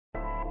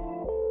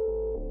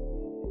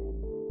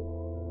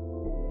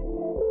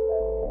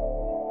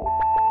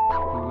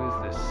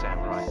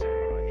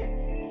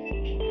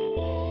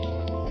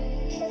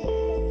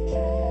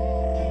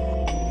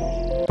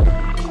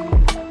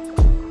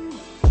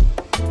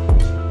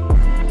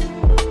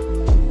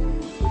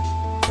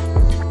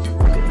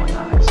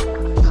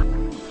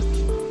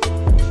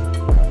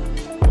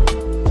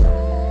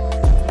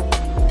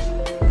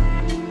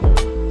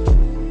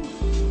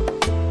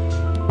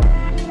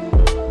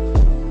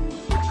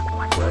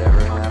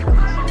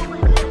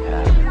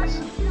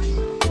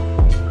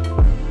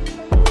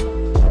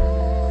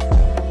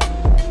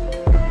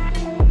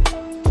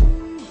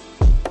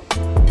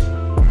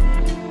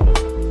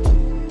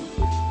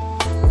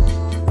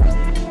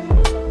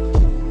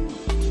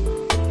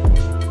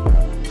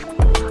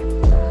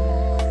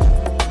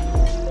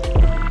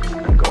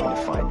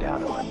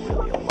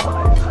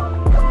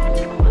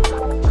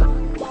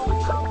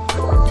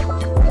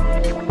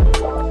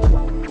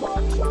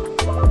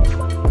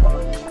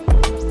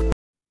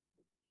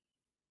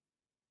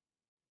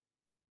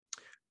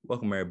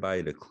Welcome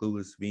everybody to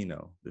Clueless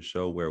Vino, the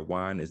show where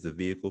wine is the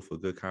vehicle for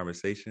good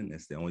conversation.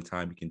 It's the only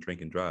time you can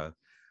drink and drive.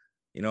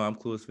 I'm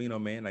Clueless Vino,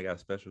 man. I got a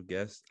special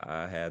guest.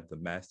 I have the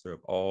master of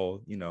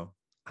all,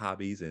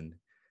 hobbies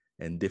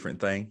and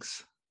different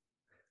things.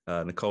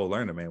 Nicole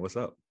Lerner, man. What's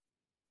up?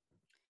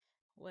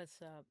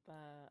 What's up?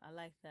 I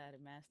like that,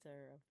 a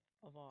master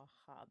of all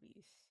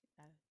hobbies.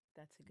 Uh,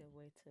 that's a good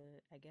way to,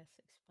 I guess,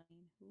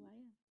 explain who I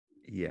am.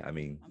 Yeah, I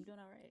mean, I'm doing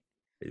all right.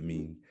 I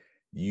mean,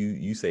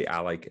 you say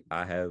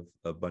I have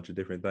a bunch of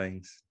different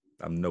things.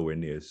 I'm nowhere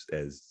near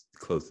as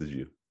close as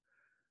you.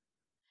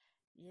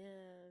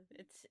 Yeah,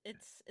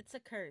 it's a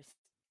curse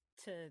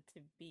to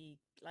be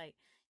like,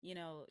 you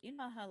know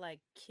how like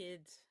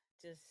kids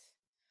just,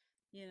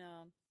 you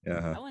know,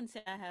 Uh-huh. I wouldn't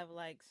say I have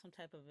like some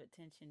type of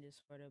attention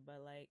disorder, but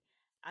like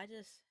I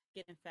just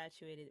get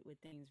infatuated with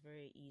things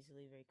very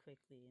easily, very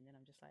quickly, and then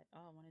I'm just like,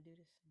 oh, I want to do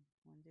this, thing.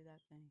 I want to do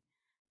that thing,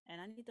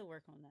 and I need to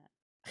work on that.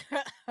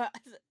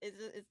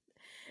 it's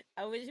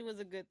I wish it was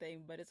a good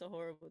thing, but it's a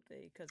horrible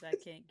thing because I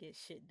can't get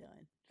shit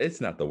done.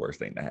 It's not the worst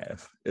thing to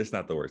have. It's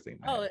not the worst thing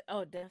to have.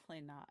 Oh,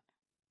 definitely not.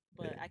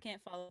 But Yeah. I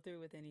can't follow through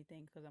with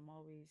anything because I'm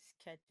always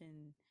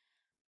catching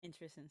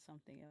interest in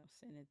something else,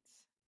 and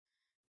it's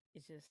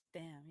just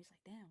damn. He's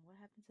like, damn, what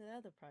happened to the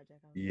other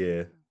project I was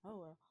Yeah. working on? Oh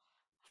well.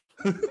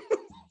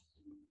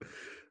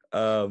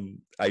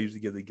 I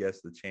usually give the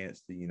guests the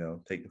chance to,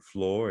 take the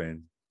floor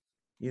and,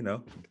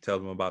 tell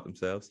them about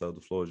themselves. So the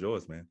floor is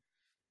yours, man.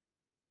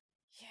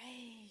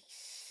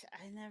 Yikes!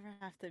 I never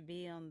have to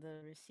be on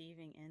the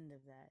receiving end of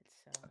that,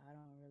 so I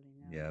don't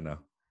really Yeah, I know.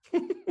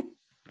 know.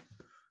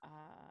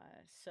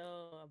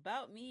 So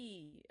about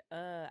me,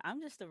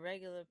 I'm just a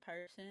regular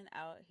person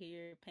out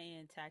here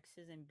paying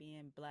taxes and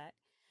being black.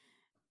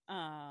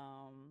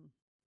 Um,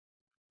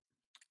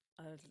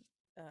 uh,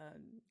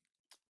 um,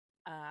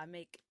 I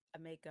make I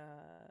make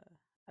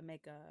I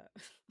make I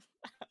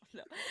don't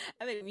know.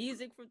 I make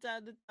music from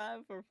time to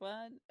time for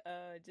fun.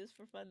 Just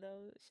for fun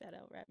though. Shout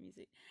out rap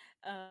music.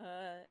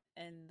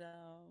 And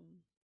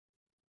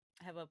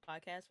I have a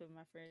podcast with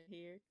my friend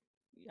here.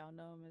 Y'all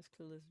know him as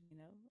Clueless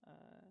Vino.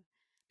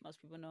 Most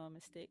people know him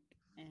as Stick,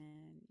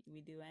 and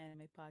we do an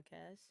anime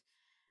podcast.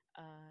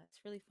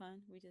 It's really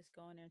fun. We just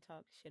go in there and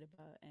talk shit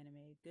about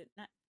anime. Good,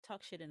 not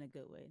talk shit in a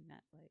good way,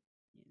 not like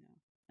you know,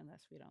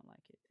 unless we don't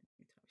like it, then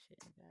we talk shit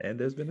in a bad And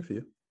there's been a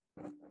few.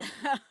 way.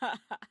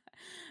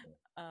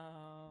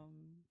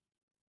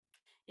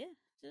 Yeah,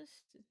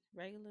 just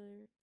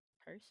regular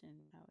person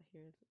out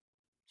here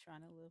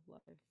trying to live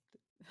life.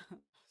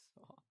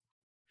 So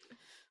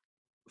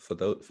For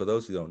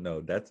those who don't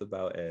know, that's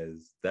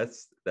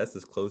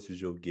as close as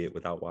you'll get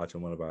without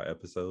watching one of our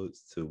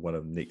episodes to one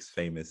of Nick's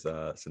famous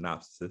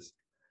synopsises.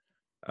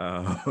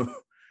 Um,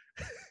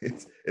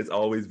 it's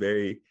always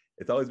very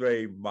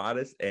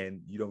modest,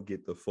 and you don't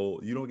get the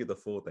full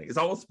thing. It's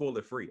almost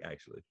spoiler free,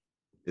 actually.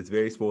 It's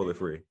very spoiler very,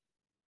 free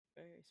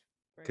very,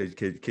 very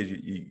because you, spoiler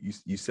you free. you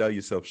you sell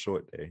yourself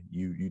short there.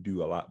 You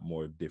do a lot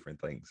more different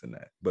things than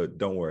that. But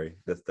don't worry,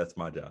 that's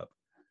my job.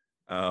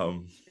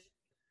 Um, Sure.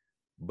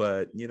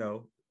 but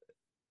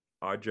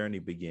our journey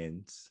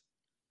begins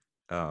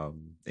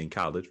in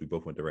college. We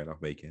both went to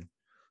Randolph Macon.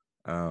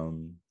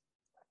 Um,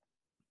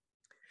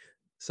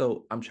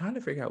 so I'm trying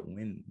to figure out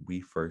when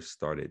we first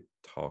started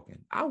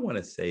talking. I want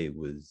to say it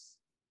was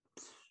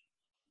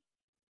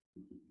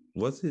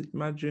it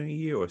my junior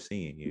year or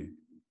senior year?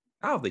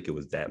 I don't think it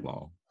was that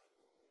long.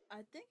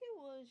 I think it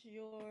was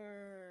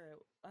your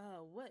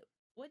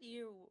what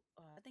year?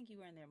 I think you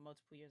were in there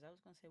multiple years. I was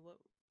gonna say what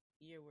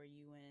year were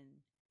you in?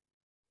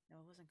 No,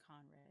 it wasn't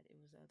Conrad. It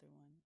was the other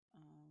one.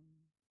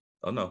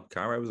 Oh no,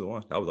 Conrad was the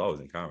one. I was always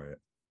in Conrad.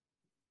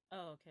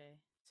 Oh, okay.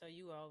 So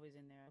you were always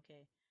in there.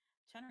 Okay.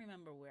 Trying to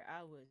remember where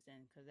I was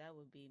then, because that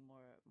would be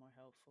more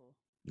helpful.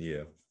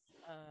 Yeah.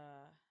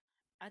 Uh,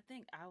 I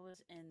think I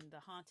was in the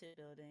haunted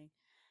building,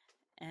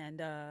 and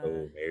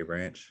Oh, Mary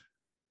Branch.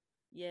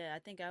 yeah, I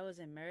think I was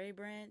in Mary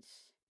Branch.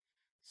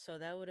 So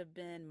that would have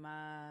been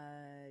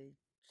my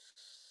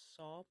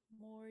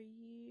sophomore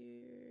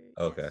year.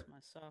 Okay. Yes, my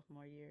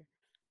sophomore year.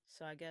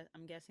 So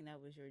I'm guessing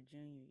that was your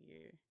junior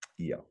year.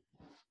 Yeah.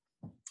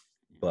 Yeah.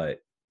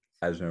 But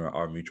I just remember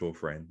our mutual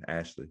friend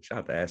Ashley. Shout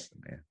out to Ashley,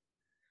 man.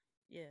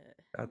 Yeah.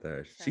 Shout out to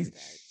her. Shout out to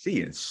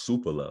She in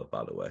super love,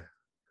 by the way.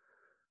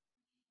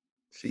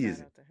 She shout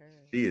is out to her.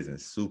 she is in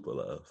super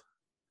love.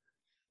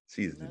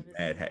 She is Love is in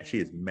mad. the She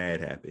is air.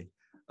 mad happy.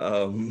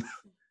 Um,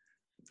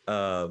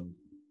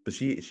 but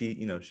she, she,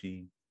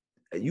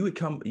 you would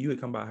come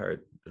by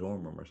her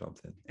dorm room or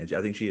something, and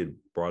I think she had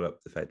brought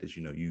up the fact that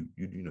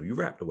you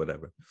rapped or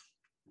whatever,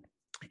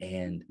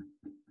 and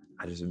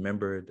I just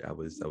remembered I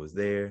was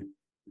there,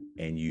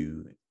 and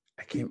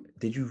I can't.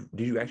 Did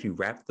you actually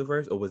rap the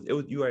verse, or was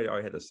you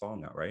already had the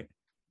song out, right?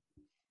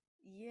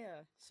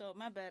 Yeah. So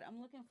my bad.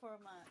 I'm looking for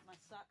my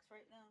socks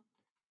right now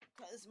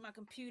because my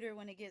computer,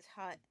 when it gets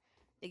hot,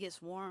 it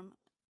gets warm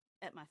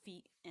at my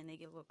feet and they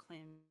get a little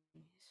clammy.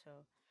 So,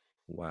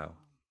 Wow, um,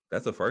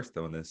 that's the first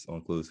on this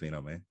on Clues,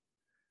 man.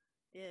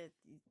 yeah,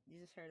 you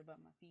just heard about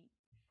my feet.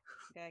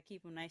 Gotta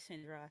keep them nice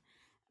and dry.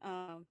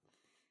 Um,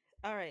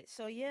 all right.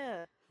 So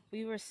yeah.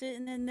 we were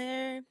sitting in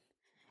there,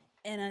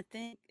 and I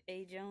think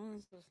A.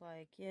 Jones was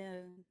like,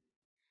 "Yeah,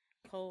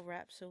 Cole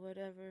raps or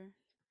whatever,"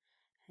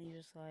 and he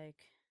was like,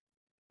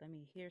 "Let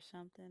me hear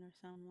something" or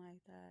something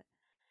like that.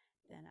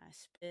 Then I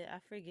spit. I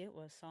forget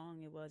what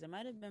song it was. It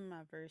might have been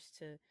my verse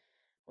to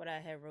what I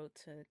had wrote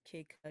to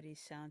Kid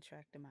Cudi's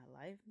soundtrack to my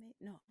life.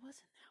 No, it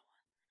wasn't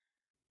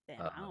that one.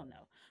 Damn, I Uh, don't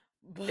know.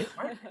 it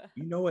might,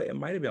 you know what? It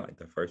might have been like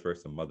the first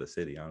verse of Mother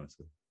City,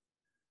 honestly.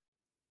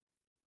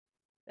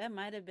 That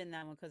might have been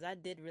that one because I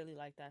did really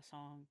like that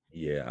song.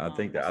 Yeah, I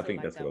I still think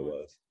like that's what that it one.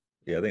 was.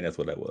 Yeah, I think that's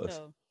what that was.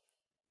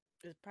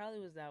 So it probably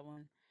was that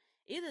one.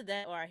 Either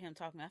that or him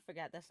talking. I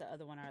forgot. That's the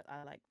other one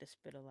I like to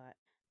spit a lot.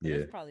 But Yeah.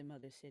 it's probably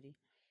Mother City.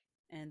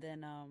 And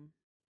then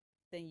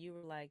you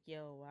were like,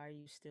 "Yo, why are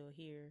you still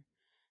here?"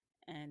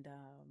 And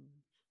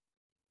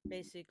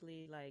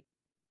basically like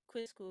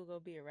quit school, go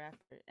be a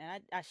rapper.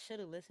 And I should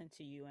have listened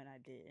to you, and I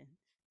didn't.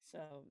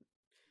 So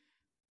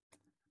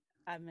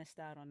I missed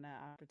out on that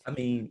I opportunity.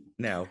 mean,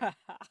 now,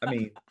 I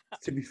mean,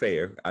 to be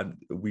fair,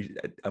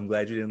 I'm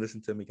glad you didn't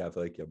listen to me. I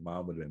feel like your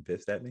mom would have been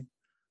pissed at me.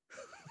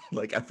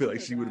 Like She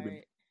was all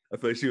right. I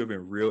feel like she would have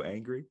been real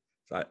angry.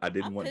 So I I'm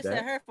didn't want pissed at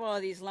that. her for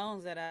all these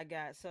loans that I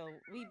got, so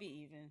we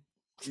be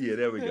Yeah,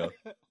 there we even. go.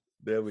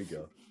 There we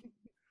go.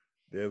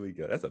 There we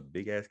go. That's a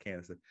big ass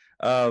canister.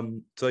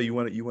 So you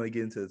want to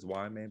get into this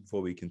wine, man,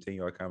 before we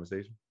continue our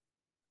conversation?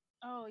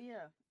 Oh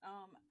yeah.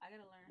 I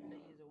gotta learn how to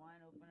use a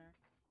wine opener.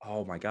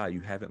 Oh my God, you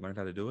Um, haven't learned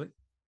how to do it?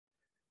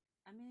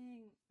 I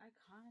mean, I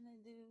kind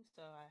of do.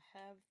 So I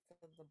have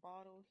the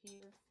bottle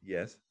here,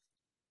 Yes.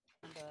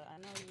 and I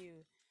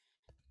know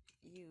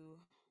you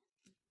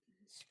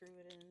screw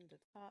it in the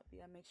top. You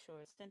gotta make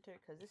sure it's centered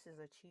because this is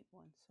a cheap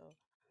one. So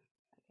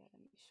I gotta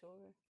make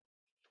sure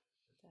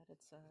that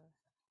it's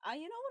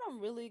you know what I'm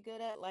really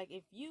good at? Like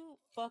if you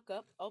fuck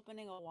up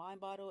opening a wine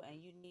bottle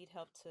and you need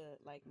help to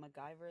like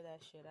MacGyver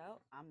that shit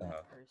out, I'm that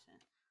Uh, person.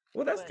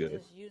 well, that's But good.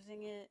 just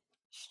using it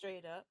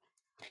straight up,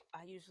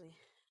 I usually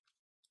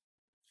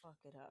fuck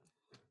it up.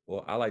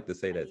 Well, I like to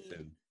say I that need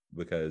too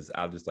because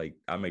I'll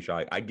make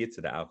sure I get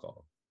to the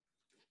alcohol.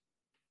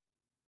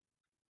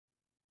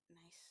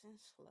 nice and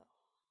slow.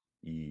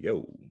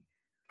 Yo,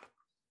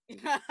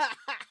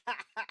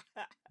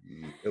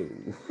 yo.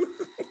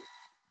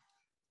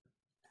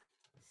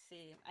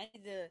 See, I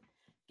need to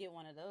get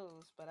one of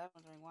those, but I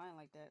don't drink wine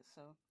like that,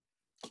 so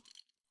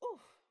ooh.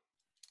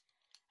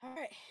 All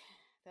right.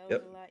 That was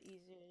Yep. a lot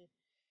easier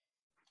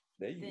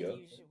There you than go.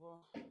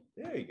 usual.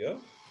 There you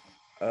go.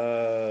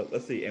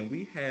 Let's see. And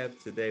we have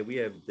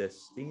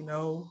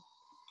Destino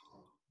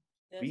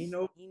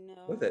Vino.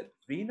 What's Destino. that?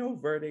 Vino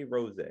Verde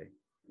Rose. It's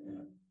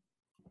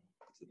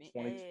a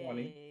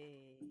 2020. Hey.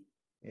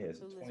 Yeah, it's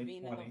a Tulis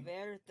Vino 2020.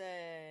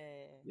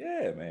 Verde.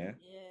 Yeah, man.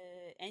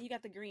 Yeah. And you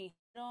got the green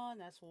hat on.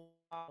 That's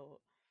wild.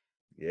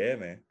 Yeah,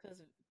 man.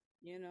 Because,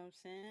 you know what I'm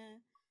saying?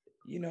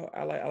 You know,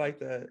 I like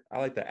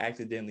to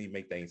accidentally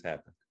make things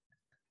happen.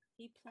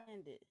 He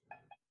planned it.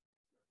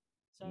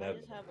 So I Never.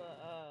 just have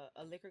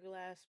a liquor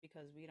glass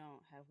because we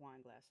don't have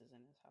wine glasses in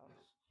this house.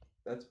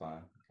 That's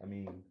fine. I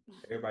mean,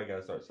 everybody got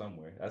to start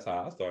somewhere. That's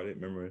how I started.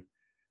 Remember,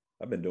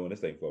 I've been doing this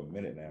thing for a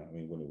minute now. I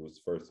mean, when it was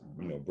first,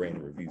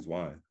 Brandon reviews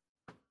wine.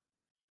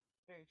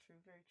 Very true.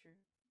 Very true.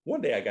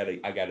 One day I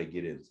gotta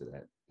get into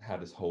that. How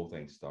this whole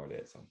thing started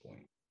at some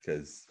point.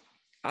 Because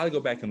I'll go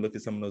back and look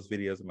at some of those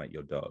videos. I'm like,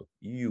 yo, dog,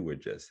 you were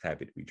just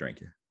happy to be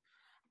drinking.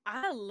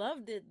 I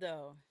loved it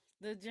though.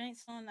 The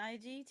drinks on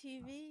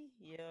IGTV,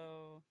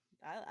 yo,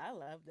 I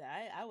loved it.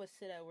 I would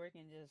sit at work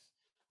and just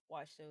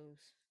watch those,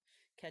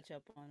 catch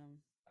up on them.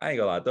 I ain't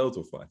gonna lie, those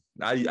were fun.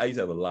 I used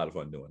to have a lot of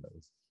fun doing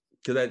those.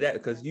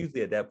 Because Yeah,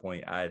 usually at that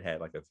point I'd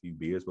had like a few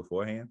beers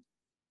beforehand,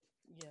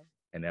 yeah.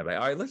 and they're like,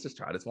 all right, let's just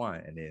try this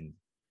wine, and then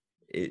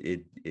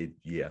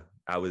yeah,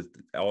 I was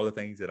all the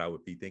things that I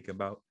would be thinking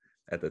about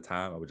at the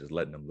time. I was just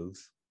letting them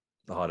loose.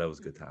 Oh, that was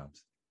good Hmm.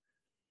 times.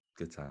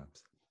 Good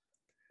times.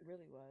 It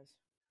really was.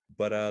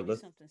 But We should do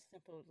let's something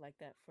simple like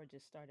that for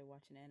just started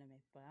watching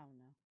anime, but I don't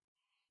know.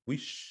 we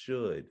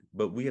should,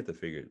 but we have to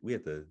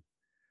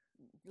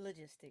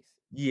Logistics.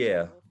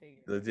 yeah. We'll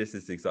figure it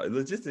out.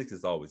 Logistics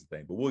is always the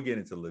thing, but we'll get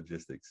into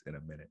logistics in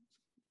a minute.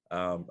 Yeah,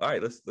 All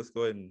right, let's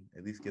go ahead and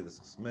at least give this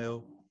a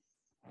smell.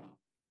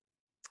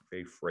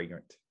 Very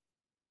fragrant.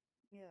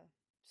 yeah.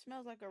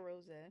 Smells like a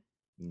rose.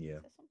 Yeah,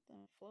 Is that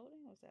something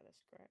floating or is that a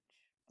scratch?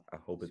 I I hope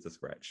hope it's a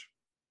scratch.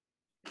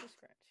 it's a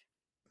scratch.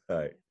 All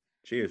right,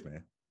 Yeah. cheers,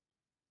 man.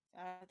 I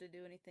don't have to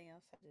do anything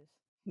else. I just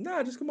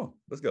Nah, just come on,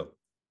 let's go.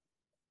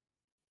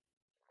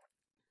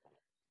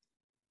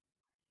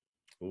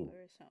 Ooh,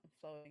 there is something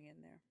floating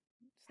in there.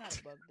 It's not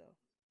a bug though.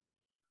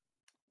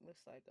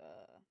 Looks like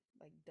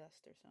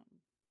dust or something.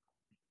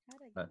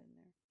 How'd I uh, get in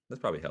there? that's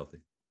probably healthy.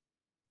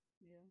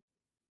 Yeah.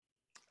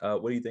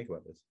 What do you think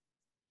about this?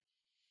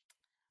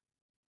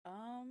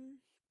 Um.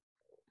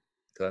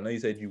 Because I know you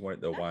said you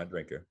weren't the Not. wine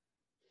drinker.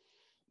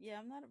 Yeah,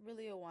 I'm not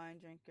really a wine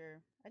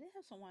drinker. I did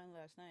have some wine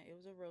last night. It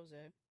was a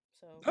rosé.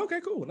 So,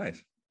 Okay, cool,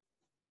 nice.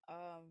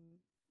 um,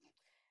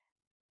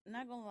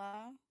 not gonna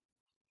lie,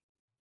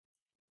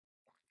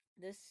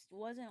 this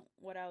wasn't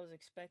what I was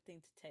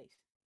expecting to taste.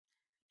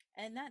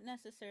 and not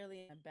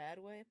necessarily in a bad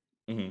way,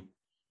 Hmm.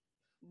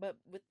 but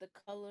with the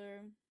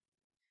color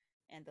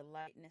and the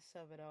lightness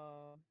of it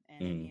all,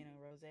 and it Hmm. being a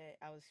rosé,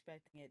 I was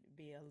expecting it to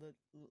be a little,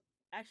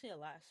 actually a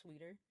lot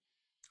sweeter,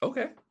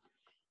 Okay.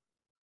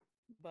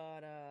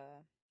 but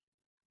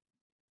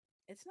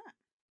it's not,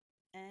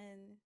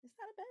 and it's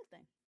not a bad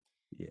thing,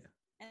 Yeah,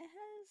 and it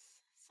has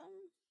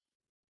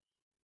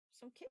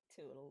some kick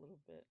to it a little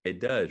bit. it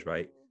does,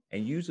 right?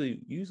 And usually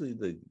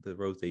the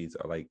rosés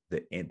are like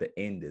the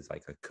end is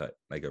like a cut,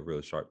 like a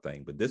real sharp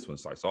thing. But this one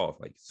starts off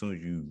like as soon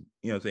as you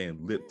know what I'm saying,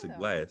 lip to Yeah,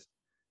 glass.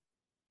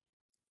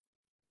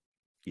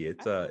 Yeah,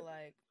 it's I feel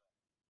like,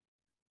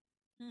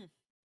 hmm.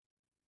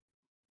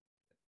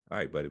 all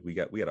right, buddy. We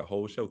got a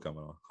whole show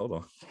coming on. Hold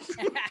on.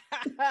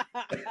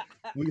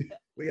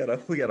 we got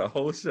a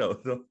whole show.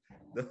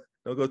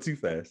 Don't go too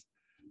fast.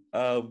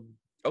 Um,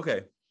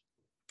 okay.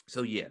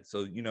 So yeah,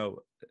 so you know,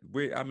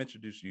 I'm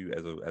introduced you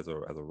as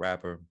a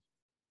rapper,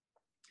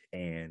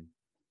 and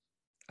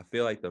I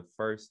feel like the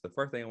first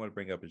thing I want to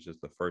bring up is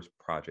just the first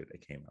project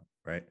that came out,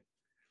 right?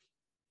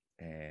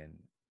 And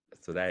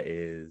so that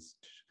is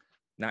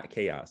not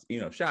Chaos. You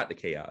know, shout out to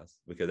Chaos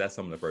because that's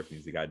some of the first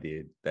music I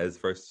did. That is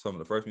first some of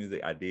the first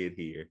music I did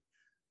hear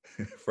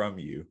from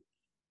you.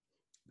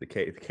 The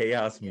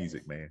Chaos Yes,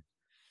 music, man.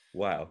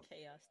 Wow.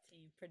 Chaos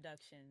Team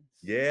Productions.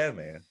 Yeah,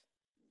 man.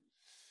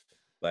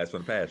 Blast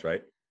from the past,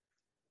 right?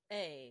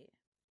 Hey,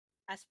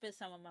 I spit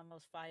some of my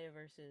most fire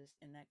verses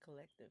in that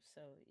collective,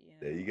 so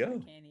There you I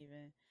go. can't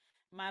even.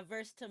 My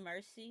verse to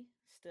Mercy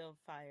still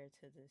fire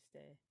to this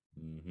day.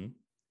 Hmm.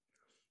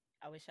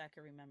 I wish I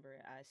could remember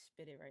it. I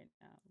spit it right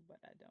now, but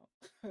I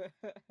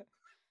don't.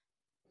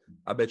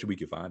 I bet you we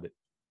could find it.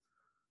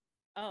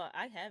 Oh,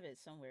 I have it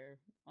somewhere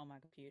on my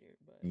computer,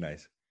 but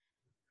Nice.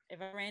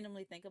 if I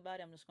randomly think about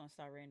it, I'm just gonna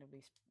start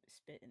randomly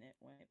spitting it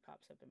when it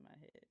pops up in my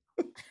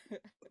head.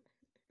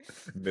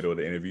 Middle of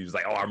the interview, just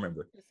like, oh, I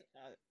remember.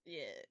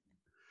 Yeah.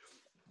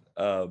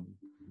 Um,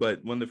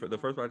 but when the Um,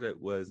 first project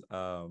was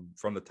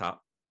from the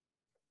top,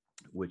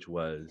 which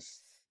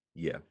was yes.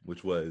 yeah,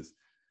 which was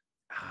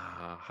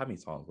how many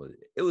songs was it?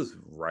 It was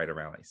right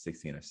around like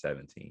 16 or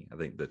 17. I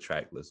think the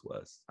track list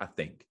was. I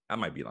think I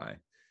might be lying,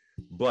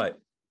 but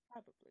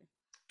Probably.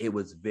 it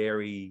was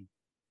very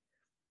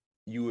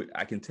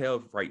I can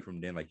tell right from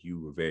then like you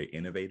were very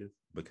innovative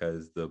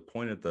because the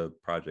point of the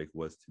project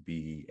was to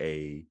be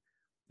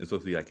it's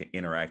supposed to be like an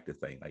interactive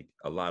thing. Like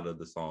a lot of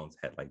the songs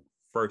had like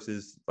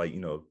verses, like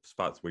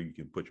spots where you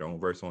can put your own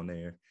verse on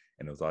there,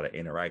 and there was a lot of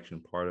interaction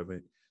part of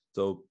it.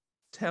 So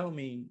tell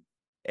me,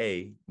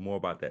 more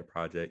about that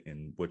project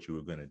and what you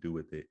were going to do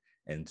with it,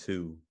 and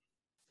two,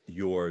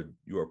 your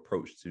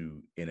approach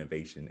to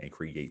innovation and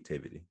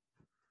creativity.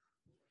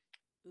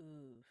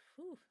 Ooh,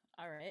 whew.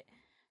 All right.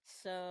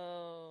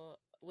 So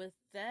with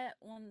that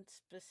one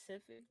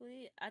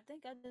specifically, I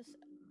think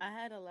I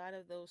had a lot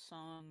of those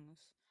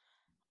songs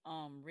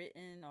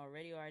written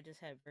already, or I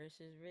just had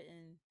verses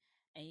written.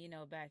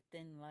 And back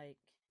then, like,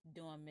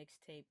 doing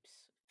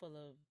mixtapes full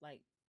of,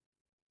 like,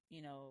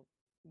 you know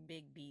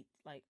big beats,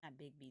 like not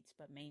big beats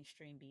but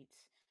mainstream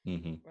beats,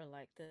 Mm-hmm. were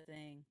like the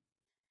thing.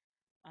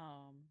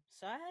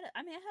 So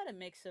I mean, I had a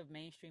mix of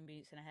mainstream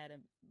beats, and I had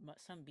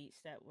some beats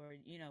that were,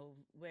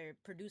 where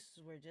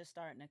producers were just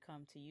starting to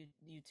come to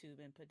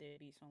YouTube and put their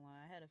beats online.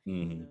 I had a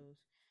few of Mm-hmm. those.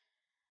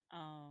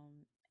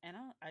 And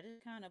I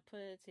just kind of put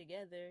it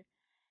together,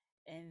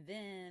 and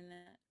then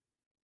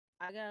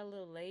I got a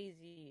little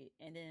lazy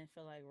and didn't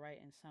feel like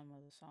writing some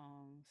of the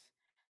songs.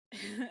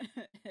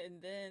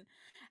 And then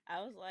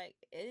I was like,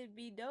 it'd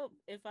be dope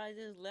if I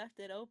just left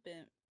it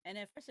open. And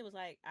at first it was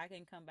like I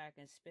can come back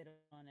and spit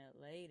on it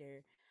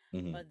later.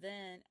 Mm-hmm. But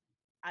then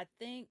I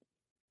think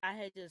I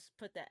had just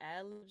put the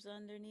ad libs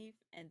underneath,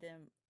 and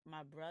then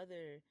my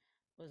brother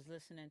was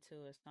listening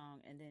to a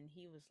song, and then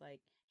he was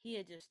like, he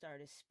had just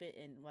started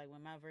spitting, like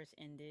when my verse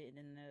ended, and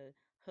then the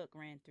hook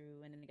ran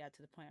through, and then it got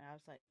to the point where I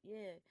was like,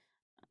 yeah,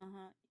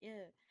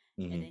 yeah.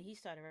 And Mm-hmm. then he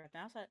started rapping.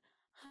 I was like,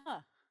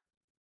 huh,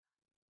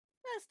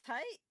 that's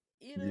tight.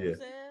 You know what I'm Yeah.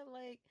 saying?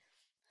 Like,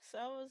 so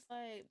I was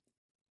like,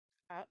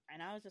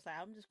 I was just like,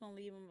 I'm just gonna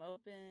leave them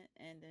open,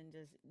 and then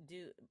just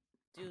do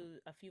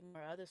a few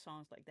more other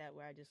songs like that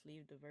where I just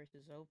leave the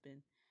verses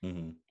open.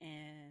 Mm-hmm.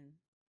 And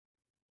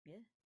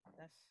yeah,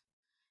 that's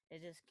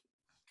it. Just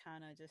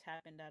kind of just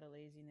happened out of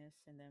laziness,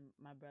 and then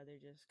my brother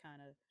just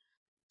kind of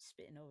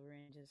spitting over,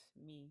 and just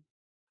me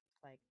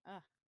like,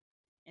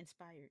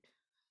 inspired.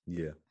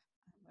 Yeah.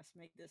 Let's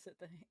make this a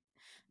thing.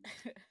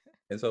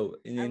 And so,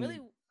 and I really,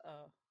 then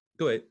uh,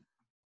 go ahead.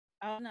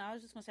 I don't know. I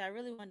was just gonna say I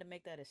really wanted to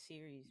make that a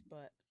series,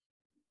 but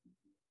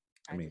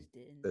I I mean, just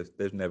didn't. there's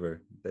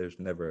never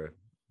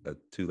a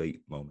too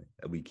late moment.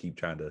 We keep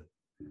trying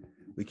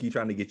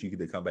to get you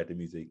to come back to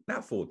music,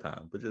 not full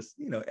time, but just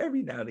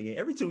every now and again,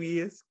 every 2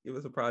 years, give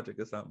us a project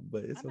or something.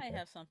 But I it's might okay.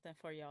 have something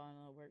for y'all in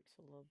the works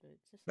a little bit,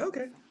 just a little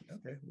Okay, something,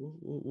 okay, something.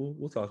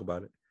 we'll talk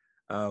about it.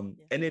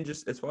 Yeah. And then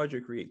just as far as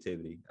your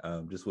creativity,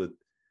 just with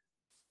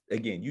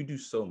again, you do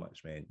so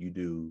much, man. You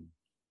do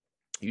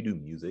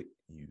music.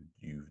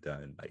 You've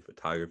done like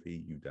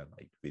photography. You've done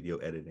like video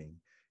editing.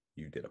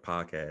 You did a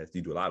podcast.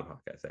 You do a lot of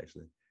podcasts,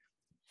 actually.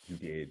 You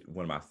did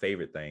one of my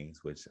favorite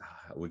things, which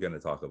we're going to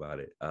talk about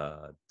it.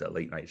 The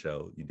late night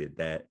show. You did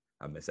that.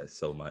 I miss that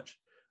so much.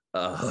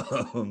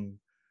 Um,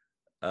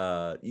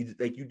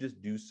 you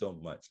just do so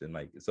much, and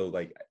like so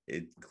like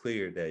it's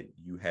clear that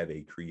you have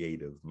a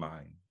creative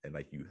mind, and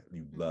like you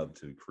love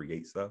to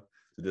create stuff.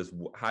 So just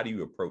how do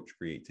you approach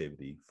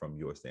creativity from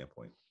your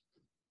standpoint?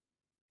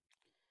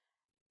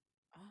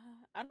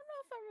 I don't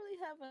know if I really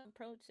have an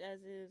approach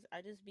as is.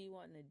 I just be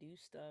wanting to do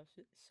stuff.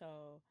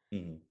 So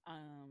Mm-hmm.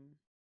 um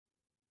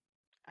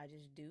I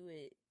just do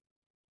it,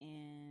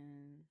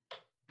 and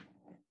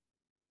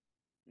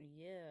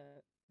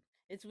yeah.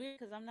 It's weird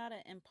because I'm not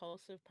an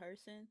impulsive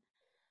person,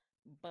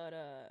 but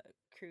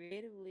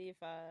creatively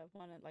if I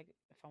wanna like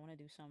if I wanna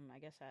do something, I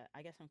guess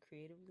I'm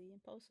creatively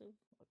impulsive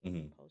or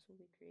Mm-hmm.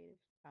 impulsively creative.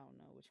 I don't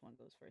know which one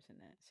goes first in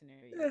that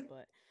scenario, Yeah,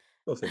 but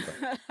those same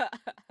time.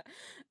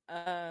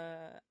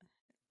 uh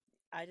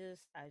I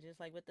just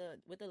like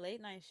with the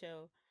late night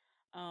show.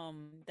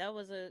 That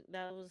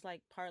was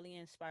like partly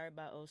inspired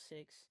by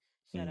 '06.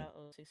 Shout Mm-hmm. out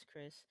 '06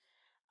 Chris.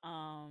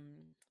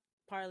 Um,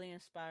 Partly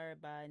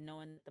inspired by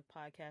knowing that the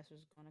podcast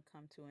was going to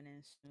come to an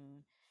end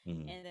soon,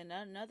 Mm-hmm. and then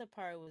another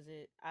part was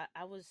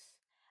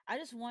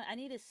I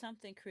needed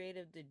something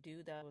creative to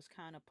do that was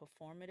kind of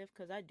performative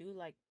because I do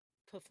like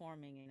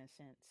performing in a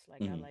sense.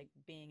 Like I Mm-hmm. like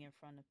being in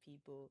front of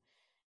people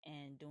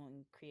and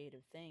doing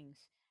creative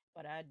things,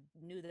 but I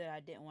knew that I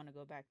didn't want to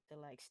go back to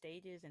like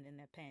stages and then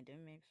the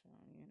pandemic.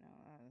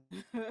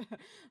 So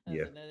that's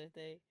Yeah, another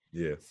thing.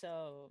 yeah.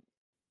 So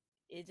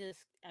it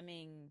just, I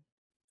mean,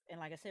 and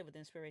like I said, with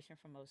inspiration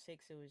from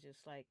 '06, it was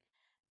just like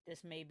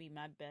this may be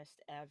my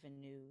best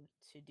avenue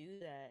to do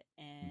that.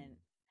 And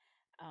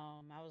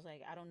I was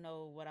like, I don't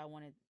know what I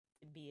wanted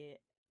to be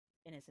it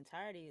in its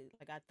entirety.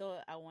 Like I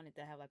thought I wanted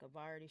to have like a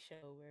variety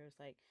show where it's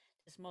like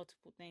just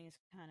multiple things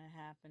kind of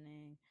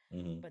happening.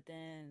 Mm-hmm. But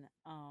then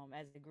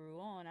as it grew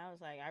on, I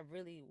was like, I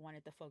really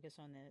wanted to focus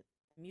on the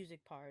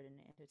music part and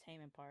the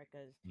entertainment part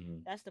because Mm-hmm.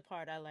 that's the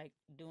part I like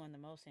doing the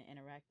most and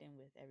interacting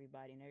with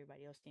everybody, and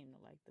everybody else seemed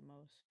to like the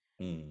most.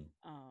 Mm-hmm.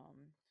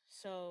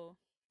 So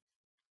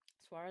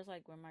as far as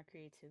like where my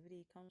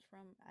creativity comes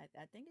from,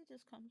 I think it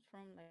just comes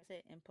from, like I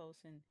said,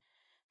 impulse and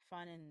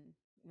finding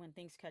when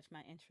things catch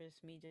my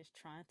interest, me just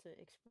trying to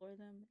explore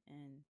them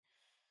and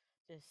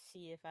just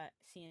seeing if I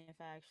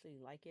actually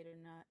like it or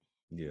not.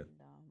 Yeah.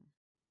 And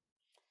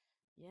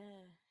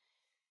yeah,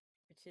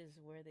 which is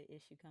where the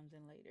issue comes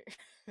in later.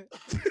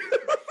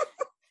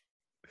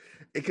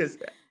 Because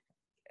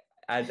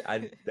I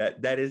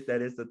that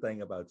is the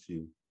thing about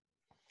you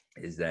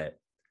is that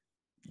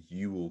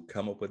you will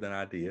come up with an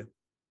idea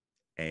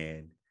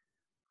and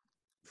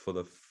for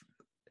the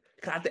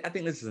 'cause I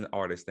think this is an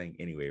artist thing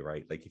anyway,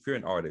 right? Like if you're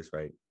an artist,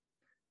 right,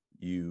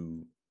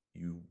 you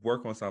you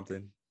work on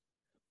something,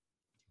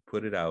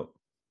 put it out,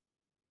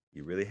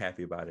 you're really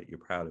happy about it, you're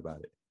proud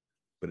about it,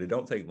 but it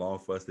don't take long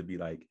for us to be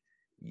like,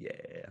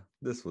 yeah,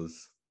 this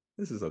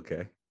is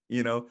okay,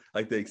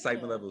 like the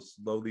excitement Yeah. level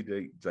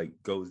slowly like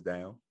goes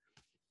down.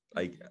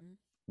 Like Hmm.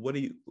 what do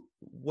you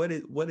what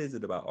is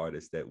it about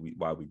artists that we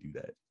why we do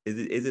that?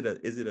 Is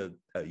it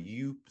a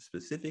you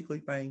specifically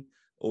thing,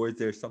 or is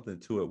there something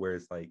to it where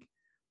it's like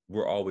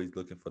we're always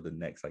looking for the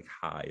next like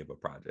high of a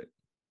project?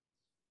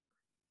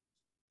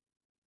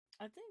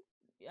 I think,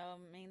 I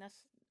mean,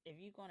 that's if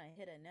you're gonna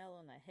hit a nail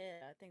on the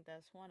head, I think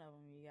that's one of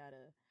them. You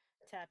gotta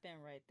tap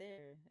in right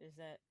there. Is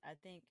that I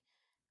think,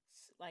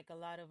 like a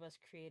lot of us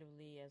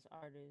creatively as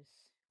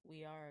artists,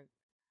 we are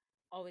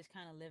always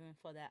kind of living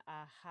for that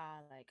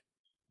aha, like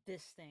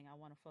this thing. I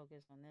want to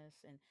focus on this,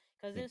 and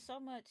because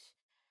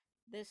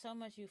there's so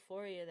much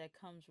euphoria that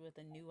comes with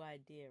a new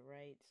idea,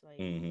 right? It's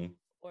like, Mm-hmm.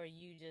 or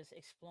you just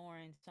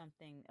exploring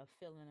something, a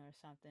feeling or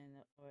something,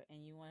 or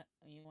and you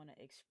want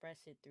to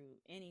express it through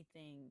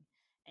anything,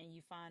 and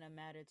you find a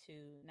matter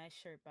to nice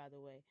shirt by the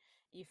way,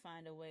 you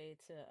find a way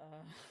to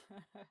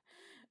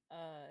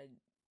uh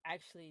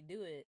actually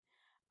do it.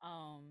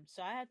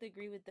 So I have to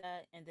agree with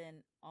that, and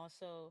then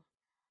also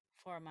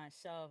for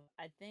myself,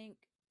 I think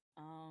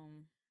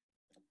um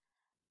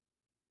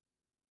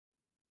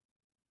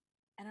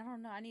and I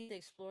don't know, I need to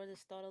explore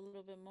this thought a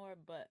little bit more,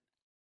 but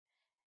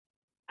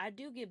I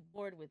do get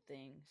bored with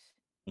things,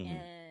 Mm-hmm.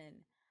 and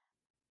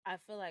I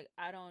feel like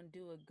I don't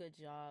do a good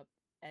job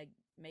at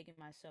making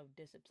myself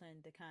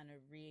disciplined to kind of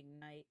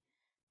reignite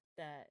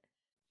that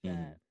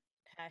Mm-hmm. that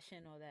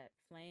passion or that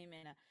flame,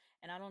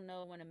 and I don't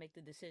know when to make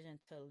the decision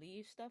to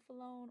leave stuff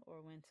alone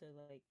or when to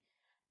like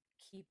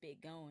keep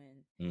it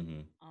going.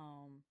 Mm-hmm.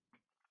 Um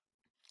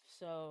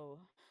so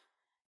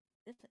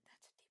that's a deep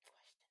question.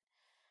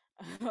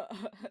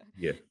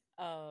 Yeah.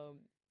 um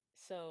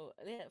so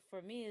yeah,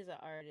 for me as an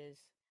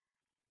artist,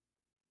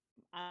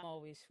 I'm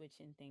always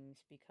switching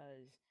things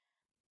because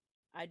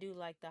I do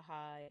like the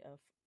high of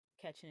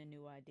catching a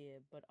new idea,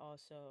 but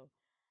also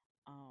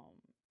um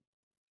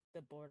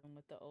the boredom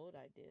with the old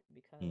idea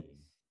because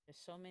Mm-hmm. there's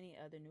so many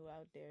other new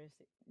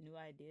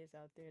ideas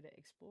out there to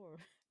explore.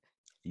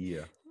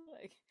 Yeah.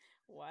 Like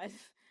why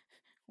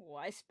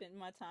Why spend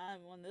my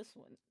time on this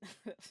one?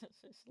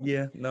 It's just like,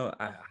 Yeah, no,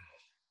 uh,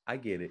 I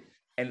get it,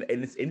 and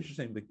it's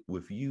interesting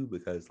with you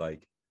because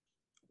like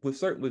with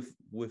certain with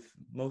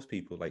most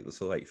people, like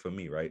so like for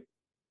me, right?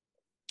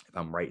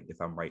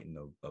 If I'm writing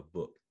a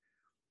book,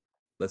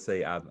 let's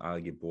say I'll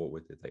get bored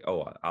with it, it's like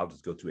oh I'll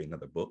just go to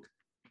another book,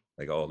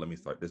 like oh let me mhm,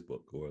 start this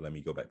book or let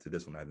me go back to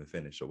this one I haven't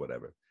finished or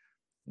whatever.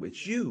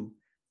 With yeah. you,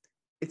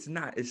 it's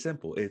not as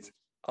simple. It's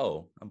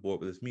oh I'm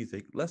bored with this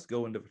music, let's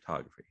go into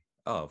photography.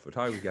 Oh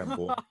photography got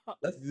bored.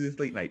 Let's do this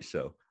late night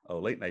show. Oh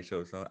late night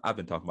show. So I've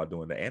been talking about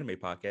doing the anime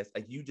podcast.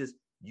 Like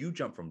you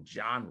jump from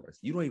genres.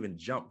 You don't even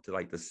jump to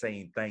like the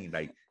same thing.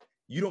 Like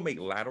you don't make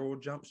lateral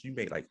jumps. You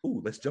make like,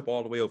 ooh, let's jump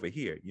all the way over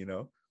here, you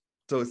know?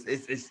 So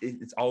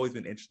it's always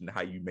been interesting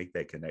how you make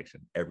that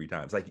connection every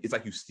time. It's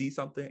like you see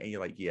something and you're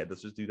like, yeah,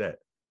 let's just do that.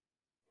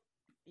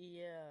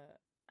 Yeah.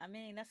 I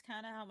mean, that's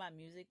kind of how my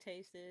music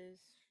taste is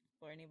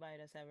for anybody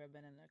that's ever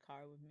been in a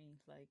car with me.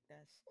 Like,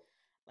 that's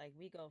like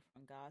we go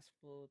from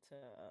gospel to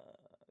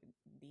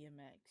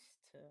DMX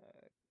to,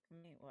 I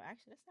mean, well,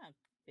 actually, that's not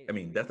big I of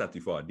a mean, that's reach. not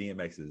too far.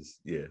 DMX is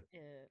yeah.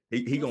 Yeah.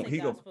 He We'll gonna say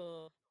he gonna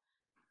gospel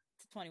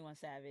to 21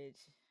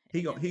 Savage,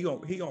 he and gonna then he we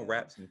gonna he going gonna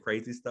rap some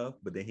crazy stuff,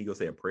 but then he gonna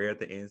say a prayer at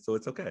the end, so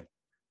it's okay.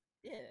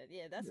 yeah,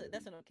 yeah, Yeah,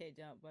 that's an okay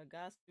jump. But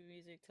gospel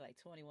music to like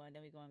 21,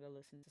 then we gonna go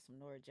listen to some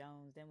Nora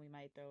Jones. Then we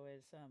might throw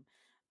in some,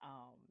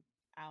 um,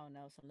 I don't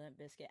know, some Limp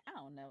Bizkit. I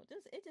don't know.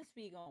 Just it just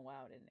be going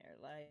wild in there.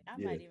 Like I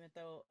yeah. might even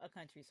throw a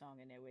country song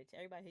in there, which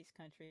everybody hates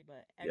country,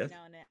 but every Yes.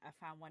 now and then I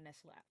find one that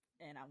slap,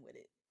 and I'm with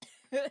it.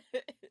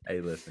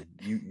 Hey, listen,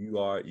 you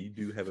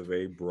do have a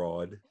very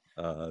broad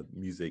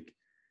music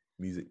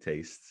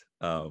taste.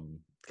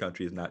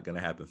 Country is not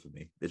gonna happen for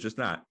me. It's just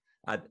not.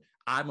 I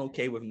I'm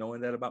okay with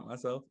knowing that about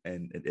myself,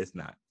 and it's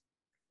not.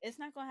 It's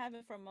not gonna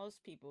happen for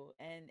most people,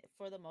 and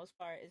for the most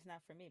part, it's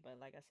not for me. But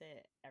like I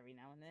said, every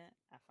now and then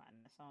I find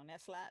a song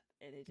that slap,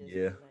 and it just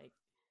Yeah, be like,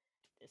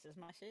 this is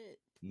my shit.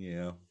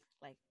 yeah.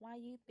 Like, why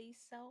you be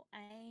so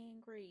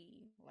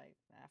angry? Like,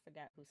 I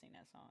forgot who sang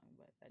that song,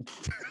 but that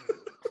joint was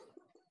crazy.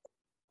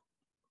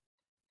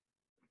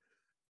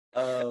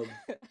 Um,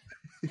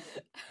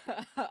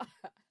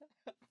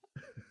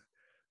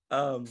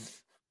 um.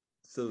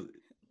 So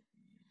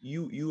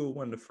you were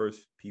one of the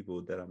first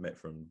people that I met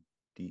from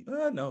D.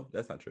 No,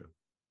 that's not true.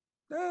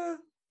 Uh,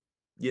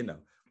 you know,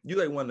 you're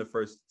like one of the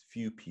first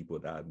few people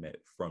that I met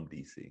from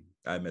DC.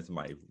 I met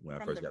somebody when I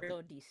From first the got to.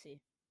 real DC,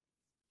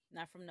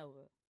 not from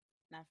Nova,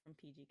 not from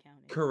PG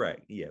County.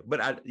 Correct. Yeah,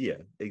 but yeah,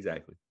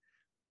 exactly.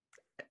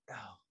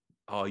 Oh,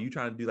 oh, you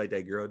trying to do like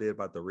that girl did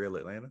about the real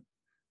Atlanta?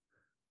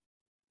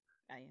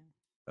 I am.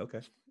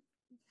 Okay.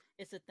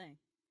 It's a thing.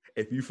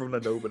 If you from the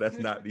Nova, that's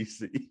not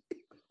DC.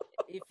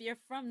 If you're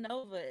from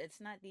Nova, it's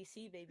not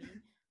DC,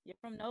 baby. You're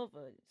from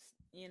Nova.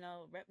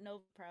 Rep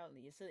Nova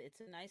proudly. It's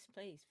a nice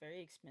place,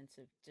 very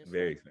expensive, just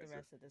Very like the expensive.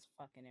 rest of this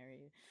fucking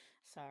area.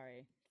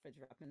 Sorry for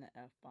dropping the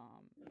F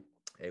bomb.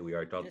 Hey, we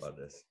already talked This about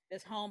this.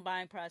 this home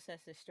buying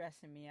process is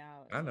stressing me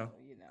out, I so know.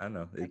 I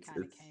know. that It's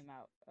kind of it's came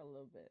out a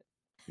little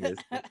yeah,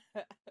 bit.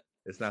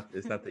 it's not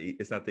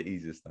the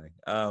easiest thing.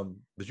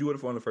 But you were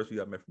one of the first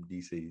people I met from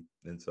DC,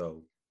 and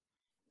so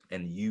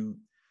and you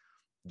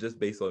just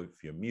based off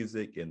your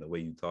music and the way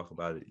you talk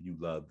about it, you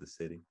love the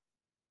city.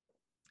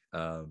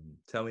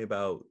 Tell me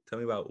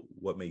about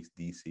what makes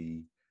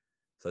DC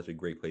such a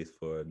great place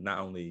for not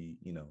only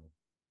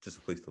just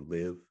a place to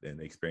live and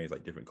experience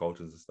like different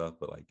cultures and stuff,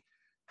 but like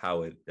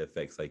how it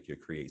affects like your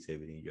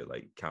creativity and your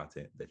like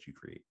content that you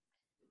create.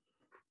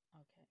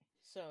 Okay,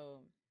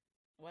 so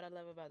what I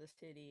love about the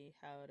city,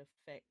 how it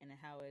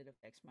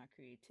affects my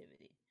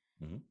creativity.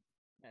 Mm-hmm.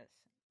 That's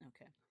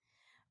okay.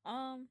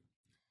 Um,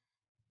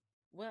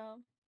 well,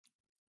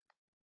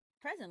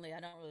 presently I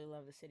don't really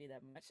love the city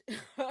that much.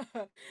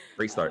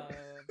 Great start.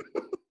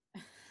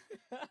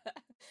 uh,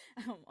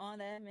 I'm on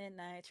that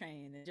midnight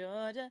train in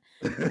Georgia.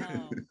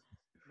 Um,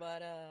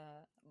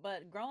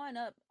 but growing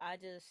up,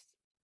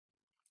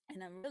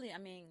 and I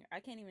mean, I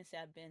can't even say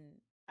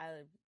I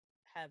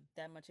have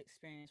that much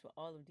experience with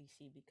all of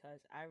DC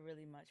because I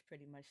really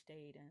pretty much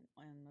stayed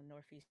in the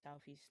northeast,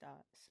 southeast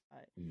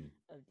side Mm-hmm.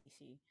 of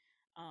DC.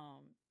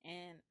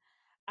 And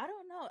I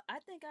don't know. I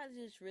think I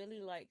just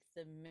really like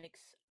the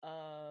mix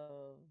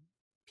of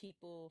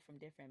people from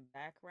different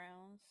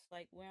backgrounds,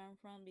 like where I'm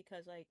from,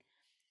 because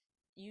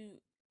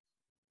you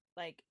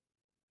like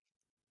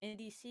in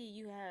DC,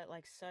 you had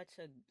like such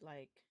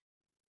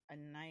a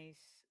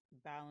nice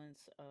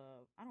balance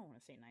of, I don't want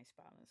to say nice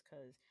balance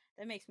because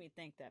that makes me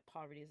think that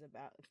poverty is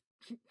about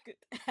good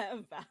to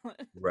have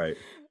balance. Right.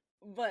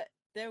 But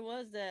there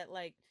was that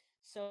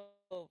so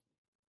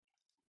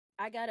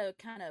I got a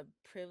kind of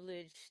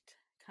privileged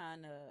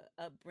kind of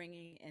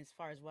upbringing as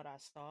far as what I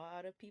saw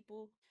out of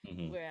people,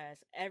 Mm-hmm.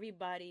 whereas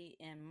everybody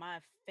in my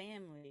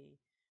family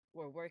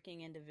were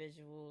working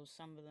individuals.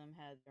 Some of them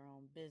had their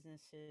own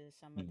businesses,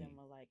 some of Mm-hmm. them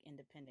were like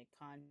independent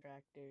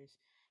contractors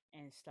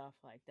and stuff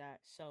like that.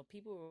 So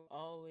people were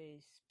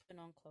always putting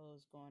on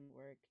clothes, going to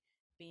work,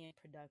 being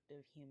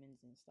productive humans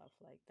and stuff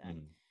like that.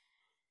 Mm-hmm.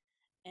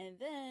 And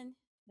then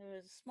there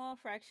was a small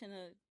fraction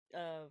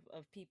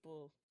of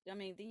people. I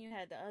mean, then you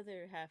had the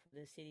other half of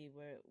the city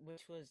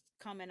which was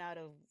coming out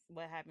of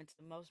what happened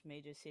to most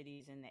major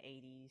cities in the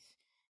 80s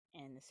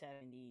and the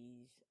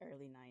 70s,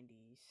 early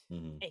 90s,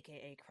 Hmm.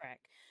 aka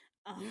crack.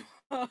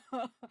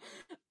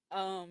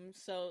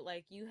 So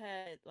like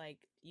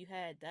you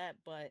had that,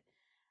 but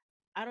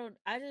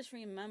I just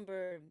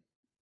remember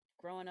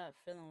growing up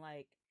feeling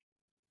like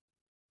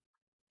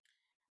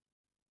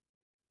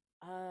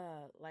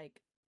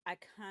I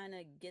kind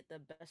of get the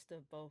best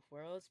of both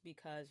worlds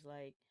because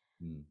like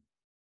Mm.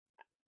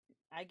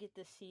 I get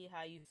to see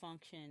how you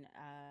function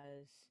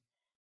as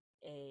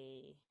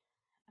a,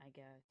 I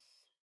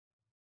guess,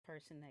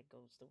 person that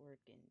goes to work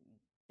and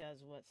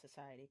does what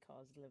society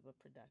calls live a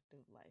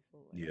productive life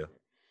or Yeah. whatever.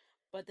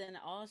 But then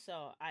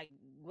also, I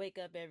wake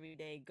up every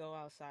day, go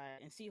outside,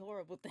 and see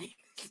horrible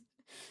things.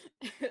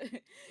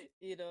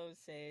 You know what I'm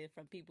saying?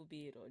 From people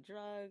being on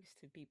drugs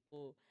to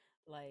people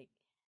like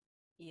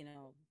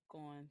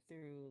going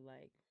through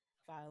like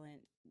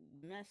violent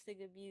domestic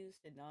abuse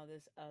and all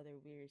this other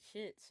weird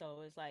shit.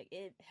 So it's like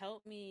it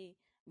helped me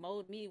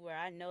mold me where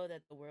I know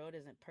that the world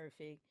isn't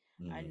perfect.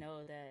 I Hmm.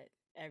 know that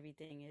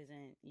everything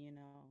isn't,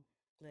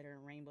 glitter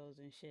and rainbows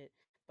and shit.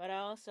 But I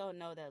also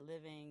know that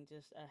living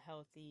just a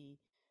healthy,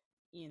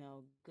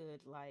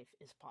 good life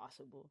is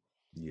possible.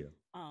 Yeah.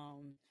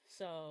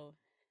 So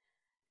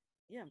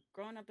yeah,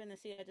 growing up in the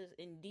city, I just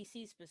in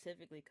DC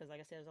specifically, because like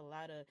I said, there's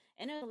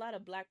a lot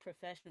of black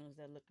professionals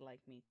that looked like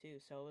me too.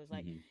 So it was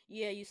like, Hmm.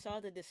 yeah, you saw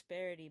the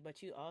disparity,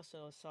 but you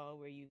also saw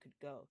where you could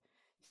go.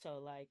 So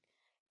like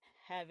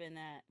having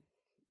that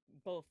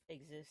both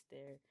exist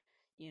there,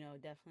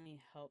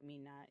 definitely helped me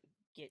not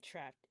get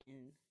trapped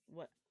in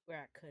what where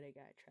I could have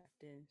got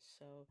trapped in.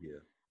 So Yeah.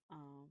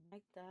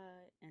 like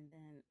that, and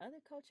then other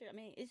culture. I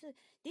mean, it's just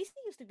DC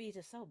used to be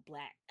just so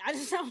black. I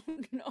just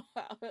don't know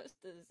how else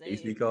to It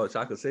used to be say called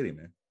Chocolate City,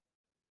 man.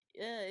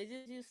 yeah, it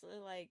just used to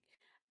like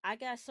I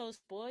got so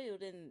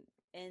spoiled in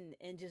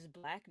just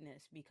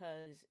blackness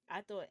because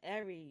I thought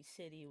every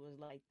city was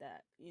like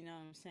that. You know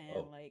what I'm saying?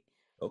 Oh, Like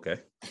okay.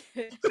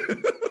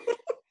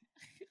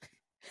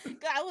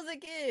 'cause I was a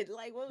kid.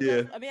 Like what was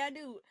Yeah. I mean, I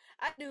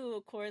knew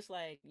of course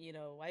like,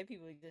 white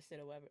people existed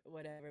or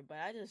whatever, but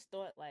I just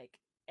thought like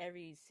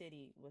every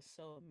city was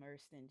so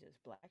immersed in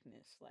just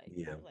blackness. Like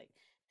I Yeah. was like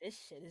this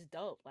shit is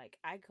dope. Like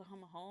I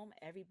come home,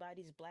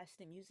 everybody's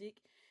blasting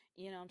music.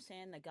 You know what I'm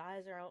saying? The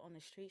guys are out on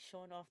the street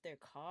showing off their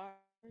cars.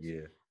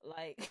 Yeah.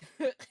 Like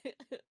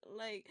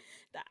like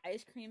the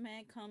ice cream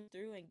man come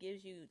through and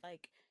gives you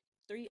like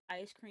three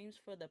ice creams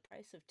for the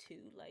price of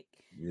two. Like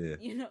Yeah.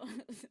 you know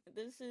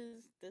this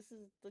is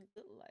the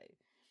good life.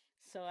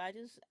 So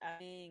I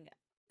mean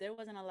there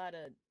wasn't a lot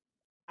of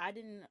I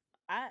didn't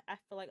I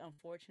feel like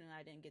unfortunately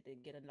I didn't get to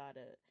get a lot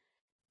of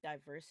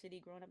diversity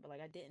growing up, but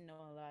like I didn't know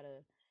a lot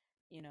of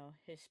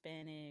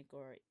Hispanic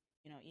or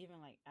even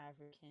like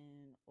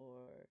African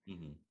or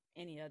Hmm.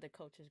 any other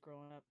cultures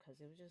growing up because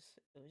it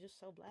was just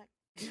so black.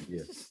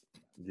 Yeah. Just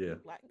Yeah.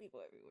 black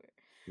people everywhere.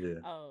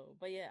 Yeah. Oh,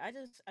 but yeah, I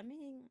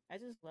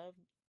just love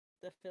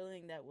the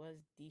feeling that was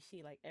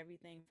DC. Like every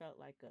day felt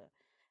like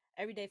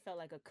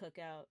a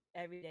cookout.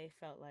 Every day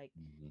felt like,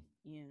 Hmm.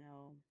 you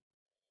know,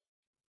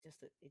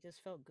 it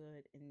just felt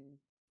good and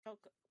felt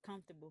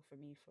comfortable for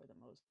me for the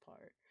most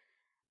part.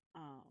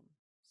 Um,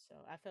 so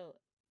I felt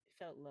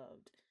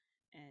loved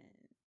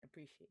and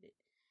appreciated.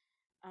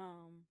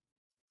 Um,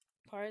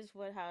 far as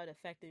how it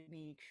affected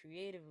me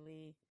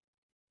creatively,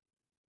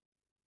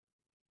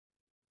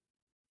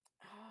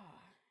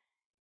 ah,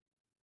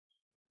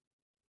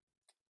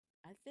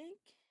 I think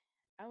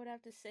I would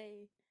have to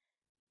say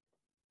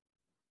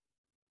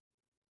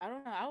I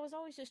don't know. I was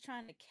always just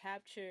trying to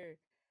capture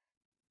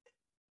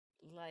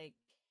like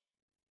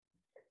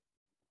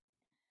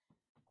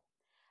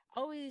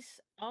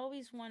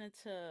always wanted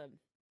to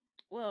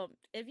well,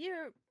 if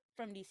you're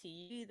from DC,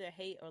 you either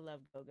hate or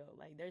love go-go.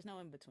 Like there's no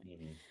in between.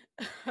 Hmm.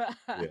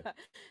 Yeah.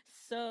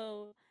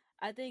 So,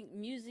 I think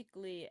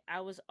musically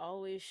I was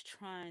always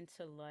trying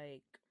to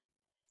like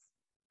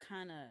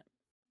kind of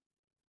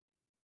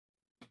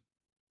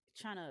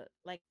trying to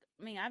like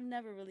I mean, I've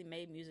never really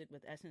made music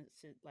with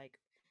essence like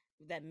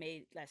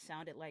that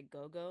sounded like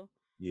go-go,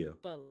 Yeah.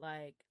 but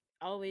like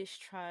I always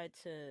tried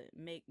to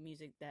make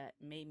music that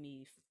made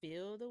me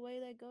feel the way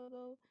that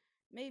go-go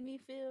made me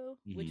feel,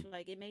 which Hmm.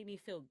 like it made me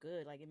feel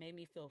good, like it made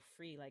me feel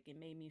free, like it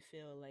made me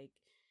feel like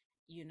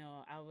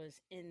I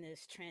was in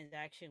this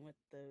transaction with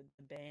the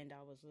band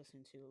I was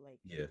listening to, like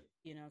Yeah.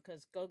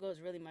 because go-go is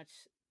really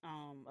much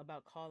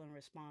about call and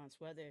response,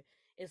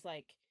 it's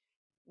like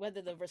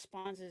whether the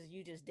response is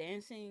you just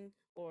dancing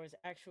or is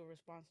actual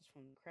responses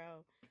from the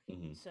crowd.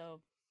 Hmm.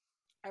 So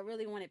I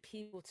really wanted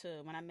people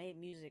to, when I made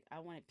music, I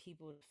wanted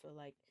people to feel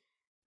like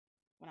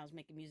when I was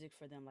making music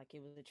for them, like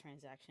it was a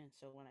transaction.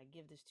 So when I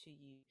give this to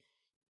you,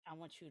 I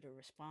want you to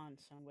respond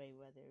some way,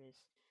 whether it's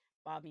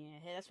bob me in the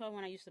head. That's why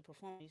when I used to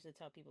perform, I used to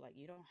tell people like,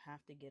 you don't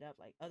have to get up.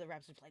 Like other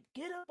rappers like,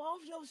 get up off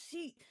your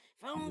seat.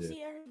 If I don't Yeah.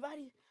 see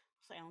everybody,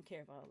 it's like I don't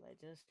care about all that.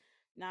 Just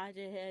nod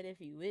your head if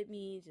you with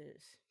me,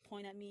 just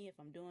point at me if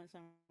I'm doing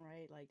something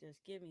right, like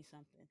just give me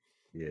something.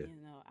 Yeah.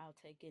 I'll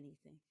take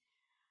anything.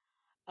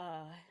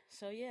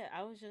 So yeah,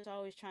 I was just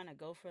always trying to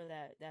go for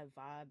that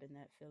vibe and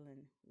that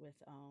feeling with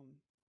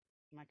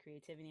my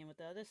creativity and with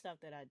the other stuff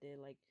that I did,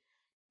 like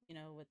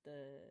with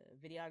the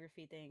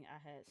videography thing I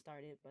had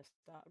started but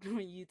stopped on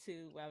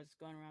YouTube. Where I was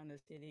going around the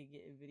city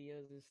getting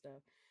videos and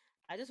stuff.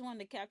 I just wanted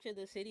to capture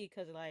the city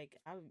because like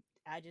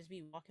I just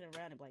be walking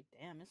around and be like,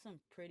 damn, there's some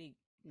pretty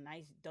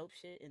nice dope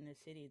shit in this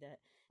city that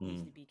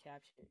needs Mm. to be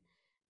captured.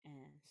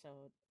 And so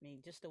I mean,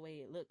 just the way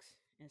it looks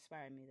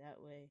inspired me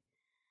that way.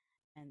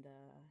 And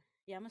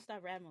yeah, I'm gonna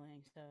stop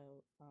rambling. So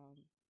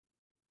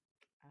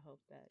I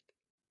hope that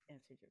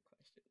answered your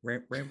question.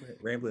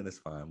 Rambling is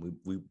fine.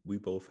 We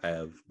both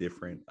have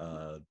different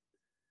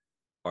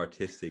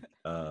artistic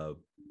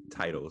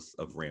titles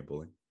of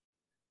rambling.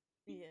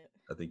 Yeah.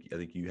 I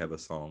think you have a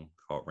song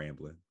called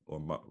Rambling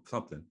or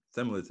something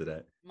similar to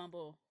that.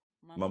 Mumble,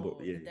 Mumble, mumble,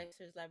 yeah, the yeah.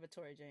 Dexter's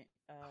Laboratory joint.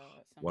 One of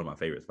Something. my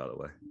favorites, by the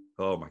way.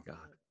 Oh my god.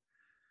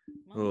 Yeah.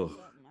 Mumble Oh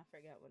something. I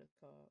forgot what it's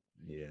called.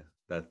 yeah,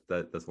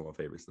 that's one of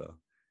my favorites though.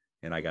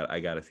 And I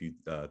got a few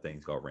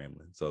things called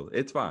Rambling, so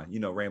it's fine.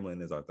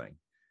 Rambling is our thing.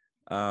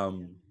 Yeah.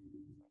 Um,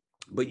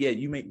 but yeah,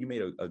 you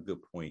made a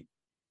good point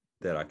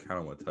that I kind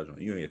of want to touch on.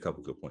 You made a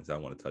couple good points I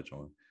want to touch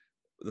on.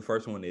 The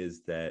first one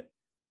is that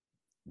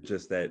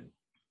just that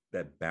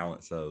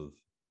balance of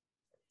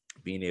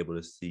being able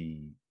to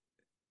see,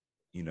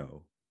 you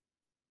know,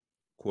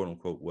 quote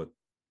unquote, what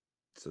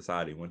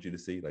society wants you to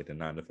see, like the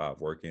 9 to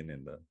 5 working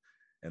and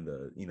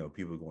the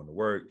people going to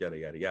work, yada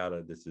yada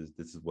yada. This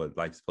is what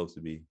life's supposed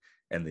to be,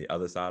 and the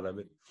other side of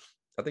it.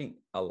 I think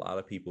a lot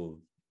of people.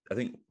 I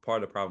think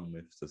part of the problem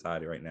with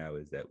society right now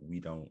is that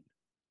we've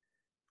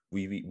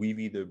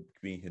either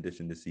been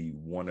conditioned to see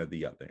one or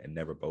the other and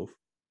never both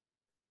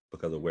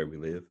because of where we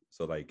live.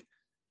 So like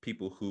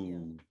people Yeah.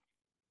 who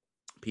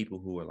people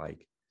who are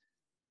like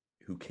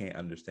who can't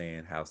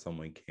understand how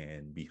someone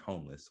can be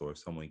homeless or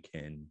someone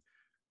can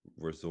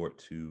resort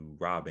to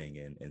robbing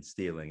and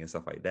stealing and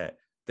stuff like that.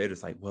 They're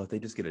just like, well, if they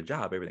just get a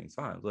job, everything's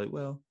fine. It's like,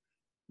 well,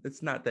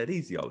 it's not that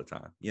easy all the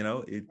time.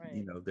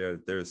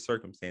 Right. There's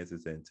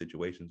circumstances and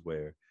situations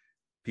where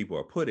people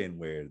are put in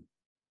where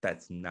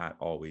that's not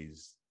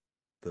always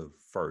the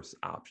first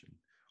option,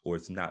 or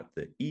it's not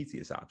the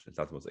easiest option. It's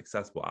not the most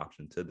accessible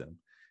option to them,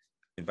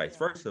 and vice Yeah.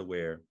 versa,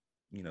 where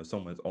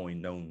someone's only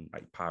known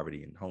like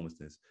poverty and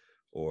homelessness,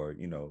 or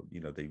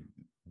they've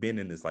been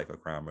in this life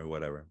of crime or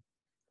whatever,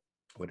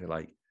 where they're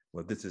like,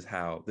 well, this is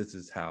how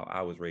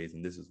I was raised,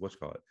 and this is what's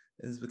called.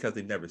 And it's because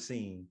they've never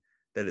seen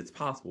that it's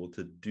possible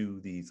to do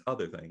these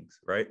other things,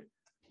 right?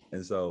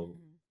 And so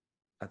Hmm.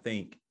 I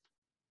think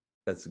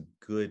that's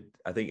good.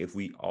 I think if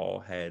we all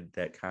had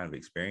that kind of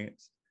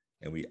experience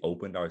and we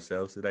opened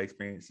ourselves to that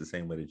experience the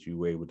same way that you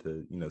were able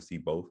to, see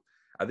both,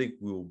 I think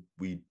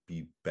we'd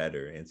be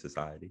better in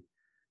society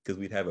because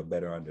we'd have a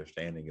better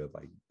understanding of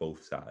like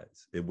both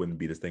sides. It wouldn't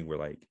be this thing where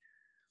like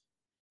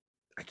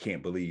I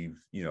can't believe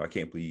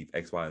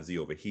X, Y, and Z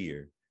over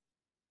here.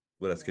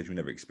 Well, that's Yeah. because you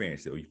never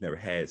experienced it or you've never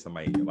had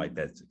somebody in your life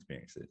that's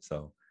experienced it.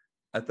 So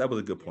that was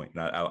a good Yeah. point.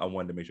 And I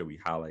wanted to make sure we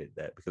highlighted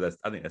that because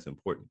I think that's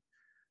important.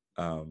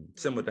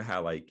 Similar Yeah. to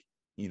how like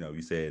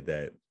you said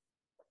that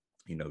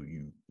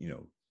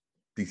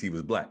DC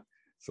was black,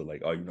 so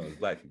like all you know is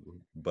black people.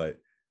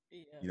 But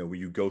Yeah. when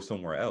you go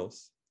somewhere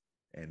else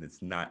and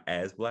it's not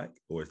as black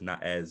or it's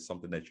not as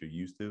something that you're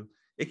used to,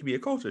 it can be a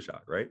culture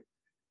shock, right?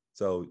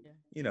 So Yeah.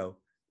 you know,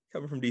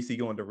 coming from DC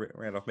going to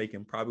Randolph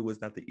Macon probably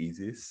was not the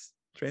easiest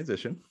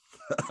transition.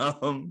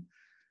 um,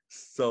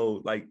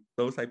 so like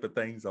those type of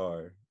things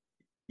are,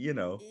 you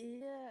know,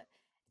 Yeah.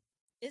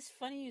 It's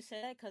funny you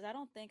say that because I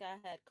don't think I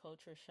had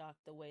culture shock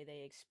the way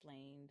they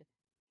explained,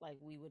 like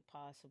we would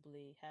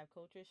possibly have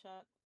culture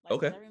shock. Like,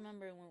 because okay, I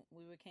remember when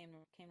we were came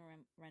to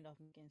Randolph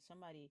Macon,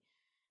 somebody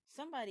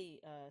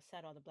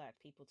sat all the black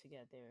people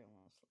together and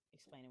was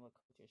explaining what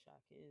culture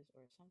shock is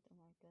or something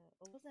like that.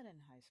 Or was that in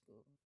high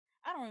school?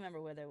 I don't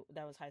remember whether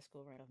that was high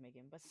school or Randolph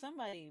Macon, but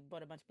somebody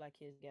brought a bunch of black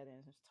kids together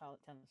and was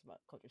telling us about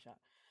culture shock.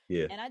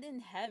 yeah, And I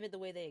didn't have it the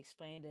way they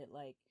explained it,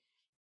 like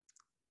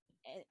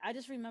I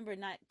just remember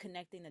not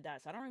connecting the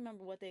dots. I don't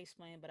remember what they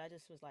explained, but I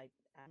just was like,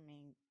 I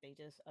mean, they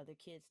just other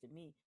kids to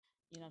me.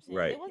 You know what I'm saying?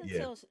 right, It wasn't yeah,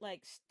 until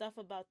like stuff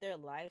about their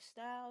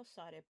lifestyle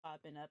started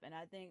popping up, and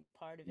I think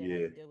part of it had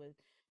yeah, to do with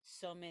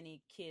so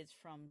many kids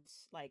from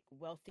like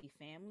wealthy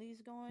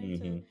families going to,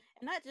 mm-hmm. and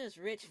not just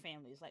rich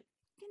families, like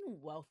fucking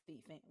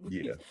wealthy Yeah,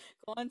 families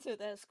going to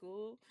that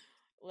school.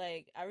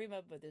 Like I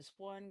remember this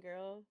one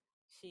girl,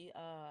 she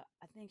I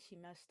think she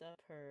messed up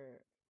her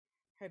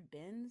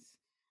bins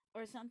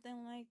or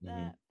something like mm-hmm.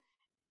 that.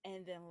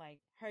 And then like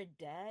her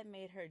dad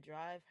made her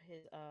drive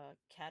his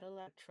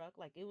Cadillac truck,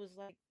 like it was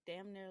like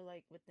damn near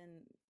like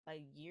within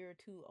like year or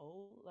two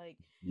old, like,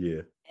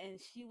 Yeah.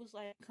 and she was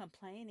like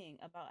complaining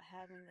about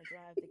having to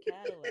drive the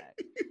Cadillac.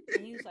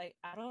 And he was like,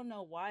 I don't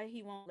know why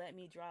he won't let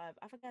me drive.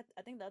 I forgot.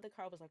 I think the other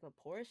car was like a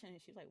Porsche,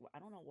 and she was like, I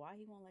don't know why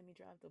he won't let me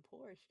drive the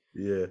Porsche.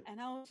 Yeah. And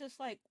I was just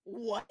like,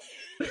 what?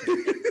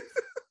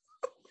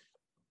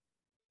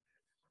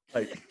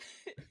 Like,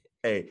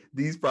 hey,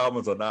 these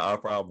problems are not our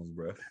problems,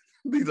 bro.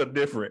 These are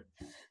different.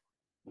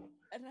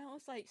 And I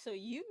was like, so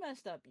you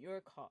messed up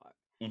your car.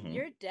 Mm-hmm.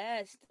 Your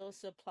dad still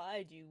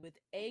supplied you with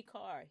a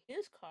car,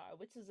 his car,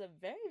 which is a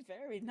very,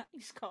 very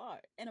nice car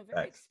and a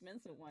very Facts.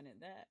 expensive one at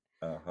that.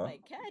 Uh-huh.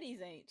 Like,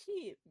 caddies ain't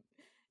cheap.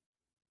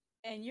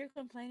 And you're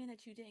complaining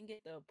that you didn't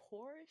get the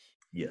Porsche?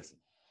 Yes.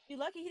 You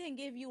lucky he didn't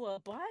give you a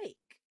bike.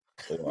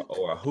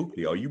 Or a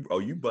hoopty.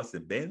 Are you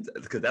busting bins?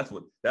 Because that's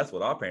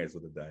what our parents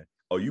would have done.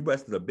 Oh, you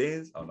busted a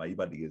Benz? Oh no, you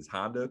about to get his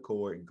Honda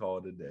Accord and call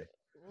it a day.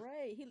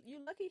 Right. You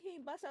lucky he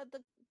ain't bust out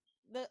the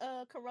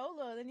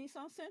Corolla, the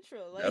Nissan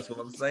Sentra. Like That's what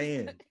I'm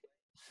saying.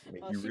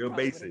 Make oh, you she real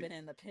probably would have basic. been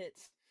in the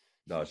pits.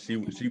 No, Why she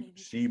didn't I she make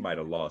me she pay might that?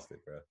 have lost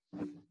it, bro.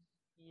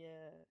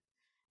 Yeah.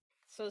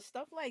 So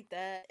stuff like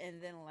that,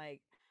 and then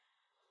like,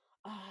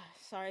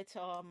 sorry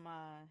to all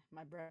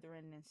my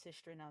brethren and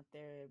sistren out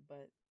there,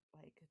 but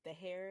like the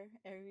hair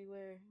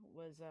everywhere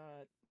was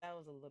that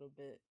was a little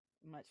bit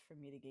much for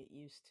me to get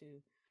used to.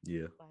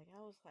 Yeah. Like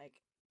I was like,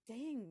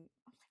 dang,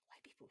 I'm like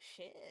white people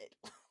shit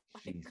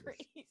like Jesus.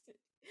 crazy.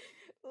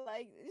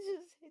 Like it's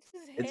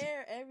just It's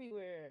hair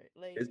everywhere.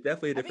 Like it's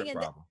definitely a I mean, different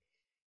problem.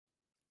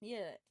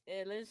 yeah,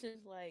 and it's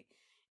just like,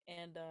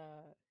 and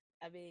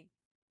I mean,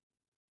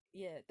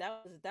 yeah,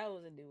 that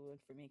was a new one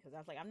for me because I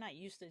was like, I'm not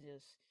used to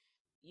just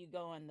you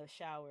go in the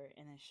shower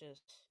and it's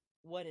just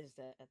what is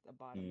that at the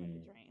bottom of the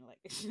Mm, drain like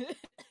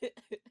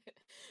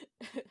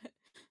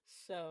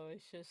so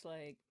it's just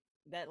like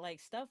that like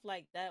stuff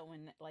like that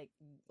when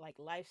like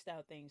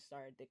lifestyle things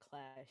started to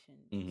clash and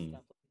hmm.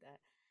 stuff like that,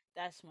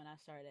 that's when I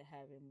started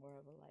having more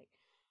of a like,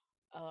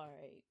 all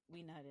right,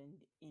 we not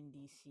in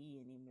DC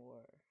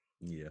anymore.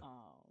 Yeah.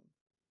 um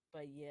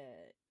but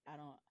yeah,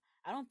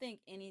 I don't think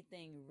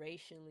anything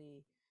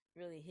racially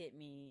really hit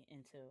me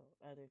until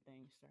other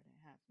things started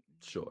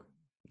happening. Sure.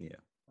 Yeah.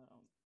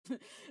 um,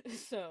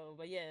 so,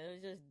 but yeah, it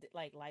was just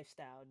like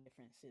lifestyle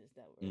differences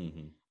that were,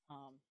 Hmm.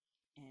 um,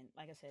 and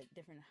like I said,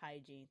 different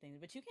hygiene things.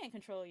 But you can't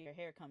control your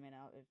hair coming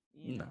out if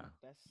you know Nah.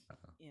 that's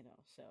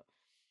So,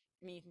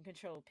 I mean, you can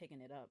control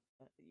picking it up,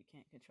 but you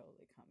can't control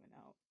it coming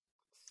out.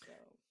 So,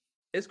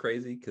 It's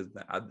crazy because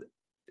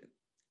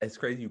it's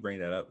crazy you bring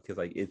that up because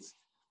like it's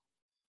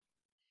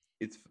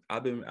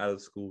I've been out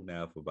of school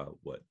now for about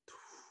what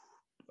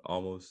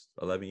almost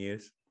 11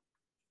 years,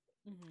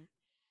 hmm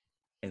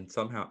and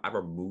somehow I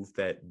removed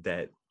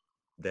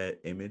that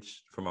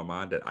image from my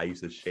mind that I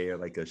used to share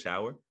like a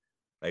shower,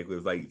 like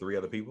with like three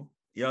other people.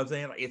 You know what I'm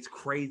saying? Like it's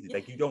crazy. yeah,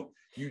 Like you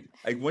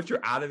like once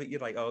you're out of it, you're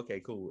like, oh, okay,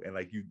 cool. And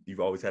like you've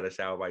always had a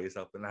shower by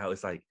yourself, but now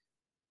it's like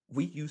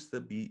we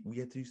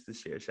had to used to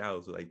share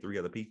showers with like three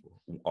other people,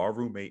 our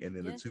roommate and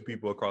then the yeah, two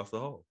people across the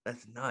hall.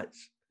 That's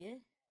nuts. yeah,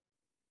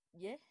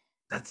 yeah.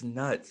 That's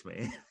nuts,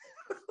 man.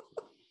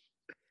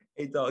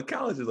 Hey, dog,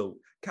 college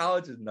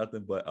is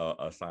nothing but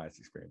a science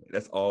experiment.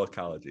 That's all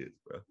college is,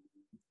 bro.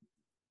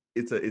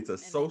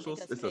 And they make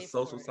us It's a pay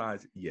social for it.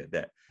 science. Yeah,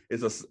 that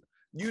it's a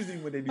usually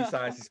when they do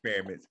science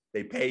experiments,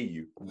 they pay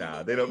you. You Nah,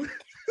 get they don't.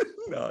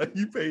 paid. Nah,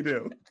 you pay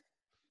them.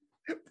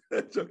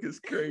 That joke is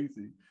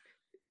crazy.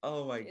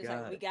 Oh my It's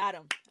like we god. got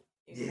them.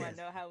 You want Yes.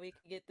 to know how we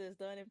can get this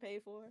done and pay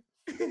for?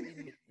 We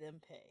make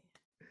them pay.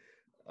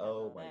 That's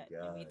Oh all my that.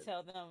 And we god.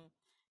 tell them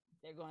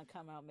they're going to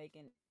come out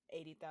making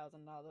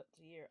 $80,000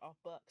 a year off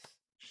bucks.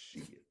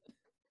 Shit.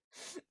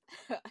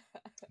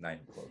 Not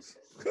even close.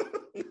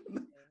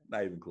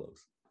 Not even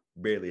close.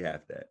 Barely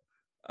half that.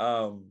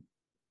 Um,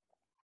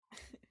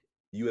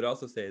 you had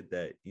also said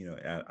that,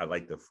 I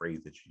like the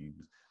phrase that you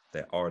use,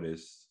 that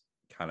artists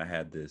kind of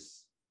had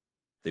this,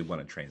 they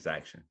want a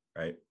transaction,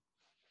 right?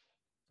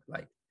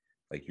 Like,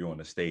 like you're on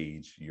the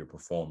stage, you're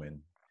performing,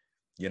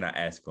 you're not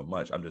asking for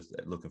much. I'm just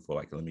looking for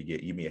like,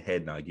 give me a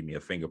head nod, give me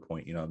a finger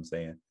point. You know what I'm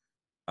saying?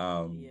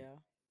 Um, Yeah.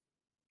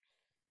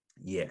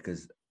 yeah,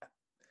 because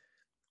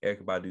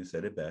Erica Badu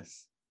said it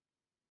best.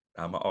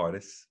 I'm an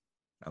artist.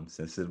 I'm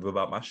sensitive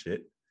about my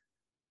shit.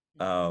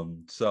 hmm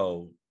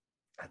So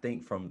I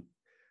think from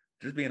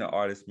just being an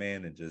artist,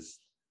 man, and just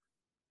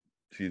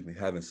excuse me,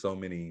 having so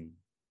many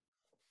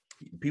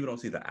people don't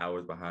see the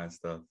hours behind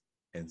stuff.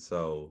 And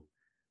so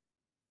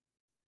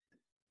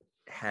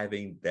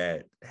having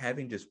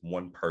just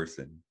one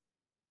person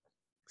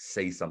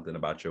say something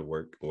about your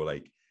work or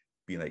like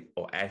being like,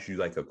 or ask you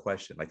like a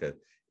question, like a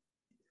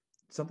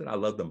something I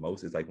love the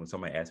most is like when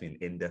somebody asks me an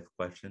in-depth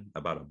question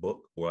about a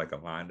book or like a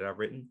line that I've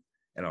written,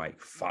 and I'm like,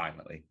 hmm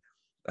finally.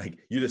 Like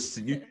you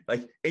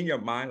like in your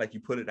mind, like you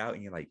put it out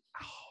and you're like,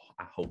 oh,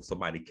 I hope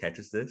somebody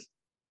catches this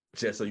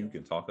just so you Yeah.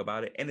 can talk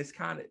about it. And it's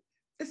kind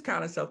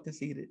of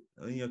self-conceited,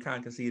 kind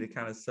of conceited,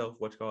 kind of self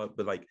what's called,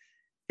 but like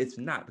it's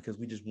not because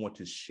we just want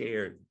to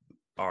share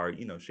our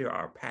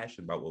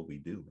passion about what we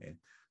do, man.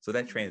 So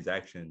that hmm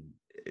transaction,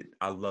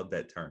 I love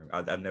that term.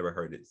 I've never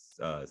heard it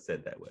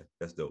said that way.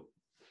 That's dope.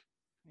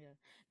 Yeah.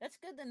 That's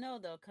good to know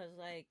though, cause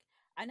like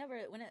I never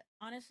when it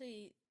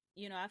honestly,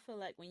 I feel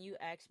like when you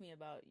ask me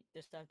about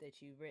the stuff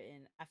that you've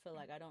written, I feel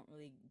like I don't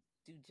really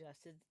do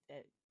justice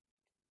at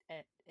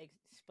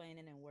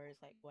explaining in words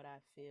like what I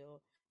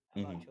feel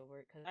about Mm-hmm. your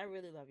work, cause I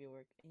really love your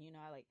work, and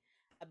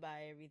I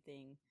buy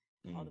everything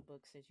all Mm. the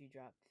books that you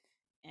dropped.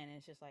 And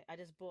it's just like I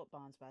just bought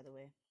Bonds, by the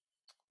way,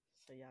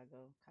 so y'all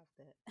go cop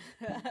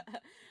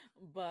that.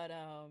 But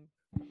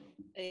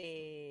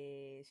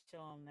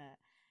show them that.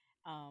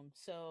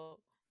 So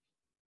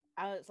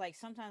I was like,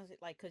 sometimes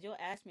like, cause you'll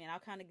ask me, and I'll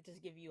kind of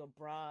just give you a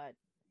broad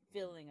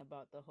feeling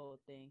about the whole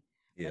thing.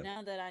 Yeah. But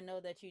now that I know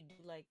that you do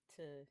like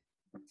to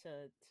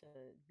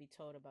be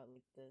told about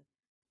like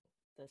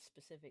the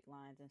specific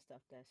lines and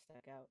stuff that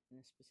stuck out in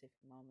the specific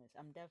moments,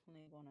 I'm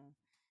definitely gonna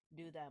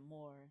do that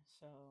more.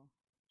 So,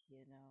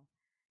 you know,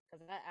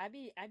 cause I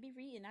be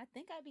reading. I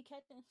think I be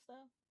catching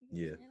stuff. You know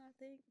what I'm Yeah. saying? I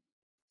think,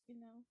 you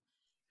know,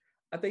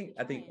 I be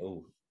I think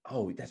trying.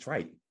 oh that's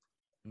right.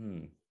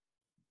 Hmm.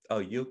 Oh,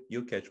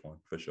 you'll catch one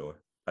for sure.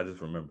 I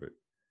just remembered.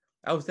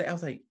 I was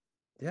like,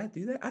 did I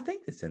do that? I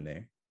think it's in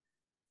there.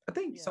 I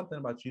think Yeah. something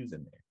about you's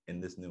in there in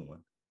this new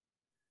one.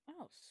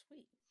 Oh,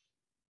 sweet.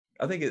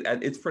 I think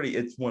it's pretty.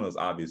 It's one of those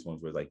obvious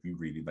ones where like you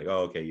read it like,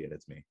 oh, okay, yeah,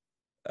 that's me,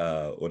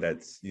 or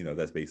that's Nice.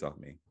 that's based off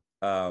me.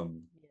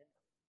 Um, Yeah.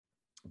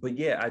 but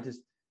yeah, I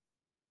just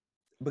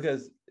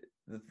because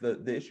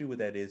the issue with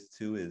that is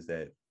too is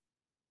that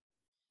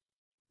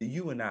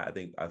you and I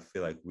think I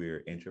feel like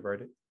we're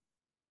introverted,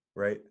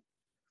 right?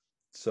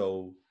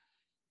 So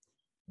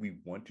we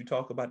want to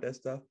talk about that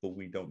stuff, but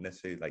we don't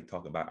necessarily like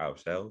talk about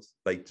ourselves.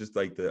 Like just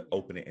like the Yeah.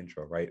 opening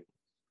intro, right?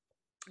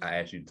 I Mhm.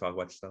 asked you to talk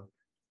about yourself.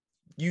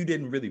 You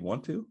didn't really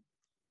want to,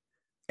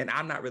 and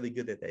I'm not really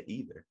good at that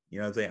either. You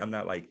know what I'm saying? I'm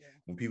not like Yeah.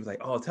 when people's like,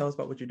 "Oh, tell us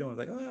about what you're doing." It's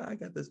like, "Oh, I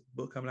got this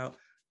book coming out,"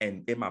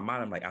 and in my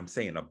mind, I'm like, I'm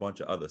saying a bunch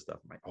of other stuff.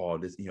 I'm like, "Oh,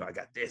 this, I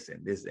got this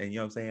and this," and you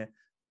know what I'm saying?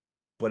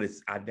 But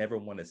it's I never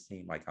want to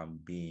seem like I'm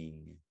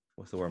being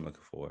what's the word I'm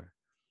looking for?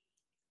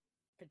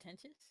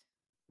 Pretentious?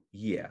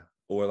 Yeah,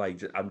 or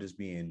like I'm just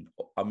being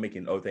I'm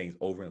making other things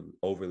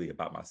overly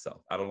about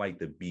myself. I don't like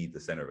to be the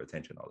center of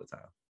attention all the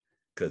time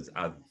because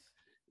Nice.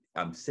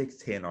 I'm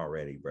 6'10"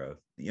 already, bro.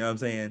 You know what I'm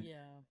saying?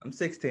 Yeah. I'm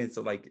 6'10",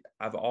 so like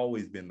I've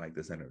always been like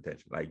the center of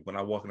attention. Like when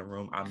I walk in a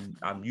room,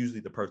 I'm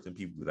usually the person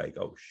people be like,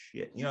 oh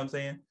shit. You know what I'm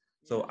saying?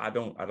 So Yeah. I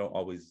don't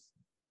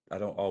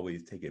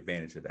always take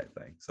advantage of that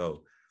thing.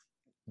 So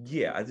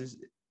yeah, I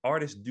just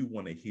artists do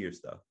want to hear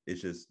stuff.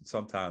 It's just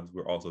sometimes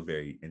we're also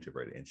very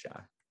introverted and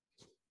shy.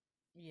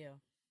 Yeah.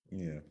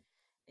 Yeah.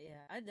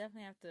 Yeah. I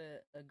definitely have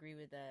to agree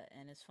with that.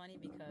 And it's funny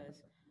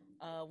because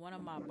one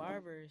of my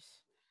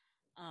barbers,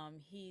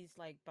 he's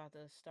like about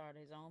to start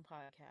his own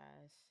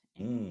podcast,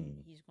 and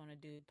Mm, he's gonna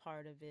do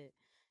part of it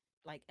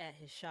like at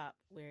his shop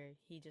where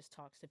he just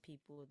talks to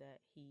people that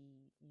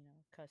he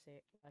cuts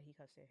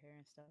their hair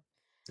and stuff.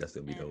 that's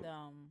gonna be And dope.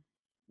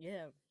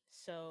 yeah,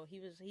 so he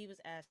was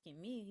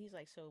asking me, he's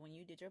like, so when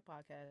you did your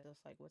podcast,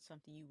 it's like, what's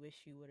something you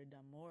wish you would have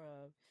done more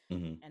of?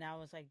 Mm-hmm, And I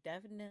was like,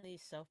 definitely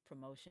self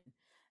promotion.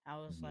 I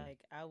was mm-hmm, like,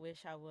 I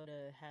wish I would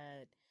have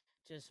had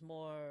just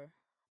more.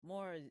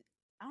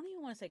 I don't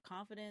even want to say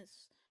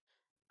confidence.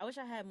 I wish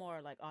I had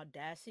more like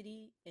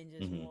audacity and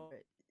just mm-hmm.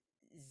 more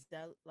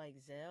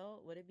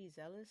zeal. Would it be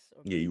zealous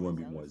or Yeah, be you more want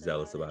to be more zealous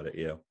zealous about it? about it.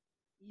 Yeah.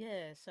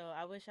 Yeah, so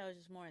I wish I was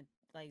just more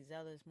like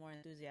zealous, more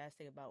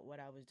enthusiastic about what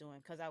I was doing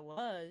because I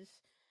was,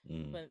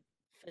 Mm, but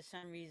for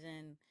some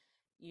reason,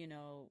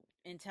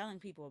 in telling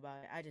people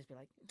about it, I just be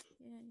like,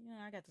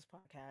 yeah, I got this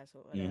podcast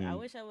or whatever. I mm-hmm.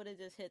 wish I would have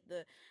just hit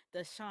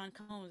the Sean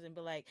Combs and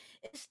be like,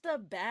 it's the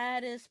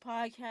baddest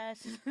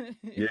podcast.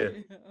 Yeah.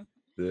 you know,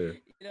 Yeah.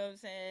 you know what I'm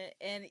saying?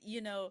 And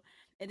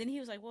and then he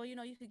was like, well,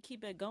 you could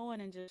keep it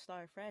going and just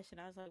start fresh. And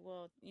I was like,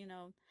 well,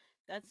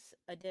 that's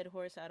a dead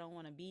horse I don't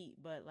want to beat,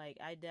 but like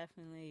I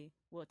definitely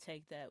will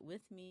take that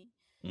with me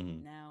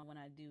Mm-hmm. now when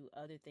I do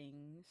other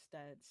things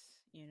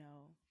that's,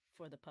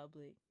 for the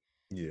public.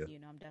 Yeah.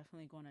 I'm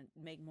definitely going to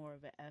make more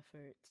of an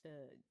effort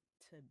to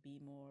be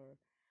more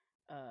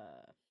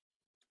uh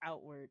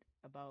outward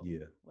about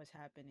Yeah. what's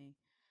happening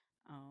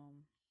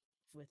um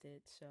with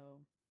it.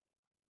 So,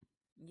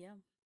 yeah,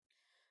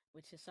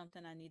 which is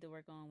something I need to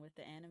work on with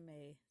the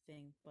anime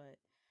thing, but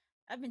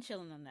I've been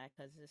chilling on that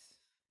cuz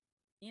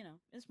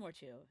it's more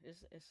chill.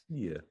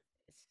 Yeah.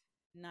 It's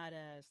not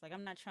as like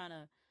I'm not trying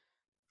to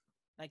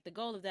like the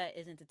goal of that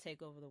isn't to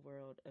take over the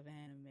world of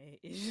anime.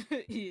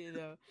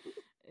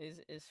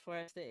 Is for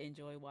us to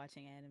enjoy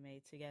watching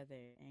anime together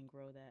and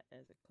grow that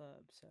as a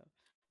club. So,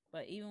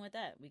 but even with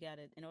that, we got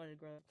to in order to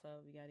grow the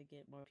club, we got to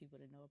get more people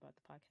to know about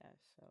the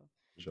podcast. So,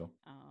 For sure.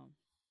 um,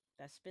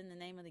 that's been the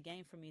name of the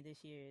game for me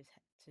this year is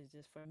to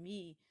just for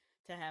me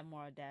to have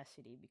more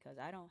audacity because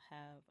I don't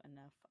have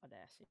enough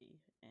audacity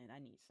and I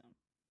need some.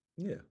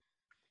 Yeah.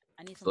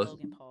 I need So some let's,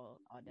 Logan Paul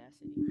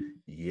audacity.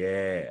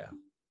 yeah.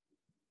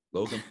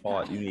 Logan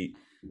Paul. You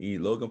need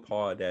Logan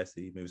Paul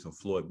audacity, maybe some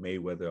Floyd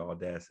Mayweather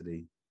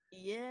audacity.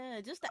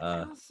 Yeah, just the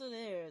Uh, ounce of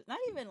there. Not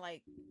even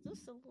like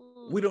just a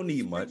little we don't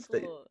need much.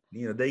 sprinkle.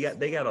 They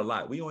Just a got a little.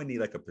 lot. We only need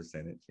like a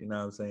percentage. You know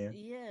what I'm saying?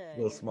 Yeah,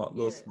 Little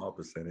yeah. small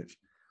percentage.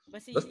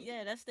 But Let's see,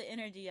 yeah, that's the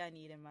energy I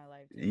need in my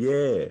life. Just a yeah,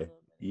 little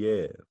bit of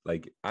yeah.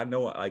 Like I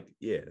know like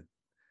yeah.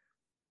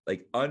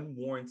 Like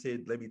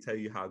unwarranted, let me tell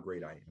you how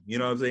great I am. You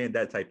know what I'm saying?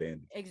 That type of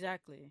energy. that.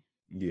 Exactly.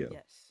 Yeah.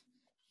 Yes.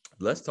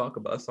 Let's talk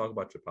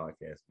about your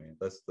podcast, man.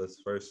 Let's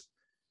first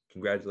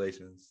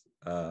congratulations.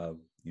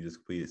 You just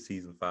completed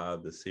season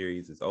 5. The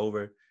series is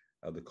over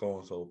of the Cold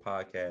and Soul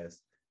podcast.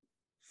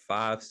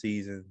 5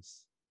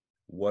 seasons.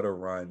 What a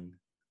run.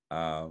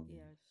 Um,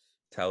 Yes.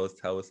 tell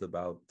us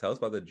about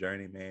the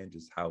journey, man.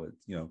 Just how it,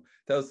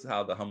 tell us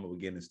how the humble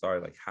beginning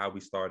started, like how we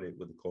started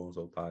with the Cold and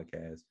Soul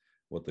podcast,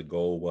 what the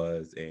goal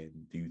was, and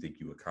do you think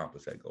you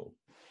accomplished that goal?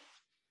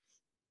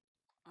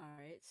 All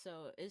right.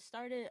 So it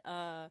started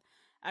I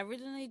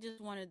originally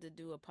just wanted to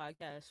do a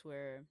podcast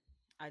where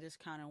I just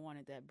kind of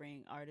wanted to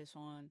bring artists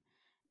on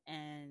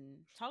and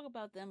talk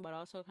about them, but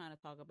also kind of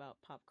talk about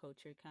pop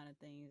culture kind of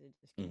things and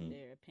just get Mm-hmm.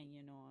 their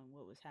opinion on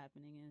what was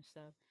happening and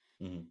stuff.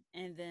 Mm-hmm.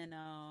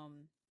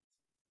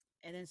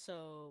 And then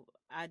so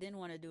I didn't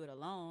want to do it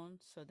alone.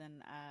 So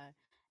then I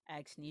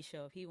asked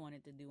Nisha if he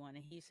wanted to do one,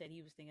 and he said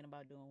he was thinking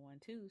about doing one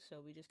too.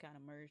 So we just kind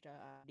of merged our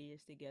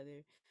ideas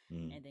together,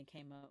 Mm-hmm. and then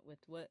came up with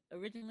what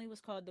originally was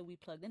called the We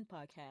Plugged In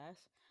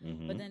podcast. But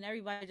Mm-hmm. then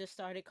everybody just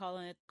started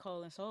calling it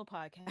Cold and Soul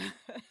podcast.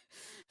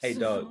 Hey,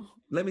 dog, So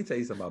let me tell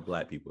you something about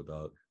Black people,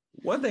 dog.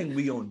 One thing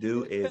we gonna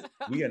do is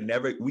we are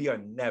never,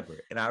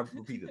 and I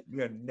repeat this,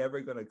 we are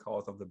never gonna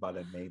call something by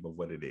the name of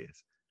what it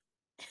is.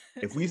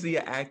 If we see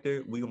an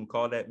actor, we gonna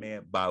call that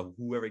man by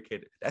whoever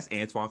can. That's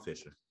Antoine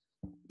Fisher.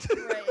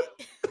 right.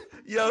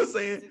 You know what I'm Yes,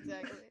 saying?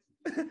 exactly.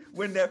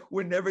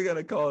 We're never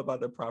gonna call it by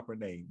the proper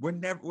name. We're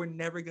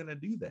never gonna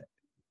do that.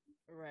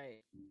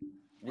 Right.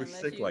 We're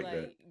Unless sick you like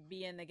that. like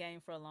be in the game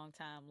for a long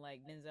time,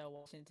 like Denzel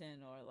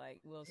Washington or like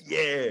Will Smith or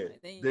Yeah.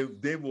 something like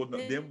that.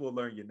 Then Then, we'll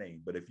learn your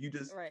name. But if you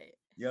just, right.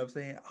 you know what I'm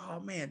saying? Oh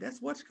man, that's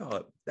what you call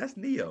it. That's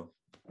Neo.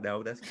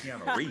 No, that's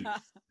Keanu Reeves.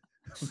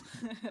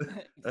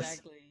 that's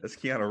Exactly. that's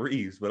Keanu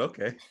Reeves. But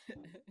okay.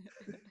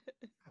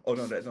 Oh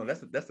no,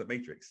 that's the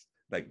Matrix.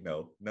 Like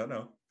no.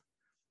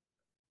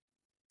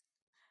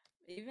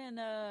 Even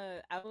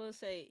I will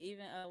say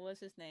even what's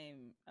his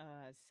name?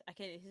 I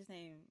can't his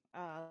name.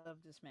 I love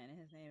this man, and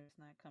his name is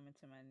not coming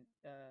to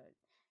my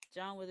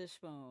John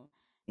Witherspoon.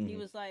 He Mhm.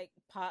 was like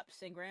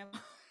pops and grandma.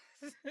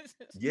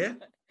 Yeah.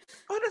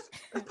 Oh,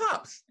 that's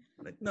pops.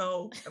 Like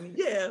no, I mean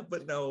yeah,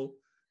 but no.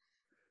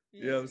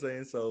 You know what I'm Yeah.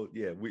 saying? So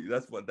yeah, we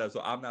that's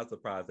so I'm not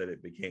surprised that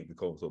it became the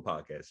Cold Soul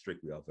podcast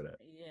strictly off of that.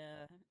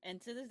 Yeah,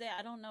 and to this day,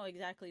 I don't know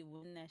exactly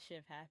when that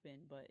shift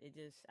happened, but it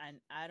just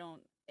I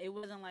don't. It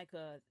wasn't like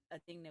a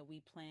thing that we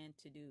planned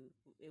to do.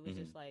 It was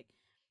Mm-hmm. just like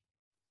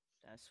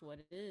that's what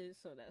it is.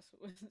 So that's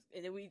what,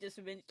 and then we just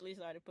eventually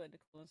started putting the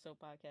Cool and Soul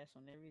podcast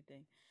on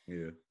everything.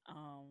 Yeah.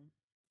 Um,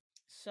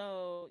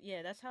 so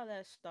yeah, that's how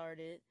that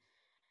started.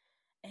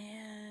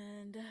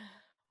 And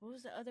what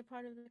was the other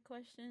part of the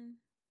question?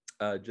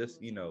 It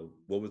Just was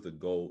what was the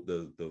goal,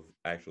 the the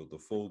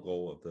full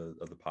goal. goal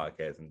of the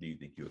podcast, and do you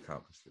think you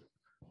accomplished it?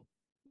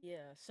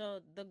 Yeah.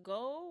 So the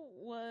goal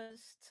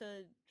was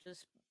to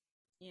just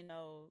you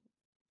know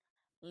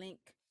link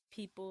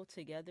people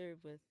together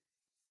with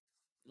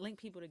link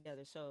people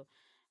together. So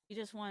we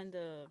just wanted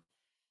to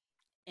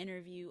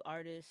interview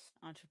artists,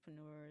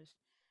 entrepreneurs,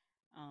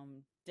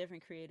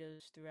 different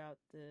creatives throughout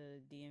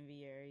the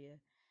DMV area,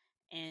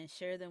 and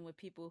share them with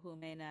people who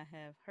may not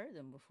have heard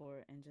them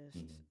before, and just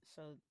Mm-hmm.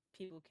 so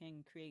people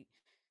can create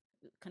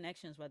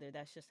connections, whether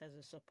that's just as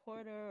a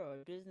supporter or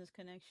a business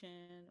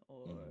connection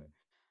or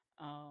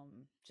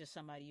Mm-hmm. just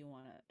somebody you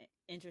want to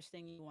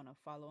interesting you want to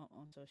follow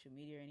on social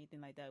media or anything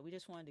like that. We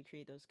just wanted to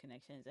create those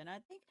connections, and I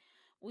think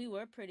we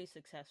were pretty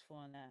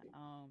successful in that.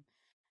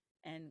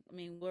 And I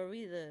mean, were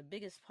we the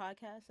biggest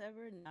podcast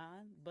ever?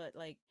 Nah, but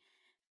like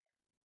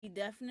we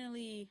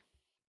definitely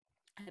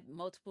had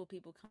multiple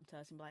people come to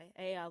us and be like,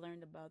 "Hey, I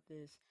learned about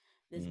this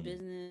Mm-hmm.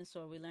 business,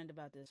 or we learned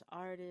about this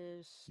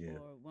artist, Yeah.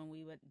 or when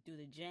we would do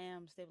the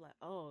jams, they were like,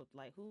 oh,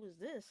 like who is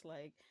this?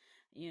 Like,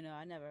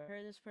 I never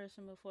heard this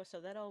person before." So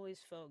that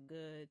always felt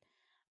good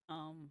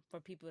for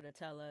people to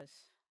tell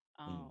us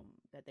Mm-hmm.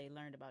 that they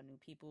learned about new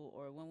people,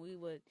 or when we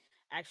would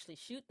actually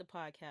shoot the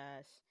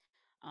podcast,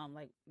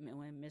 like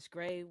when Miss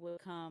Gray would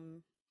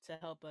come to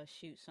help us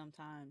shoot.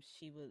 Sometimes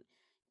she would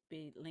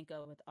be link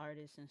up with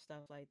artists and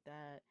stuff like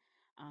that.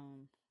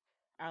 Um,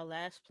 our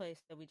last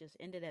place that we just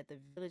ended at, the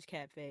Village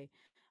Cafe,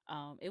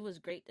 it was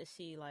great to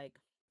see like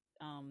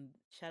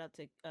shout out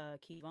to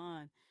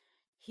Kevon.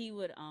 He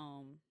would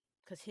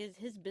because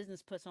his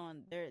business puts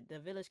on the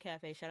Village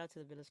Cafe. Shout out to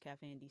the Village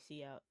Cafe in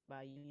DC out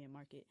by Union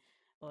Market,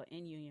 or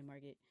in Union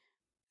Market,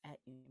 at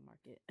Union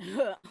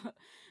Market.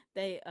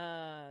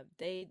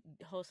 They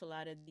host a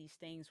lot of these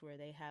things where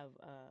they have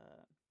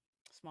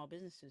small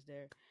businesses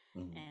there.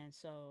 Mm-hmm. And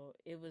so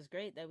it was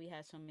great that we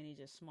had so many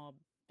just small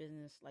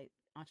business like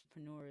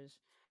entrepreneurs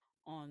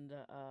on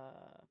the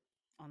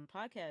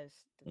podcast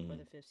for Mm-hmm.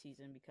 the fifth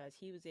season, because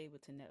he was able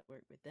to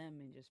network with them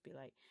and just be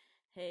like,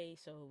 "Hey,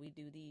 so we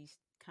do these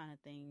kind of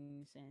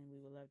things, and we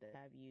would love to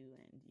have you,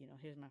 and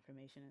here's my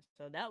information." And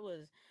so that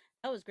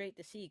was great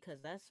to see,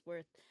 because that's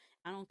worth.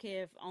 I don't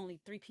care if only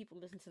 3 people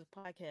listen to the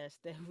podcast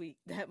that week.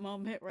 That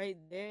moment right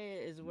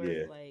there is worth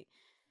Yeah. like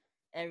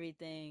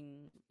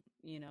everything,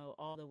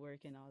 all the work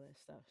and all that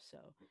stuff. So,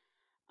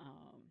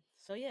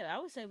 so yeah, I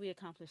would say we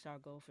accomplished our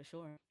goal for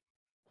sure.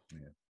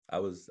 Yeah, I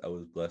was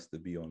blessed to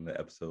be on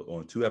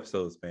 2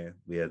 episodes, man.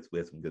 We had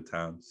some good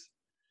times.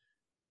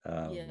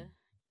 Yeah.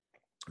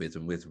 We had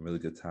some really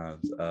good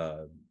times.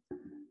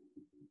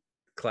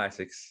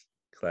 Classics.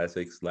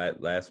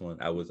 Last one,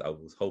 I was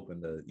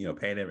hoping to,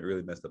 pandemic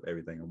really messed up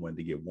everything. I wanted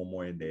to get one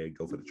more in there,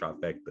 go for the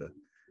trifecta.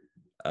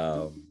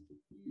 Um,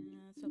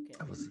 Yeah, it's okay.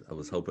 I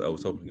was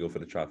hoping to go for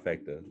the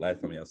trifecta.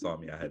 Last time y'all saw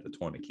me, I had the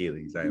torn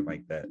Achilles. I ain't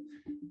like that.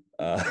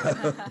 Uh,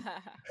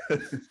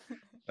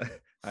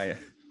 I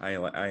I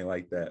ain't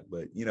like that.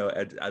 But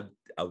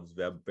I was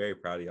very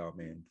proud of y'all,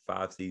 man.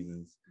 5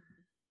 seasons.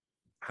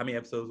 How many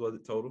episodes was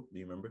it total? Do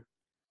you remember?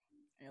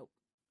 Nope.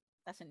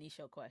 That's a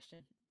Nisho question.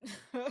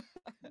 Because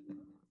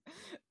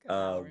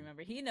I don't Um,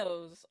 remember. He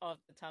knows off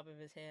the top of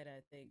his head,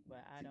 I think,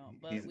 but I don't.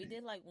 But he's we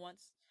did like one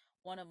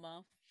a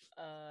month,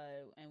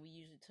 and we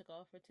usually took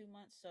off for 2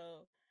 months.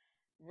 So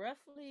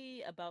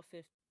roughly about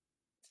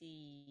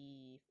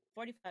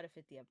 45 to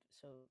 50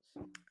 episodes I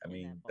in that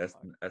mean, that's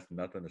ballpark. that's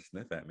nothing to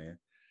sniff at, man.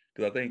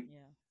 Because I think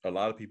Yeah. a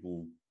lot of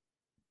people,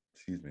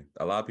 excuse me,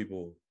 a lot of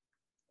people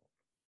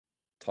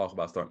talk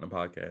about starting a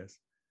podcast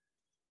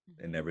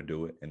and Hmm. never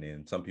do it, and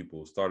then some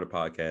people start a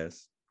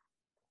podcast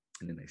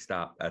and then they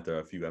stop after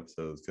a few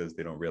episodes because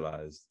they don't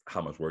realize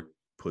how much work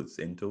puts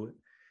into it.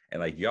 And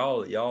like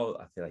y'all,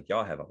 I feel like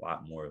y'all have a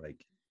lot more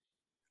like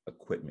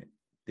equipment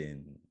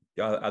than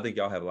y'all. I think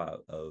y'all have a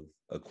lot of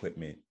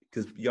equipment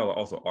because y'all are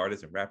also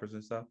artists and rappers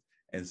and stuff.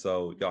 And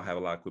so y'all have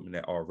a lot of equipment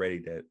that already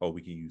that, oh,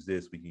 we can use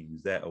this, we can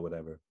use that, or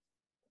whatever.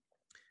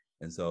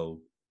 And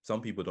so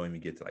some people don't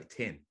even get to like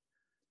 10.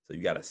 So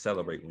you got to Yeah.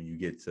 celebrate when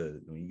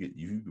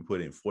you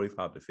put in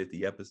 45 to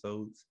 50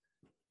 episodes.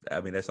 I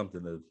mean, that's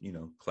something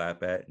to,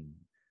 clap at and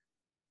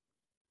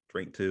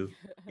drink to.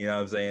 You know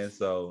what I'm saying?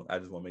 So I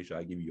just want to make sure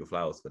I give you your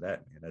flowers for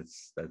that, man.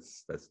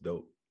 That's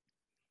dope.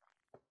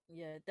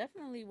 Yeah, it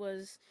definitely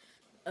was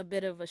a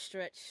bit of a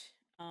stretch.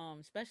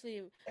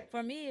 Especially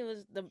for me, it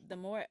was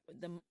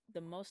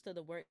the most of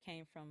the work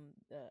came from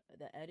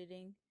the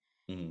editing.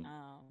 Mm-hmm.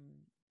 Um,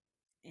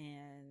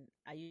 and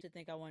I used to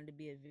think I wanted to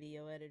be a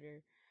video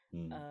editor.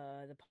 Mm.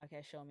 The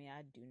podcast showed me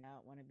I do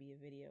not want to be a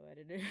video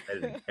editor.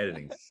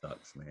 Editing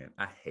sucks, man.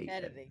 I hate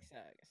editing. Editing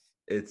sucks.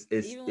 It's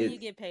it's Even when you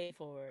it's get paid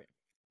for it.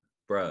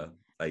 bruh.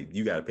 Like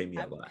you gotta pay me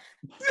I a lot.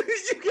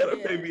 You gotta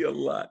pay yeah. me a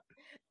lot.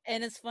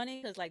 And it's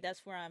funny because like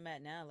that's where I'm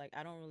at now. Like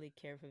I don't really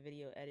care for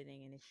video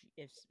editing, and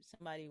if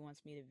somebody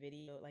wants me to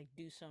video like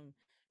do some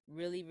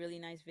really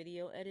nice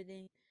video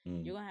editing,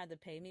 Mm. you're gonna have to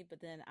pay me. But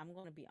then I'm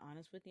gonna be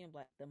honest with you. I'm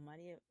like the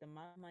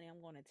amount of money I'm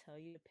gonna tell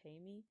you to pay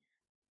me,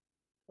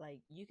 like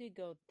you could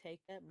go take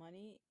that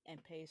money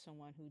and pay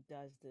someone who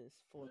does this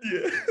full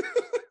Yeah. time.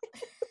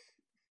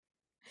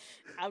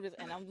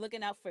 I'm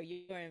looking out for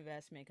your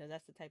investment because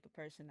that's the type of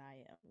person I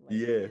am. Like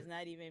Yeah. it's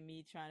not even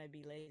me trying to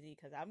be lazy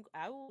because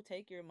I will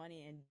take your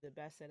money and do the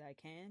best that I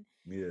can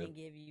Yeah. and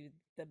give you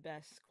the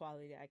best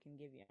quality I can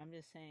give you. I'm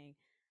just saying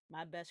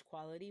my best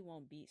quality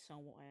won't beat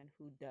someone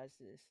who does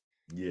this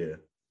Yeah.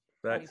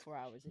 Facts. 24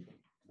 hours a day.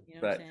 You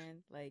know what I'm Facts.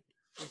 saying? Like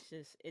it's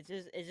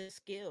just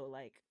skill.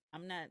 Like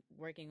I'm not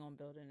working on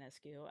building that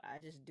skill. I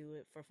just do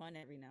it for fun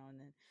every now and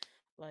then.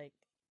 Like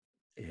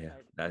Yeah.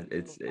 but That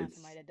if you find it's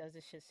somebody that does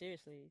this shit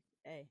seriously,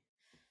 hey.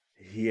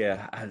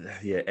 yeah.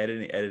 Yeah.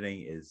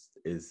 Editing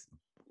is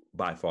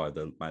by far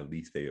the my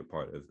least favorite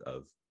part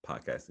of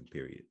podcasting.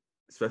 Period.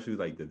 Especially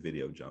like the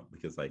video jump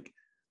because like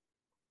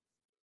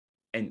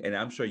and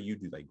I'm sure you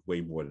do like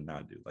way more than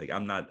I do. Like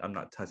I'm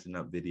not touching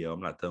up video.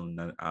 I'm not doing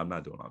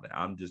all that.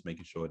 I'm just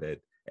making sure that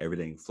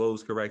everything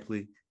flows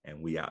correctly and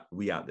we out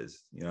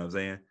this. You know what I'm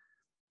saying?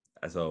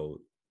 And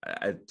so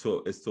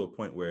it's to a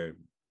point where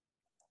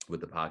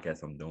with the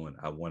podcast I'm doing,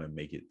 I want to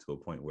make it to a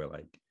point where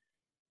like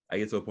I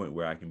get to a point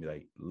where I can be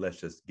like, let's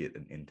just get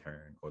an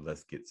intern or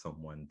let's get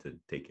someone to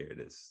take care of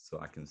this so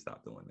I can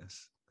stop doing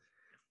this.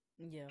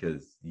 Yeah.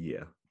 Because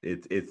yeah,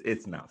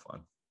 it's not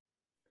fun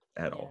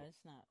at Yeah, all. it's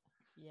not.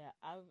 Yeah,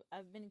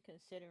 I've been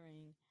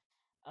considering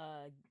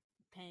uh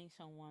paying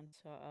someone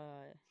to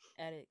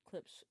edit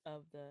clips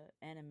of the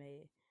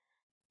anime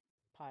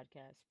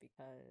podcast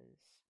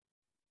because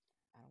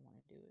I don't want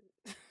to do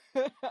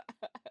it.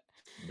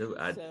 Dude,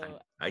 I, I So,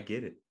 I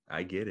get it.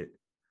 I get it.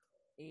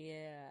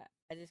 yeah,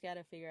 I just got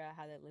to figure out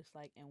how that looks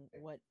like and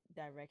what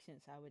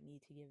directions I would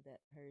need to give that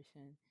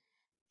person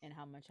and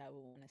how much I would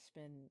want to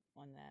spend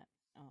on that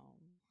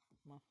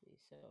monthly.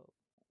 So,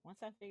 once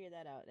I figure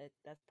that out,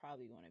 that's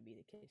probably going to be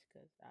the case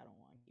cuz I don't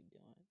want to keep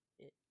doing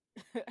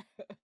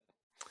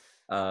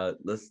it.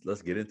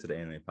 Let's get into the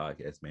anime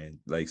podcast, man.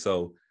 Like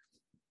so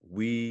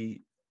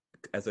we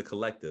as a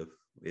collective,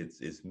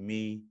 it's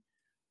me,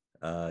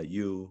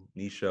 you,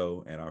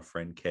 Nisho, and our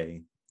friend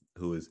Kay,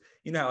 who is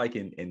how like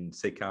in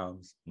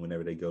sitcoms,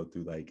 whenever they go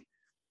through like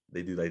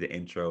they do like the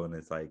intro and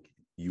it's like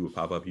you would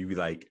pop up, you'd be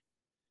like,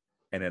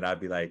 and then I'd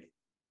be like,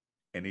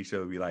 and Nisho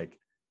would be like,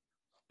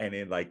 and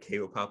then like Kay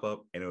would pop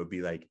up and it would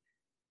be like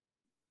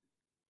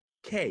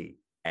K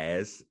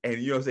as,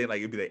 and you know what I'm saying? Like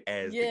it'd be like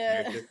as the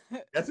Yeah. character.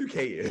 That's who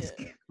K is.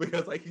 Yeah.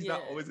 Because like he's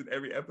not Yeah. always in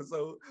every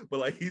episode, but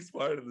like he's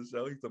part of the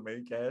show. He's the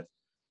main cast.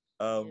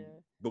 Yeah.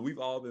 But we've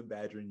all been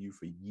badgering you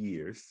for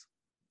years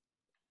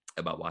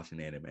about watching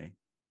anime.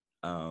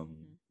 Um,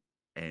 Hmm.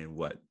 and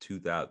what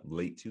 2000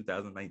 late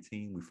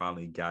 2019, we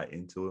finally got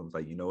into it. I was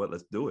like, you know what,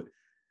 let's do it.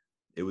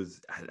 It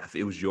was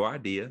your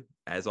idea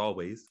as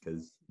always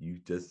because you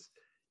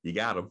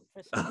got them.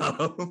 For sure.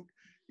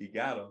 You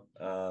got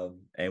them.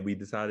 And we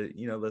decided,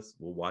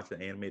 we'll watch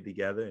an anime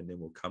together and then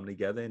we'll come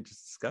together and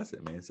just discuss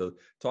it, man. So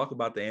talk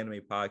about the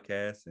anime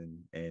podcast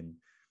and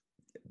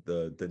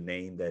the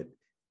name that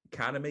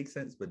kind of makes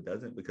sense but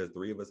doesn't because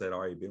three of us had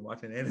already been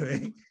watching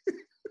anime.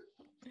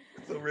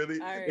 So really,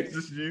 All it's right.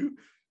 just you.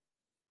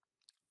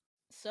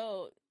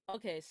 So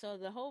okay, so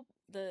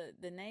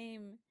the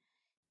name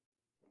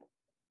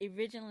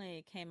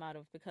originally came out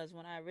of because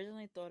when I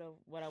originally thought of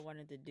what I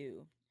wanted to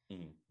do,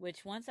 Mm-hmm.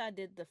 which once I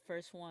did the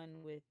first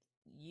one with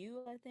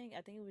you, I think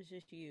it was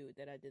just you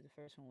that I did the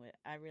first one with.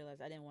 I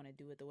realized I didn't want to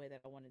do it the way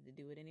that I wanted to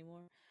do it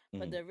anymore. But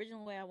Mm-hmm. the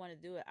original way I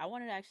wanted to do it, I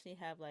wanted to actually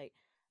have like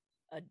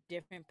a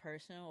different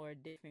person or a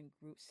different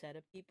group set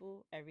of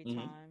people every Mm-hmm.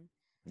 time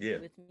Yeah.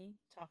 with me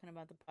talking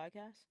about the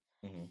podcast.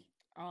 Mm-hmm.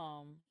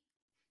 Um,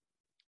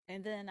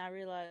 and then I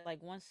realized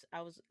like once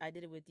I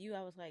did it with you,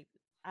 I was like,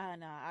 ah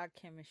nah, our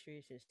chemistry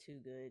is just too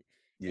good.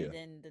 Yeah. And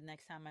then the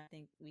next time I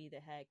think we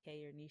either had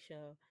Kay or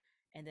Nisha,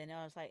 and then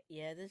I was like,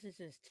 yeah, this is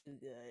just too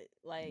good.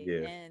 Like,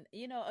 Yeah. and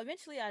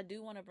eventually I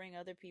do want to bring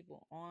other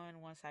people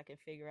on once I can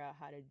figure out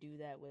how to do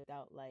that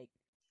without like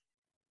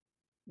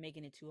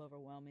making it too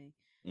overwhelming.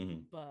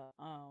 Mm-hmm. But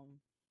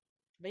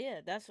but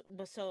yeah, that's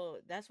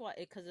why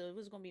because it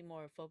was gonna be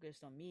more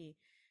focused on me,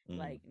 Mm-hmm.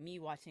 like me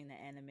watching the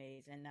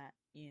animes and not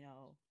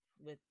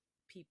with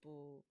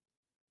people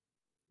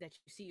that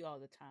you see all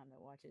the time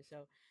that watch it.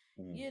 So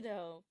Mm-hmm.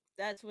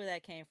 that's where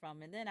that came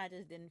from. And then I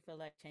just didn't feel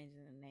like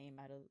changing the name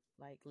out of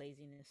like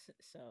laziness.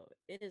 So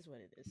it is what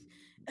it is.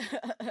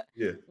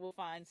 Yeah. We'll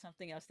find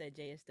something else that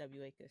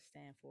JSWA could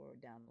stand for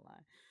down the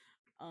line.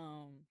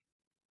 Um.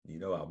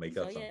 I'll make So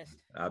up something.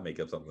 yes, I make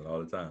up something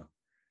all the time.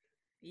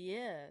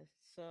 yeah.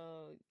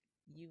 So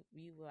you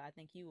will. I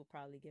think you will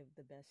probably give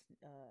the best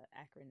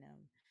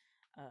acronym.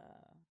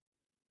 Uh,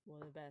 well,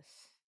 the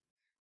best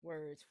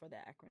words for the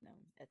acronym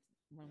at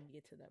when we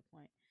get to that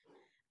point.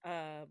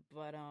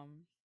 But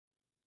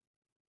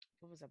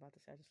what was I about to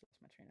say? I just lost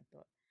my train of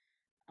thought.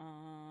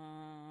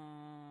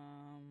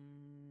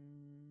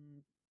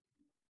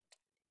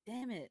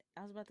 Damn it!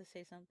 I was about to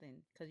say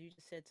something because you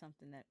just said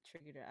something that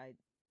triggered like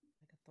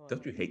a thought.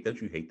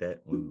 Don't you hate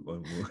that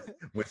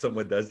when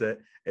someone does that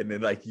and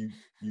then like you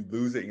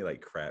lose it and you're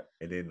like crap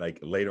and then like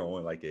later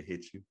on like it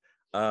hits you.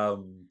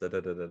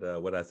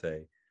 What I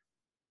say?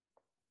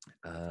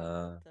 Talking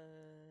Uh,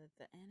 about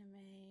the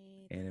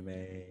anime,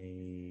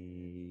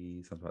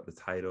 Anime. Something about the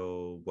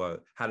title.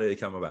 What? How did it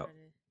come about?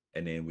 started.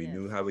 And then we Yes.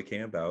 knew how it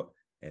came about.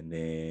 And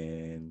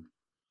then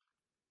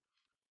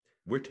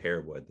we're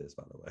terrible at this,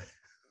 by the way.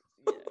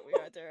 Yeah, we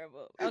are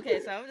terrible. Okay,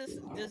 so I'm just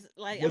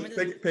like I'm Let's gonna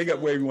just pick up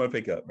where you want to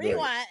pick up. Go ahead.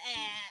 rewind.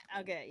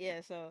 Okay,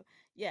 yeah. So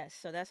yes,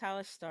 so that's how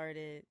it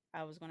started.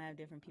 I was gonna have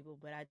different people,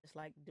 but I just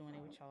like doing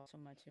it with y'all so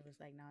much. It was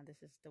like, nah,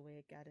 this is the way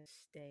it gotta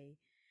stay.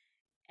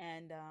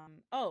 And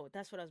oh,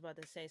 that's what I was about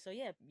to say. So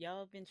yeah, y'all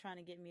have been trying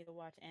to get me to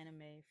watch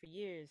anime for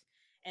years.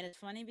 And it's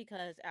funny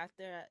because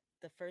after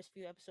the first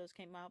few episodes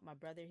came out, my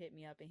brother hit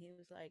me up and he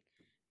was like,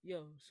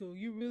 "Yo, so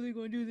you really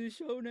gonna do this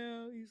show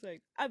now?" He's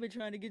like, "I've been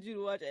trying to get you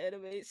to watch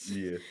animes,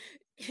 Yeah.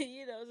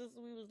 since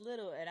we was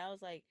little." And I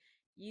was like,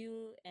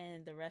 "You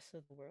and the rest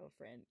of the world,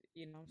 friend.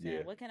 You know what I'm Yeah.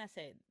 saying? What can I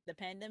say? The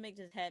pandemic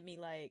just had me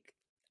like,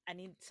 I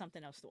need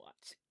something else to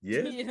watch.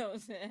 Yeah. You know what I'm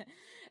saying?"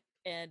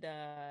 And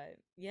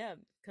yeah,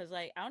 because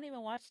like I don't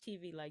even watch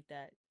TV like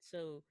that.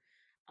 So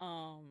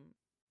um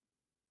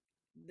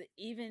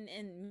even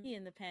in me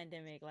in the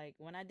pandemic, like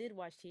when I did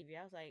watch TV,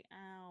 I was like,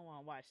 I don't want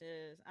to watch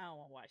this, I don't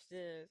want to watch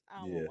this, I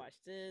don't want Yeah. to watch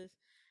this.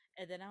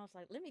 And then I was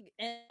like, let me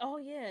and oh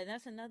yeah, and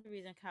that's another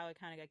reason how it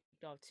kind of got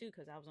kicked off too,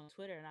 because I was on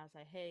Twitter and I was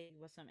like, hey,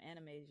 what's some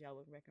animes y'all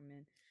would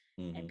recommend? And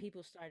Mm-hmm.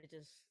 people started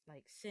just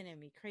like sending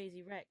me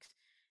crazy recs,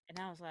 and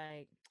I was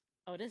like,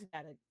 oh, this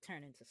gotta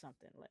turn into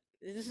something. Like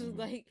this is Mm-hmm.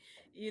 like,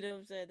 you know what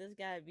I'm saying? This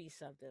gotta be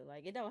something.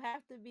 Like it don't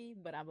have to be,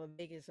 but I'm gonna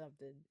make it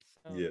something.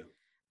 So Yeah.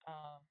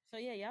 so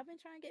yeah, y'all been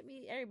trying to get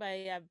me.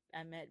 Everybody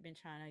I met been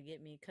trying to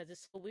get me because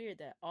it's so weird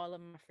that all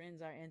of my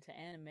friends are into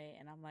anime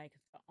and I'm like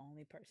the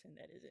only person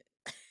that isn't.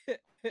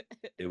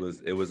 It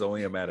was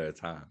only a matter of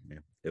time,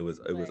 man.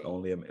 Like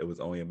It was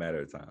only a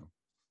matter of time.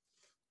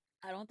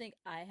 I don't think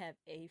I have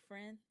a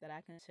friend that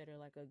I consider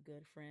like a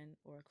good friend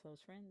or a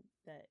close friend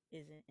that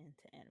isn't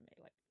into anime.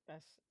 Like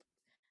that's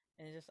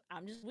and it's just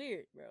I'm just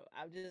weird, bro.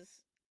 I'm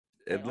just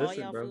like And all listen,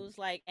 y'all bro, fools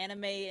like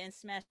anime and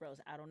Smash Bros.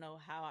 I don't know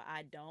how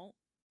I don't,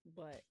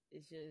 but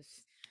it's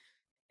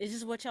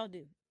just what y'all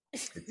do.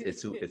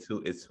 it's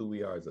who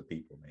we are as a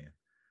people, man.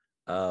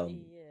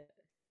 Um, Yeah.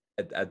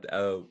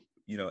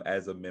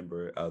 as a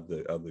member of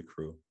the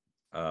crew,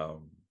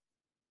 um,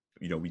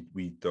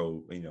 we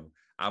throw,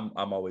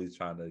 I'm always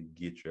trying to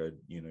get your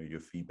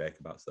feedback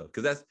about stuff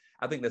because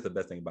I think that's the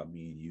best thing about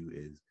me and you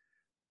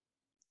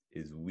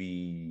is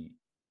we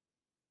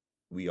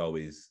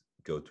always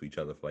go to each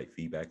other for like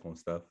feedback on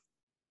stuff.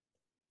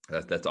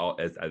 That's Mm-hmm. all.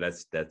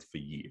 That's for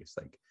years.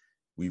 Like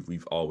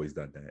we've always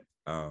done that.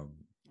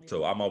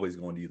 So Yeah. I'm always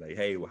going to you like,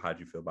 hey, well, how'd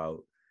you feel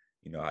about,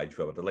 how'd you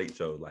feel about the late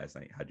show last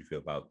night? How'd you feel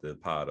about the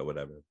pod or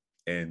whatever?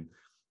 And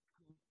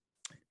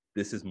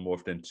this is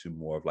morphed into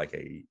more of like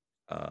a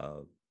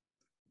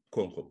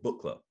quote unquote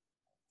book club,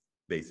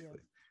 Yeah.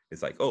 basically.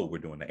 It's like, oh, we're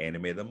doing the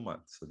anime of the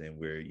month. So then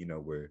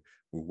we're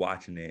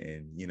watching it,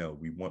 and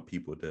we want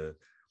people to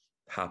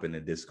hop in the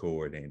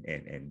Discord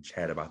and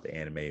chat about the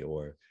anime,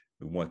 or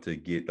we want to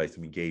get like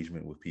some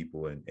engagement with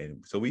people,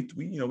 and so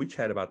we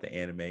chat about the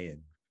anime. And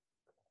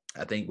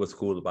I think what's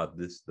cool about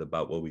this,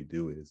 about what we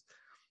do, is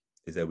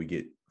that we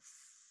get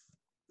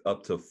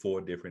up to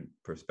 4 different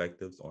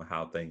perspectives on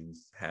how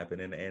things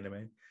happen in the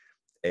anime.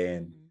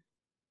 And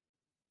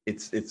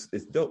Mm-hmm.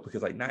 it's dope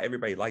because like not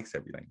everybody likes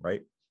everything,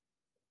 right?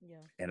 Yeah.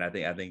 And I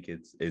think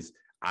it's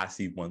I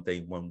see one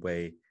thing one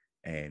way,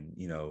 and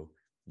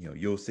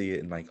you'll see it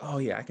and like, oh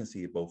yeah, I can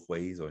see it both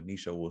ways, or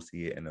Nisha will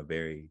see it in a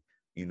very,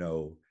 you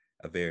know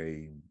a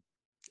very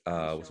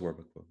what's the word?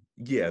 Nisha.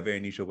 Yeah, a very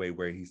niche way,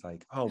 where he's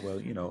like, oh well,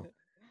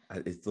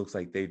 it looks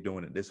like they're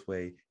doing it this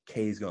way.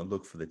 Kay's gonna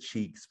look for the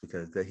cheeks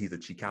because he's a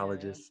Yeah.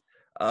 cheekologist.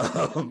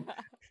 um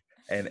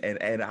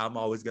and I'm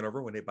always gonna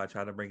ruin it by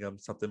trying to bring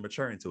something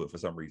mature into it for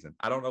some reason.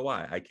 I don't know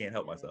why. I can't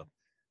help Yeah. myself.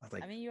 I was I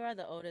like, mean, you are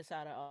the oldest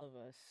out of all of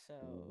us, so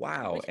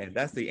wow, which and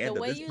that's the the end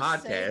of way this you say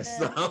podcast.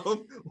 that,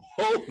 So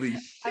holy I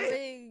shit.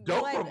 mean, you're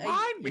Don't like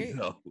remind me you're.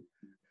 though.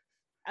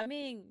 I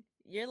mean,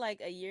 you're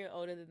like a year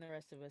older than the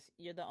rest of us.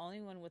 You're the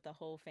only one with a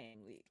whole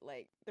family.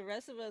 Like the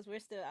rest of us, we're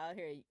still out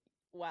here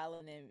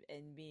wilding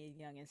and being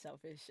young and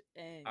selfish,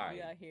 and All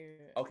you right. out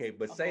here Okay,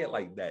 but a say it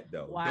like whole that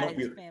though. Don't wise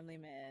be family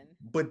man.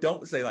 But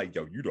don't say like,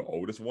 yo, you the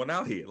oldest one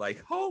out here.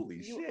 Like, holy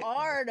You shit, no.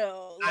 are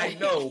though, I like,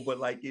 know, but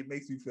like it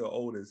makes me feel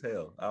old as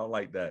hell. I don't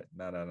like that.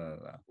 No, no, no, no,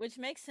 no. which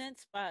makes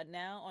sense. But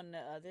now on the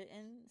other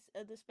ends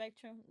of the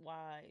spectrum,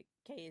 why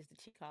Kay is the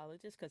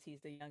chicologist because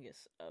he's the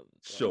youngest of them,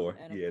 Sure.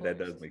 and of Yeah, that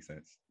course. does make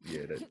sense.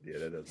 Yeah,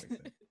 that does make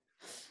sense.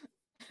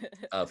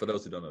 For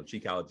those who don't know,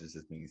 cheekologist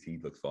just means he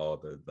looks for all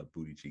the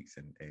booty cheeks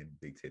and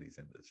big titties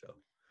in the show.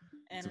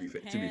 And To be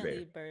fair.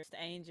 apparently, Burst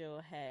Angel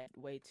had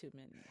way too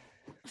many.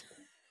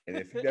 And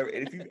if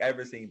you've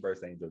ever seen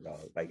Burst Angel,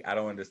 dog, like I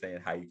don't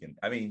understand how you can.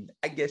 I mean,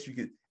 I guess you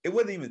could. It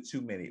wasn't even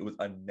too many.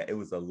 It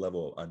was a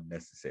level of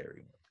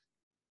unnecessary.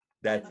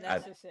 That's I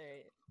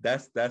Unnecessary.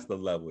 that's the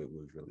level it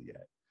was really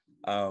at.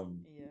 Yeah.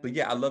 But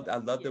yeah, I love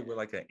that Yeah. we're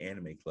like an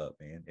anime club,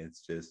 man.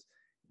 It's just,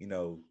 you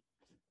know,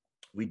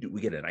 we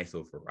get a nice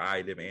little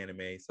variety of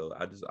anime. So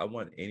I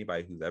want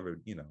anybody who's ever,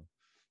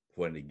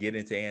 wanting to get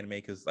into anime,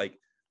 because like,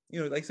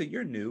 like I said,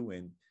 you're new,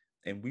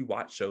 and we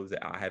watch shows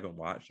that I haven't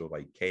watched, or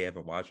like Kay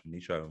haven't watched, or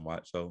Nisha haven't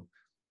watched. So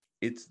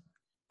it's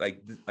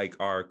like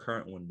our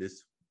current one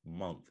this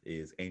month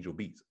is Angel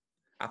Beats.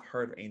 I've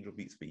heard of Angel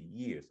Beats for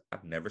years.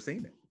 I've never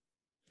seen it.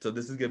 So Nice.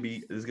 this is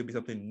gonna be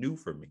something new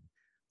for me,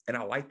 and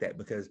I like that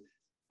because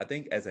I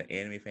think as an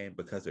anime fan,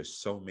 because there's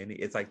so many,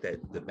 it's like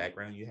that the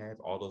background you have,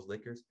 all those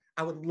liquors.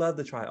 I would love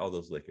to try all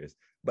those liquors,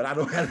 but I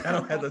don't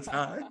have the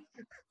time.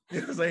 You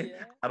know what I'm saying?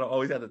 Yeah. I don't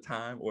always have the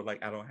time, or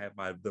like I don't have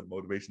the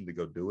motivation to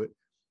go do it.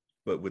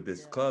 But with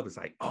this Yeah. club, it's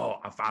like, oh,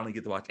 I finally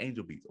get to watch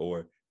Angel Beats,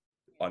 or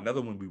Yeah.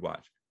 another one we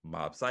watch,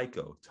 Mob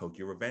Psycho,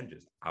 Tokyo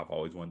Revengers. I've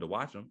always wanted to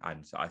watch them.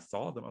 I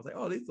saw them. I was like,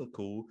 oh, these look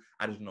cool.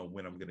 I just don't know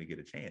when I'm gonna get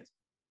a chance.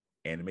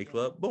 Anime Yeah.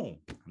 Club, boom,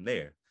 I'm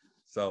there.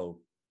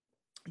 So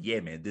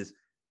yeah, man, this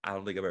I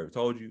don't think I've ever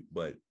told you,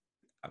 but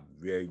I'm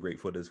very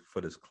grateful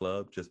for this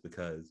club, just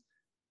because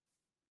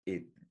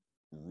it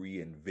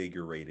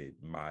reinvigorated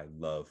my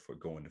love for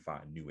going to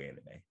find new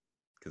anime.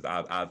 Because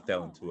I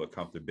fell Oh, into a nice.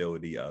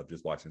 comfortability of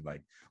just watching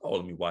like, oh,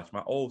 let me watch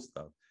my old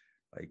stuff,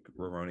 like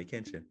Rurouni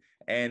Kenshin.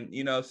 And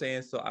you know what I'm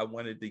saying? So I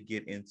wanted to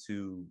get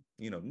into,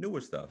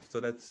 newer stuff.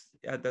 So that's,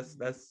 yeah,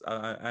 that's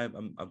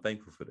I'm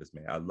thankful for this,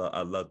 man. I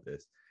love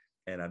this.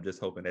 And I'm just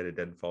hoping that it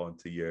doesn't fall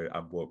into your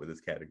I'm bored with this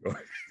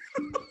category.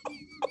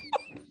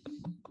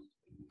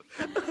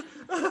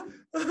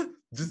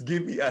 Just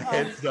give me a Oh,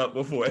 heads up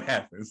before it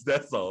happens.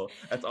 That's all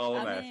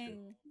I'm I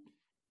asking.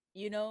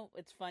 mean,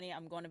 it's funny.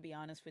 I'm going to be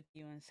honest with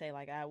you and say,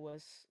 like, I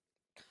was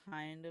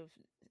kind of,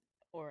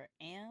 or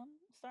am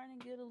starting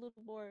to get a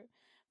little bored,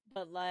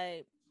 but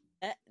like,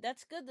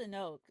 that's good to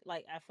know.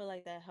 Like, I feel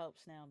like that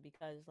helps now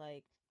because,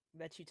 like,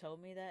 that you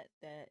told me that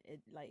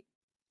it like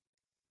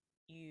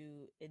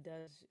it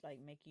does like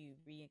make you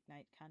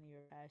reignite kind of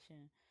your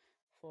passion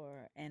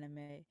for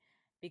anime,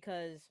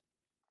 because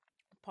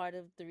part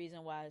of the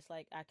reason why it's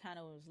like I kind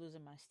of was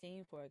losing my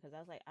steam for it because I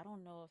was like, I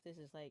don't know if this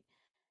is like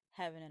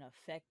having an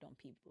effect on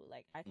people.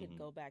 Like I could Mm-hmm.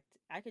 go back,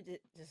 I could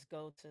just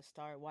go to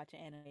start watching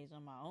animes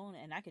on my own,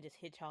 and I could just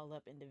hit y'all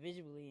up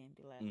individually and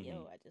be like, Mm-hmm.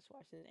 "Yo, I just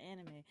watched this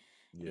anime," and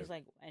Yeah. it's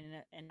like,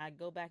 and I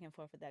go back and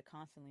forth with that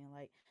constantly, and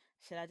like,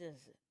 should I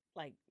just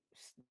like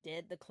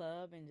dead the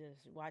club and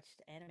just watch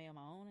the anime on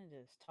my own and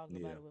just talk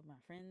about Yeah. it with my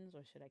friends,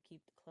 or should I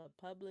keep the club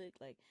public?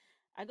 Like,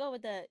 I go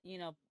with that,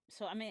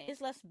 So I mean,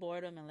 it's less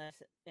boredom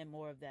and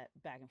more of that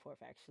back and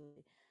forth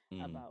actually.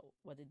 Mm, about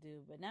what to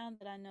do. But now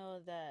that I know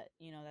that,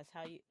 that's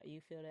how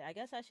you feel it, I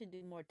guess I should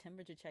do more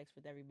temperature checks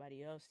with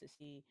everybody else to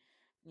see,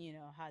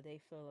 how they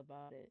feel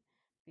about it.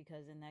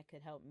 Because then that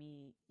could help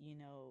me,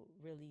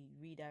 really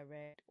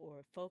redirect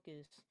or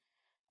focus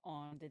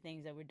on the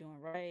things that we're doing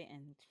right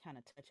and kind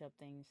of touch up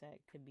things that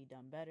could be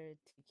done better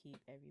to keep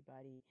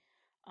everybody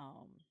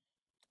um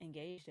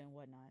engaged and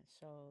whatnot.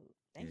 So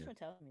thanks yeah. for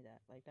telling me that.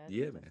 Like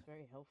Yeah, that's man.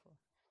 very helpful.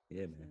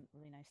 Yeah, It's man.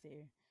 really nice to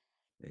hear.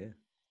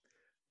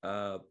 Yeah.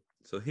 Uh,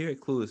 so here at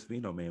Clueless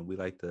Vino, man, we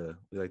like to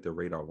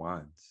rate our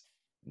wines,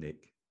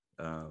 Nick.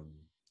 Um,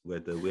 we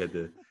had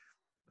to.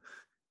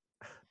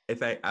 In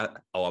fact, I've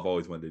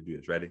always wanted to do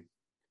this. Ready?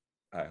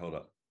 All right, hold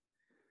up.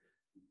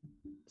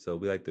 So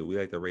we like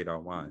to rate our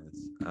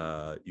wines.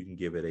 You can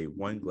give it a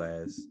one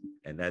glass,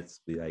 and that's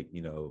be like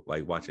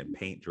like watching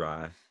paint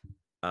dry.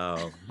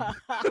 Um,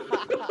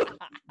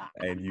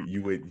 and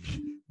you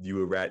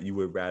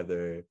would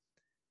rather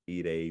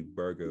eat a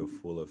burger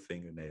full of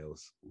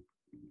fingernails,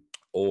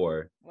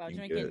 or While you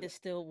can give drinking it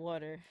distilled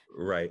water.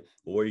 right,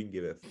 or you can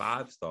give it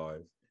 5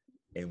 stars,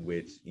 in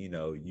which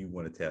you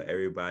want to tell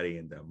everybody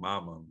and their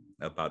mama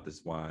about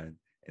this wine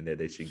and that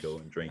they should go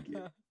and drink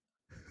it.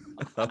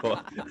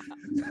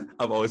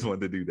 I've always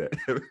wanted to do that.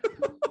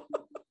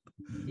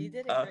 You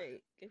did it uh,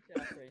 great. Good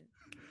job, Prince.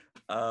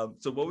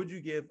 so what would you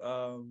give?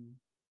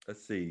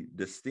 Let's see,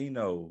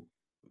 Destino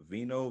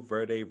Vino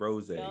Verde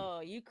Rose.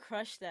 Yo, you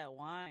crushed that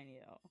wine,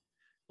 yo.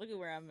 Look at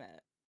where I'm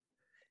at.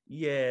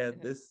 Yeah,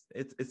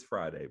 it's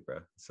Friday, bro.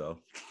 So,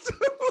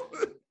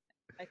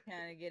 I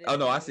kind of get oh it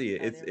no, I now. see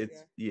it. It's There we it's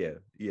go.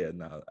 yeah.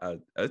 No,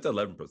 it's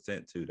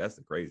 11% too. That's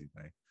the crazy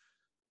thing.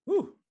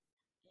 Whew,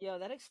 Yo,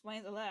 that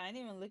explains a lot. I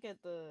didn't even look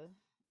at the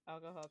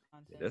alcohol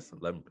yeah, content. that's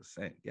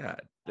 11%.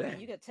 God I mean, dang.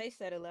 you could taste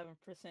that 11%.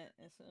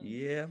 And so,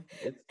 Yeah,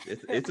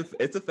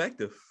 it's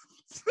effective.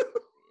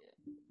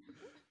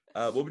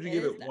 What would you it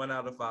give is it? nice. 1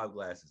 out of 5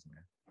 glasses,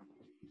 man.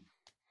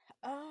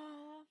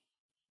 Uh,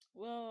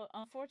 well,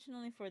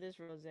 unfortunately for this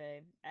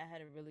rosé, I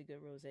had a really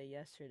good rosé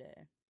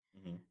yesterday.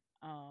 Hmm.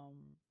 Um,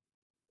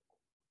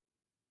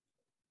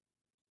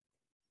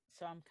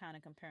 so I'm kind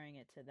of comparing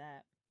it to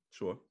that.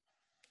 Sure.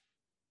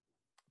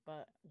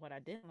 But what I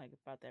didn't like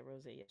about that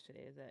rosé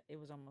yesterday is that it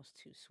was almost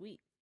too sweet.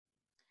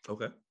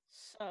 Okay.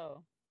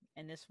 So,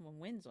 and this one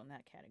wins on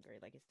that category.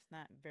 Like it's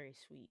not very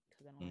sweet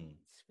because I don't like Mm.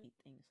 sweet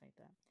things like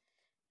that.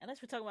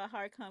 Unless we're talking about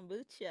hard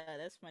kombucha,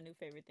 that's my new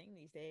favorite thing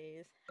these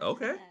days.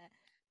 Okay.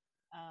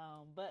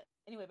 But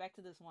anyway, back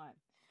to this wine.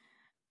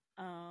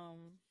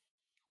 Um,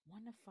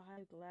 1 to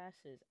 5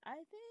 glasses. I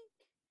think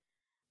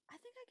I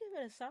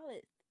give it a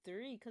solid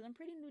 3 because I'm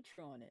pretty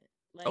neutral on it.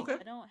 Like Okay.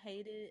 I don't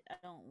hate it, I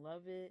don't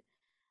love it.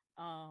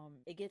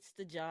 It gets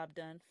the job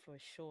done for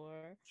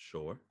sure.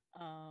 Sure.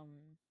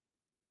 Um,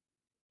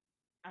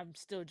 I'm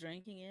still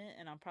drinking it,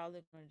 and I'm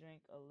probably gonna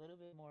drink a little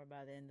bit more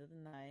by the end of the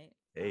night.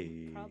 I'm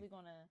Hey, probably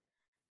gonna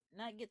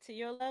not get to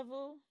your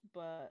level,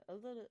 but a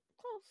little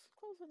close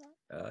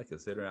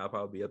considering I'll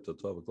probably be up till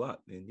 12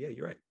 o'clock, then yeah,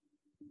 you're enough.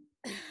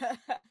 right.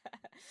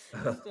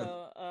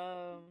 So,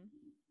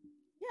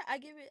 yeah, I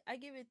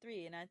give it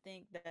 3, and I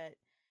think that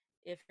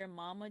if your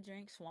mama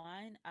drinks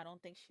wine, I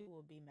don't think she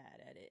will be mad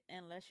at it,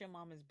 unless your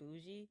mom is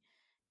bougie.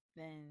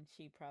 Then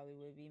she probably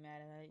would be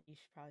mad at it. You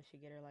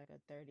should get her like a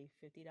 30,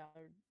 $50,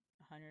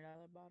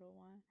 $100 bottle of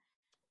wine.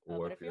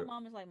 Or But if if your you're,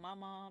 mom is like my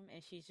mom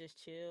and she's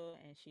just chill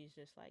and she's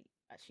just like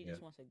she yeah,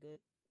 just wants a good,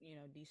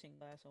 decent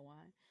glass of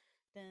wine,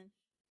 then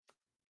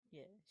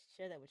yeah,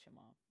 share that with your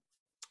mom.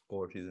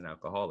 or if she's an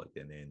alcoholic,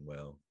 and then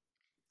well,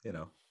 you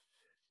know,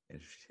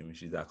 and when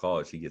she's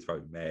alcoholic, she gets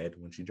probably mad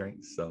when she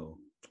drinks. So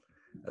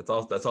that's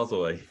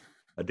also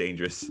a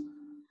dangerous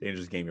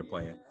game you're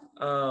playing.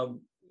 Yeah.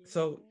 Um,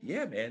 so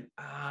Yeah. yeah, man.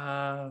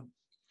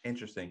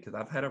 Interesting because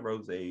I've had a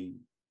rosé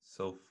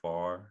so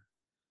far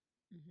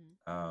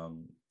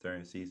Hmm.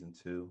 during season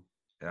 2,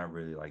 and I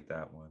really like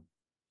that one.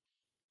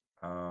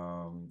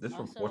 This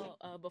from Portugal.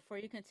 Also, before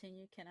you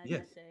continue, can I Yeah,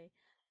 just say,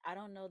 I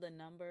don't know the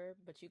number,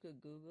 but you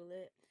could Google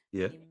it.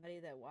 yeah. Anybody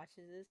that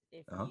watches this,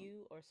 if Uh-huh.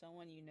 you or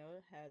someone you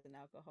know has an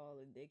alcohol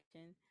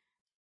addiction,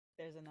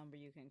 there's a number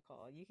you can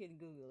call. You can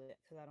Google it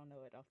because I don't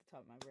know it off the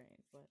top of my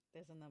brain, but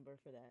there's a number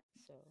for that.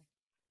 So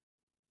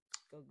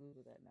go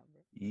Google that number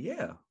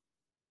Yeah,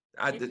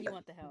 I if did. you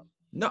want the help.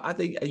 No, I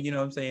think If you know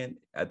what I'm saying.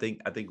 I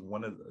think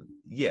one of the,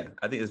 yeah,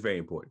 I think it's very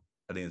important.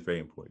 I think it's very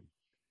important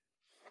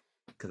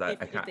because I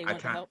if can't they I want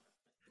the can't help.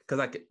 because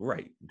I can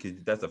right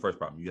because that's the first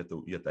problem. You have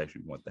to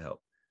actually want the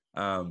help.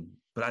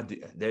 But I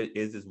do. There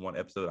is this one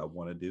episode I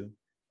want to do,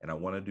 and I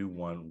want to do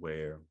one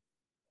where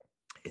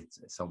it's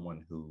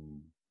someone who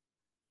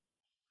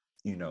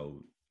you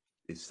know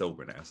is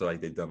sober now. So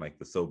like they've done like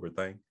the sober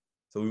thing.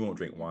 So we won't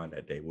drink wine Hmm.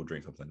 that day. We'll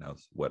drink something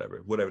else,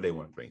 whatever they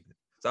want to drink.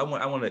 So I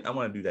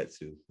want to do that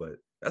too. But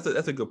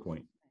that's a good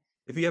point.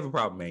 If you have a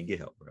problem, man, get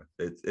help, bro.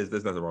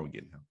 There's nothing wrong with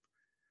getting help.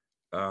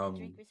 And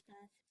drink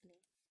responsibly.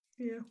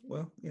 Yeah,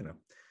 well,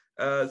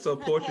 so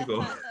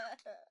Portugal,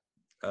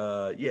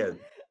 yeah,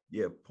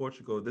 yeah,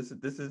 Portugal. This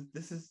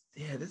is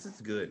yeah, this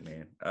is good,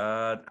 man.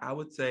 I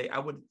would say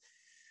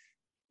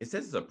it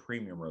says it's a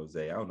premium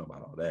rosé. I don't know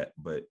about all that,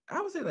 but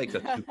I would say like a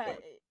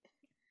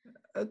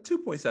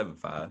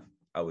 2.75.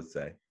 I would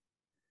say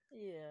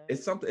Yeah.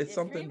 it's something. It's Yeah,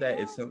 something that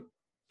premium. if some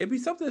it'd be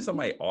something that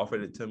somebody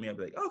offered it to me. I'd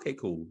be like, okay,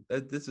 cool.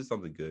 This is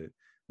something good.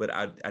 But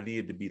I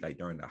needed to be like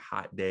during a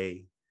hot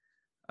day.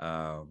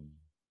 Um,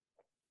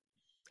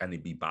 I need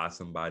to be by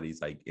somebody's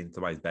like in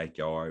somebody's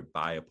backyard,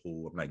 by a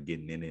pool. I'm not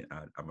getting in it.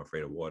 I'm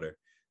afraid of water.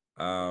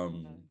 Yeah.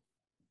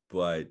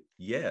 But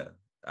yeah,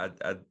 I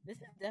This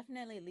is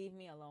definitely leave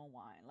me alone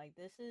wine. Like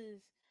this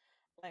is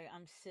like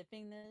I'm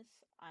sipping this.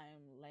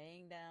 I'm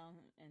laying down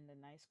in the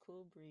nice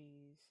cool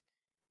breeze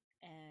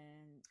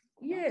and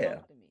don't yeah,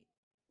 talk to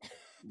me.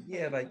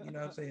 yeah, like you know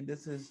what I'm saying.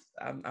 This is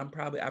I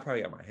probably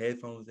got my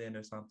headphones in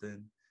or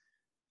something.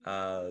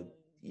 Uh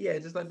Yeah. yeah,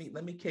 just let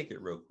me kick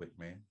it real quick,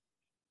 man.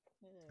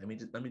 Yeah.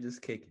 Let me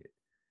just kick it.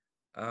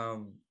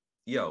 Um,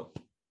 yo,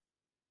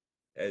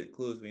 at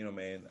Clues, you know,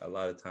 man, a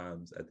lot of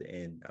times at the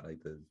end, I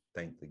like to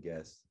thank the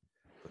guests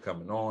for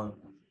coming on.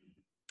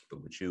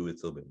 But with you,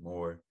 it's a little bit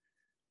more.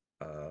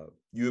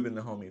 You have been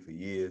the homie for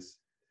years.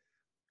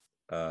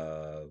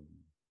 Uh,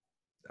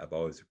 I've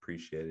always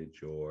appreciated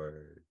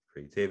your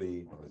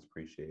creativity, always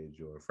appreciated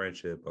your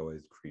friendship,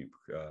 always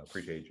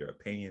appreciated your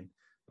opinion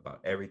about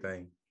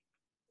everything.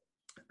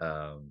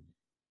 Um,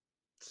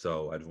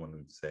 so I just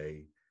wanted to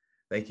say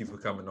thank you for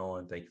coming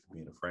on. Thank you for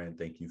being a friend.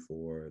 Thank you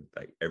for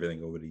like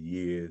everything over the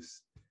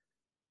years.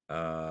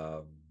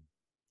 Um,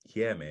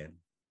 yeah, man.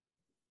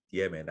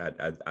 Yeah, man.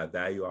 I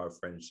value our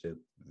friendship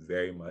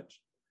very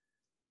much,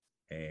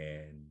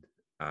 and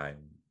I'm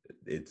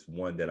it's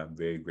one that I'm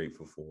very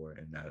grateful for,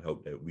 and I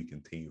hope that we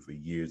continue for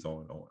years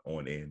on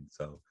end.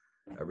 So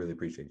I really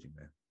appreciate you,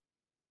 man.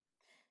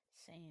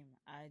 Same.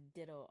 I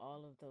ditto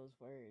all of those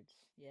words.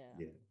 Yeah.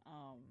 Yeah.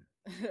 Um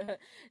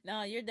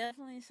no, you're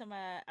definitely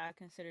somebody I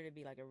consider to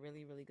be like a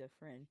really, really good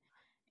friend.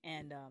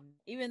 And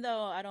even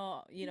though I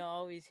don't,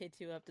 always hit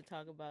you up to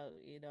talk about,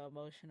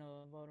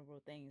 emotional and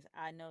vulnerable things,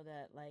 I know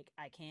that like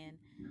I can,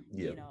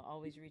 Yeah.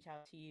 always reach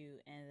out to you.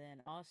 And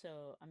then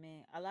also, I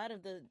mean, a lot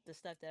of the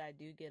stuff that I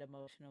do get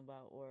emotional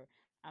about or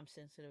I'm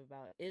sensitive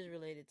about is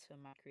related to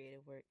my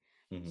creative work.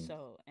 Hmm.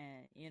 So,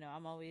 and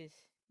I'm always,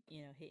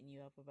 hitting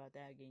you up about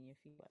that, getting your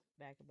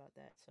feedback about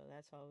that. So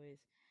that's always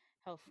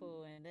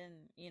helpful. And then,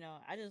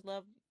 I just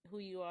love who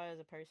you are as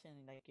a person,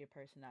 like your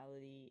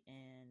personality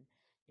and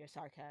your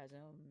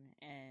sarcasm,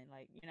 and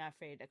like you're not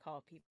afraid to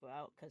call people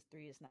out because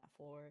three is not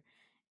four.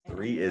 And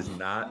Three is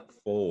not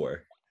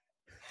four.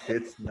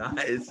 It's not.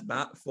 It's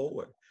not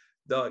four.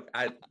 Dog.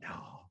 I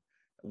no.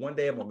 One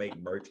day I'm gonna make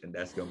merch, and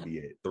that's gonna be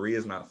it. Three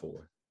is not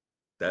four.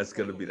 That's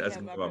gonna be you that's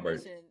have gonna my be my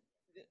merch. permission.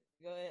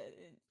 Go ahead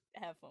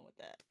and have fun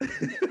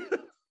with that.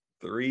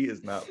 Three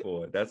is not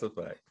four. That's a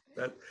fact.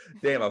 That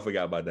damn, I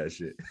forgot about that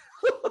shit.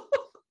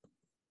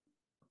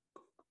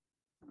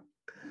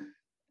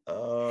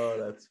 Oh,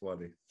 that's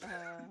funny.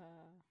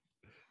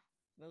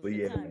 Those But good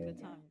yeah, times, man.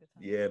 good time, good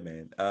time. Yeah,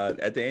 man.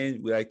 At the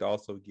end, we like to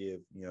also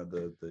give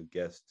the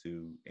guests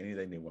to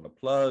anything they want to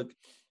plug,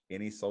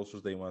 any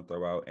socials they want to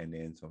throw out, and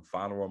then some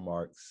final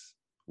remarks.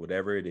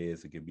 Whatever it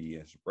is, it can be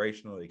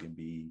inspirational, it can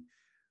be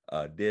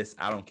this.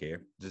 I don't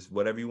care. Just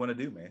whatever you want to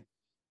do, man.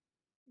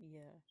 Yeah.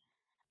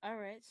 All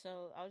right,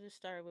 so I'll just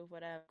start with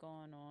what I have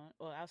going on.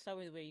 Well, I'll start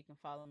with where you can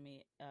follow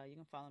me. You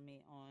can follow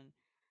me on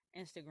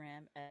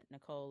Instagram at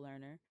Nicole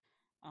Lerner.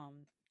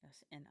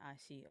 That's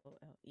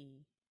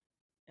NicoleLeaRner.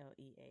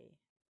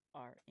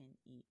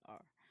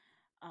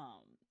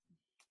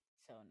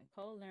 So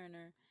Nicole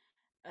Lerner.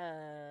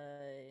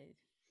 I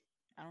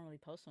don't really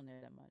post on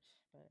there that much,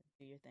 but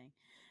do your thing.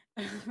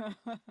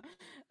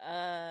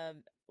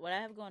 What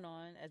I have going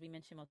on, as we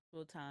mentioned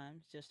multiple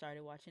times, just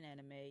started watching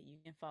anime. You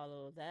can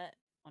follow that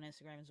on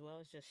Instagram as well.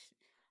 It's just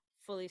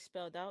fully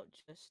spelled out.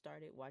 Just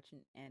started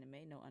watching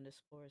anime. No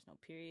underscores, no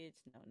periods,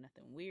 no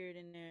nothing weird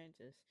in there.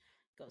 Just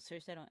go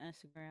search that on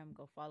Instagram.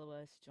 Go follow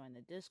us. Join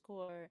the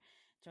Discord.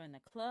 Join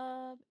the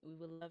club. We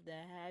would love to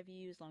have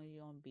you as long as you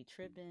don't be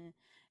tripping.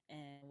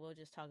 And we'll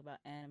just talk about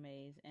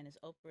animes. And it's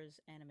Oprah's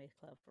Anime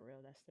Club for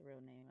real. That's the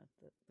real name of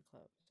the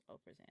club. It's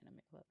Oprah's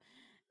Anime Club.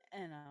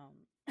 And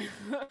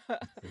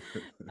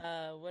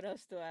what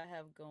else do I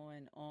have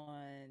going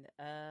on?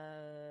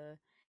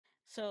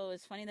 So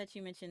it's funny that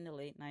you mentioned the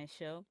late night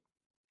show.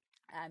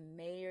 I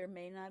may or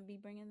may not be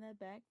bringing that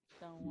back.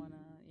 Don't want to,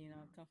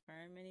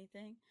 confirm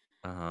anything.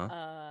 Uh-huh.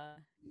 Uh,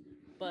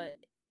 but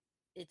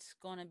it's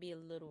gonna be a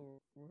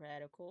little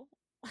radical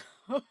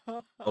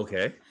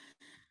Okay.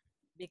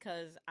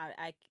 because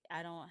I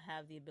don't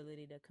have the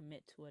ability to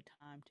commit to a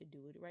time to do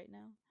it right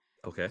now.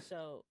 Okay.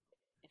 So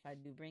if I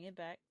do bring it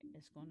back,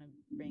 it's gonna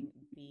bring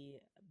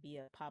be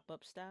a pop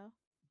up style.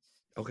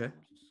 Okay.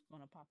 I'm just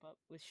gonna pop up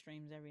with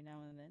streams every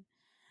now and then.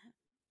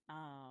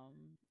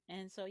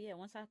 And so yeah,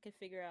 once I can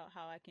figure out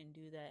how I can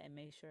do that and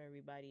make sure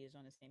everybody is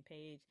on the same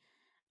page,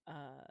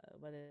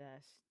 whether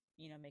that's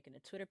making a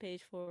Twitter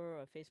page for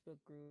or a Facebook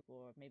group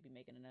or maybe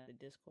making another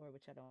Discord,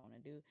 which I don't want to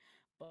do,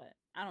 but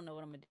I don't know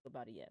what I'm gonna do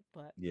about it yet.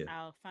 But Yeah.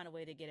 I'll find a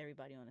way to get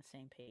everybody on the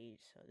same page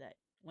so that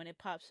when it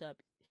pops up,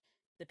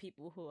 the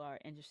people who are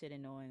interested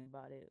in knowing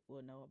about it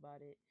will know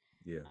about it.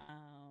 Yeah.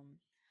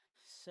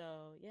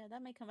 So yeah,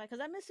 that may come back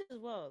because I miss it as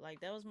well. Like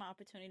that was my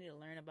opportunity to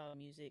learn about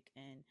music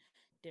and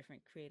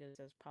different creatives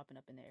that's popping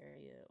up in the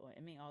area, or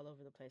I mean all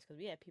over the place. Because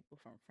we had people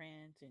from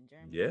France and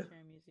Germany Yeah.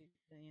 sharing music,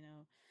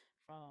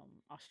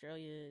 from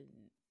Australia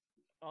and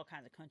all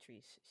kinds of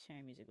countries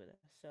sharing music with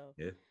us. So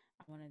Yeah.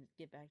 I want to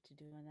get back to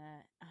doing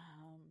that.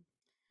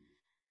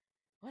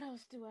 What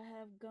else do I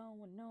have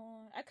going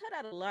on? I cut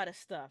out a lot of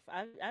stuff.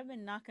 I've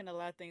been knocking a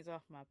lot of things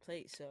off my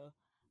plate. So,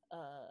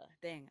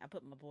 dang, I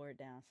put my board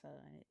down, so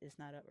it's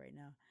not up right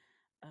now.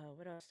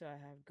 What else do I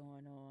have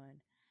going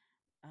on?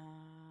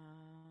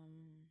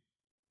 Um,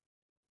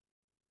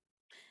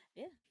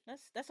 yeah,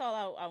 that's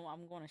all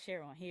I'm going to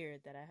share on here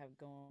that I have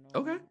going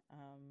Okay.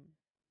 on.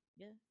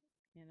 Yeah,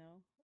 you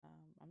know,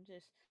 I'm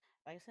just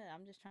like I said,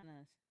 I'm just trying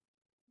to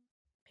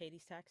pay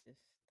these taxes.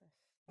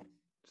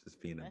 That's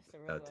Just being that's the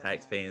a road I'm on.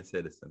 tax-paying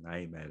citizen. I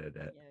ain't mad at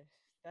that. Yes,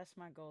 that's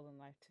my goal in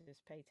life to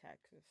just pay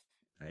taxes.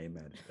 I ain't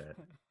mad at that.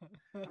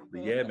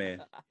 But yeah,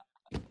 man.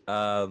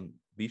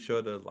 Be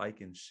sure to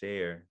like and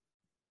share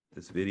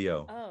this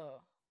video.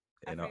 Oh,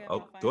 I And forgot my oh,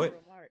 go final ahead.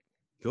 remark.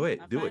 Go ahead.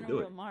 My Do it. final Do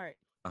it. remark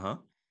Uh-huh.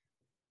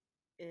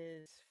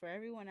 is for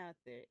everyone out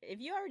there. If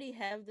you already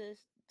have this,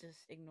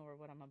 just ignore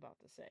what I'm about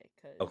to say,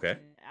 cause Okay.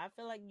 I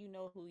feel like you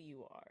know who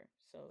you are.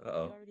 So if you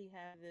Uh-oh. already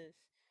have this,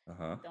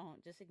 Uh-huh.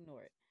 don't just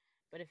ignore it.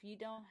 But if you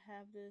don't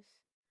have this,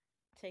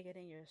 take it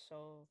in your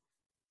soul,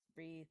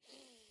 breathe,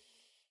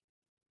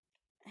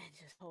 and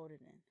just hold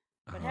it in.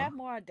 But Uh-huh. have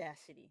more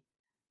audacity.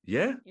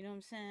 Yeah. You know what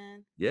I'm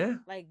saying? Yeah.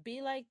 Like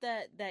be like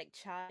that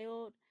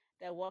child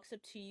that walks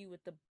up to you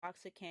with the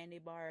box of candy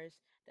bars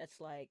that's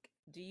like,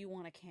 "Do you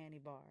want a candy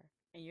bar?"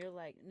 And you're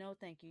like, "No,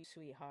 thank you,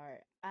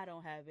 sweetheart. I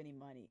don't have any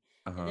money."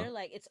 And Uh-huh. they're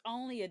like, "It's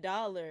only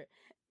 $1."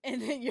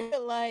 And then you're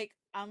like,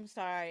 "I'm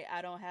sorry,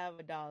 I don't have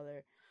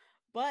 $1."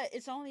 But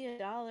it's only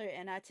 $1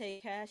 and I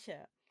take Cash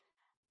App.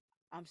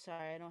 I'm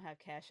sorry, I don't have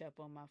Cash App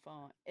on my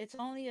phone. It's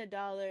only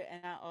 $1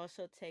 and I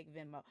also take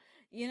Venmo.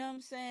 You know what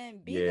I'm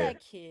saying? Be Yeah. that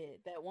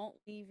kid that won't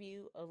leave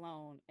you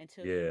alone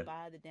until you Yeah.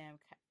 buy the damn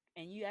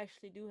and you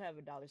actually do have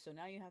 $1. So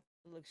now you have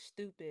to look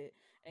stupid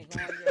and go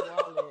on your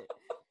wallet.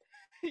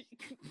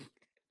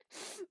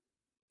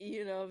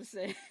 You know what I'm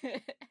saying?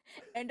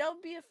 And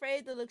don't be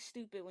afraid to look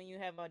stupid when you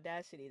have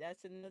audacity.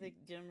 That's another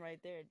gem right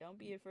there. Don't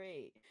be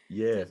afraid.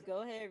 Yeah. Just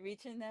go ahead,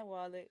 reach in that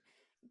wallet,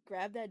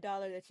 grab that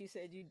dollar that you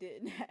said you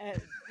didn't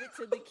have, get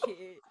to the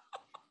kid,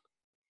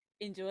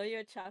 enjoy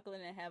your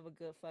chocolate, and have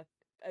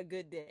a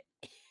good day.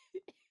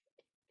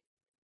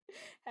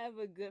 Have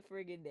a good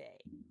friggin' day.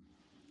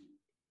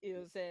 You know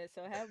what I'm saying?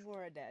 So have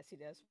more audacity.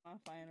 That's my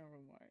final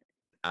remark.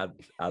 I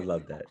I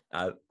love that.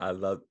 I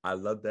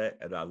love that,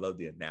 and I love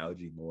the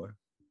analogy more.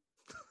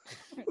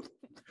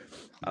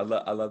 I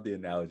love the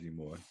analogy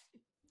more.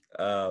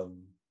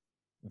 Um,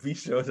 be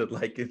sure to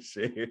like and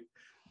share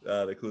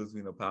the Clues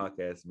Vino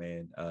podcast,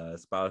 man.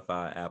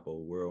 Spotify,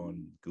 Apple, we're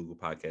on Google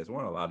Podcasts. We're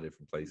on a lot of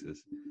different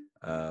places.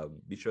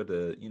 Be sure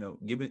to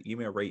give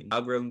me a rating.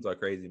 Algorithms are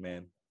crazy,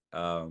 man.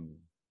 Stop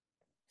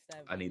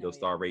I need getting on those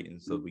star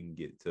ratings so we can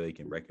they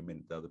can recommend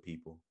it to other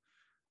people.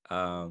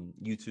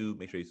 YouTube,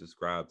 make sure you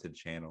subscribe to the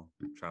channel.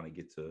 I'm trying to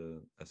get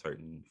to a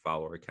certain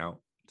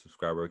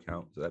subscriber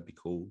account, so that'd be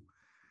cool.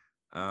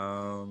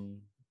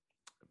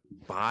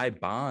 Buy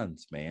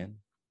Bonds, man.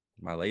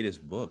 My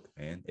latest book,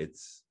 man.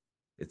 It's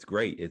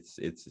great. It's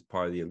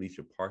part of the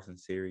Alicia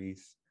Parsons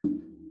series.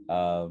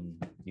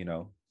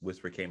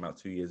 Whisper came out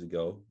 2 years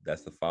ago.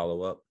 That's the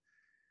follow-up.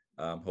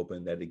 I'm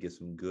hoping that it gets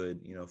some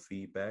good,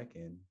 feedback.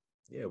 And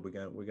yeah, we're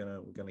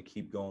gonna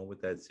keep going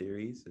with that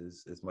series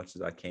as much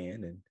as I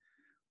can. And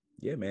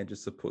yeah, man,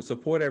 just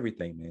support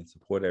everything, man.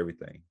 Support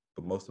everything.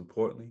 But most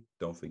importantly,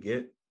 don't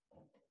forget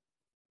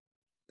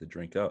to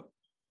drink up.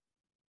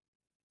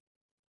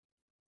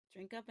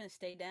 Drink up and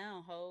stay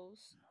down,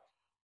 hoes.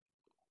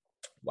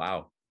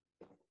 Wow.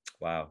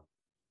 Wow.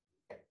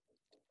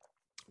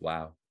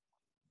 Wow.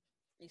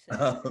 You said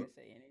I wasn't gonna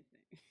say anything.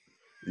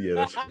 Yeah,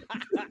 that's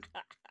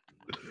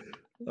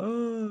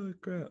oh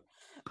crap.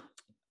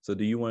 So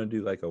do you want to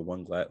do like a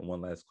one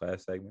last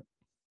class segment?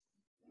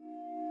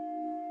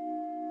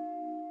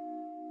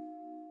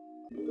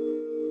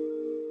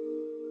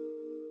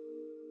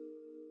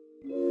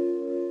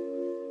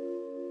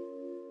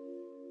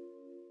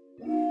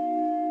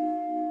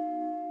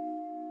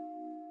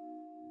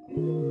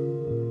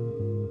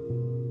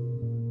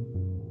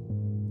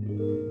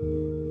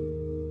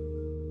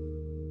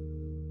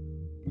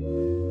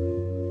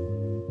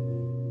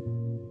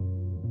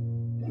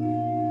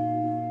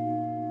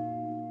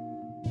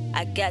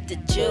 I got the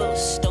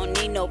juice, don't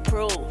need no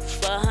proof.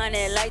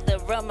 100 like the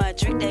rum I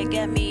drink that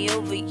got me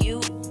over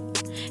you.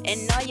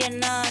 And all your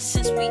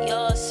nonsense we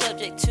all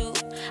subject to.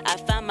 I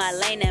find my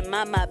lane and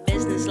mind my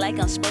business like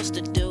I'm supposed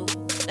to do.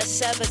 Let's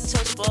have a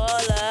toast for all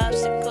the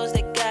obstacles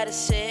that got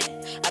us here.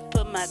 I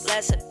put my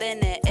glass up in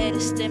the air to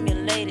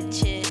stimulate a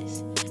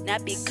cheers.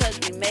 Not because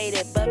we made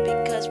it, but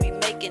because we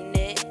making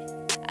it.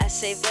 I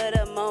savor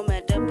the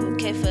moment, the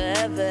bouquet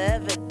forever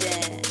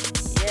evident.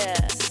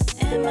 Yeah.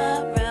 In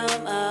my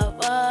realm, I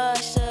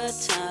watch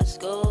the times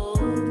go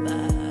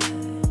by.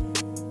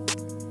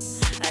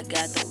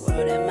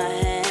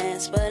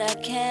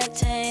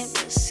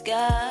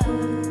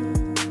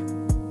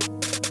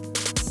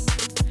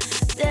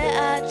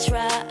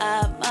 try.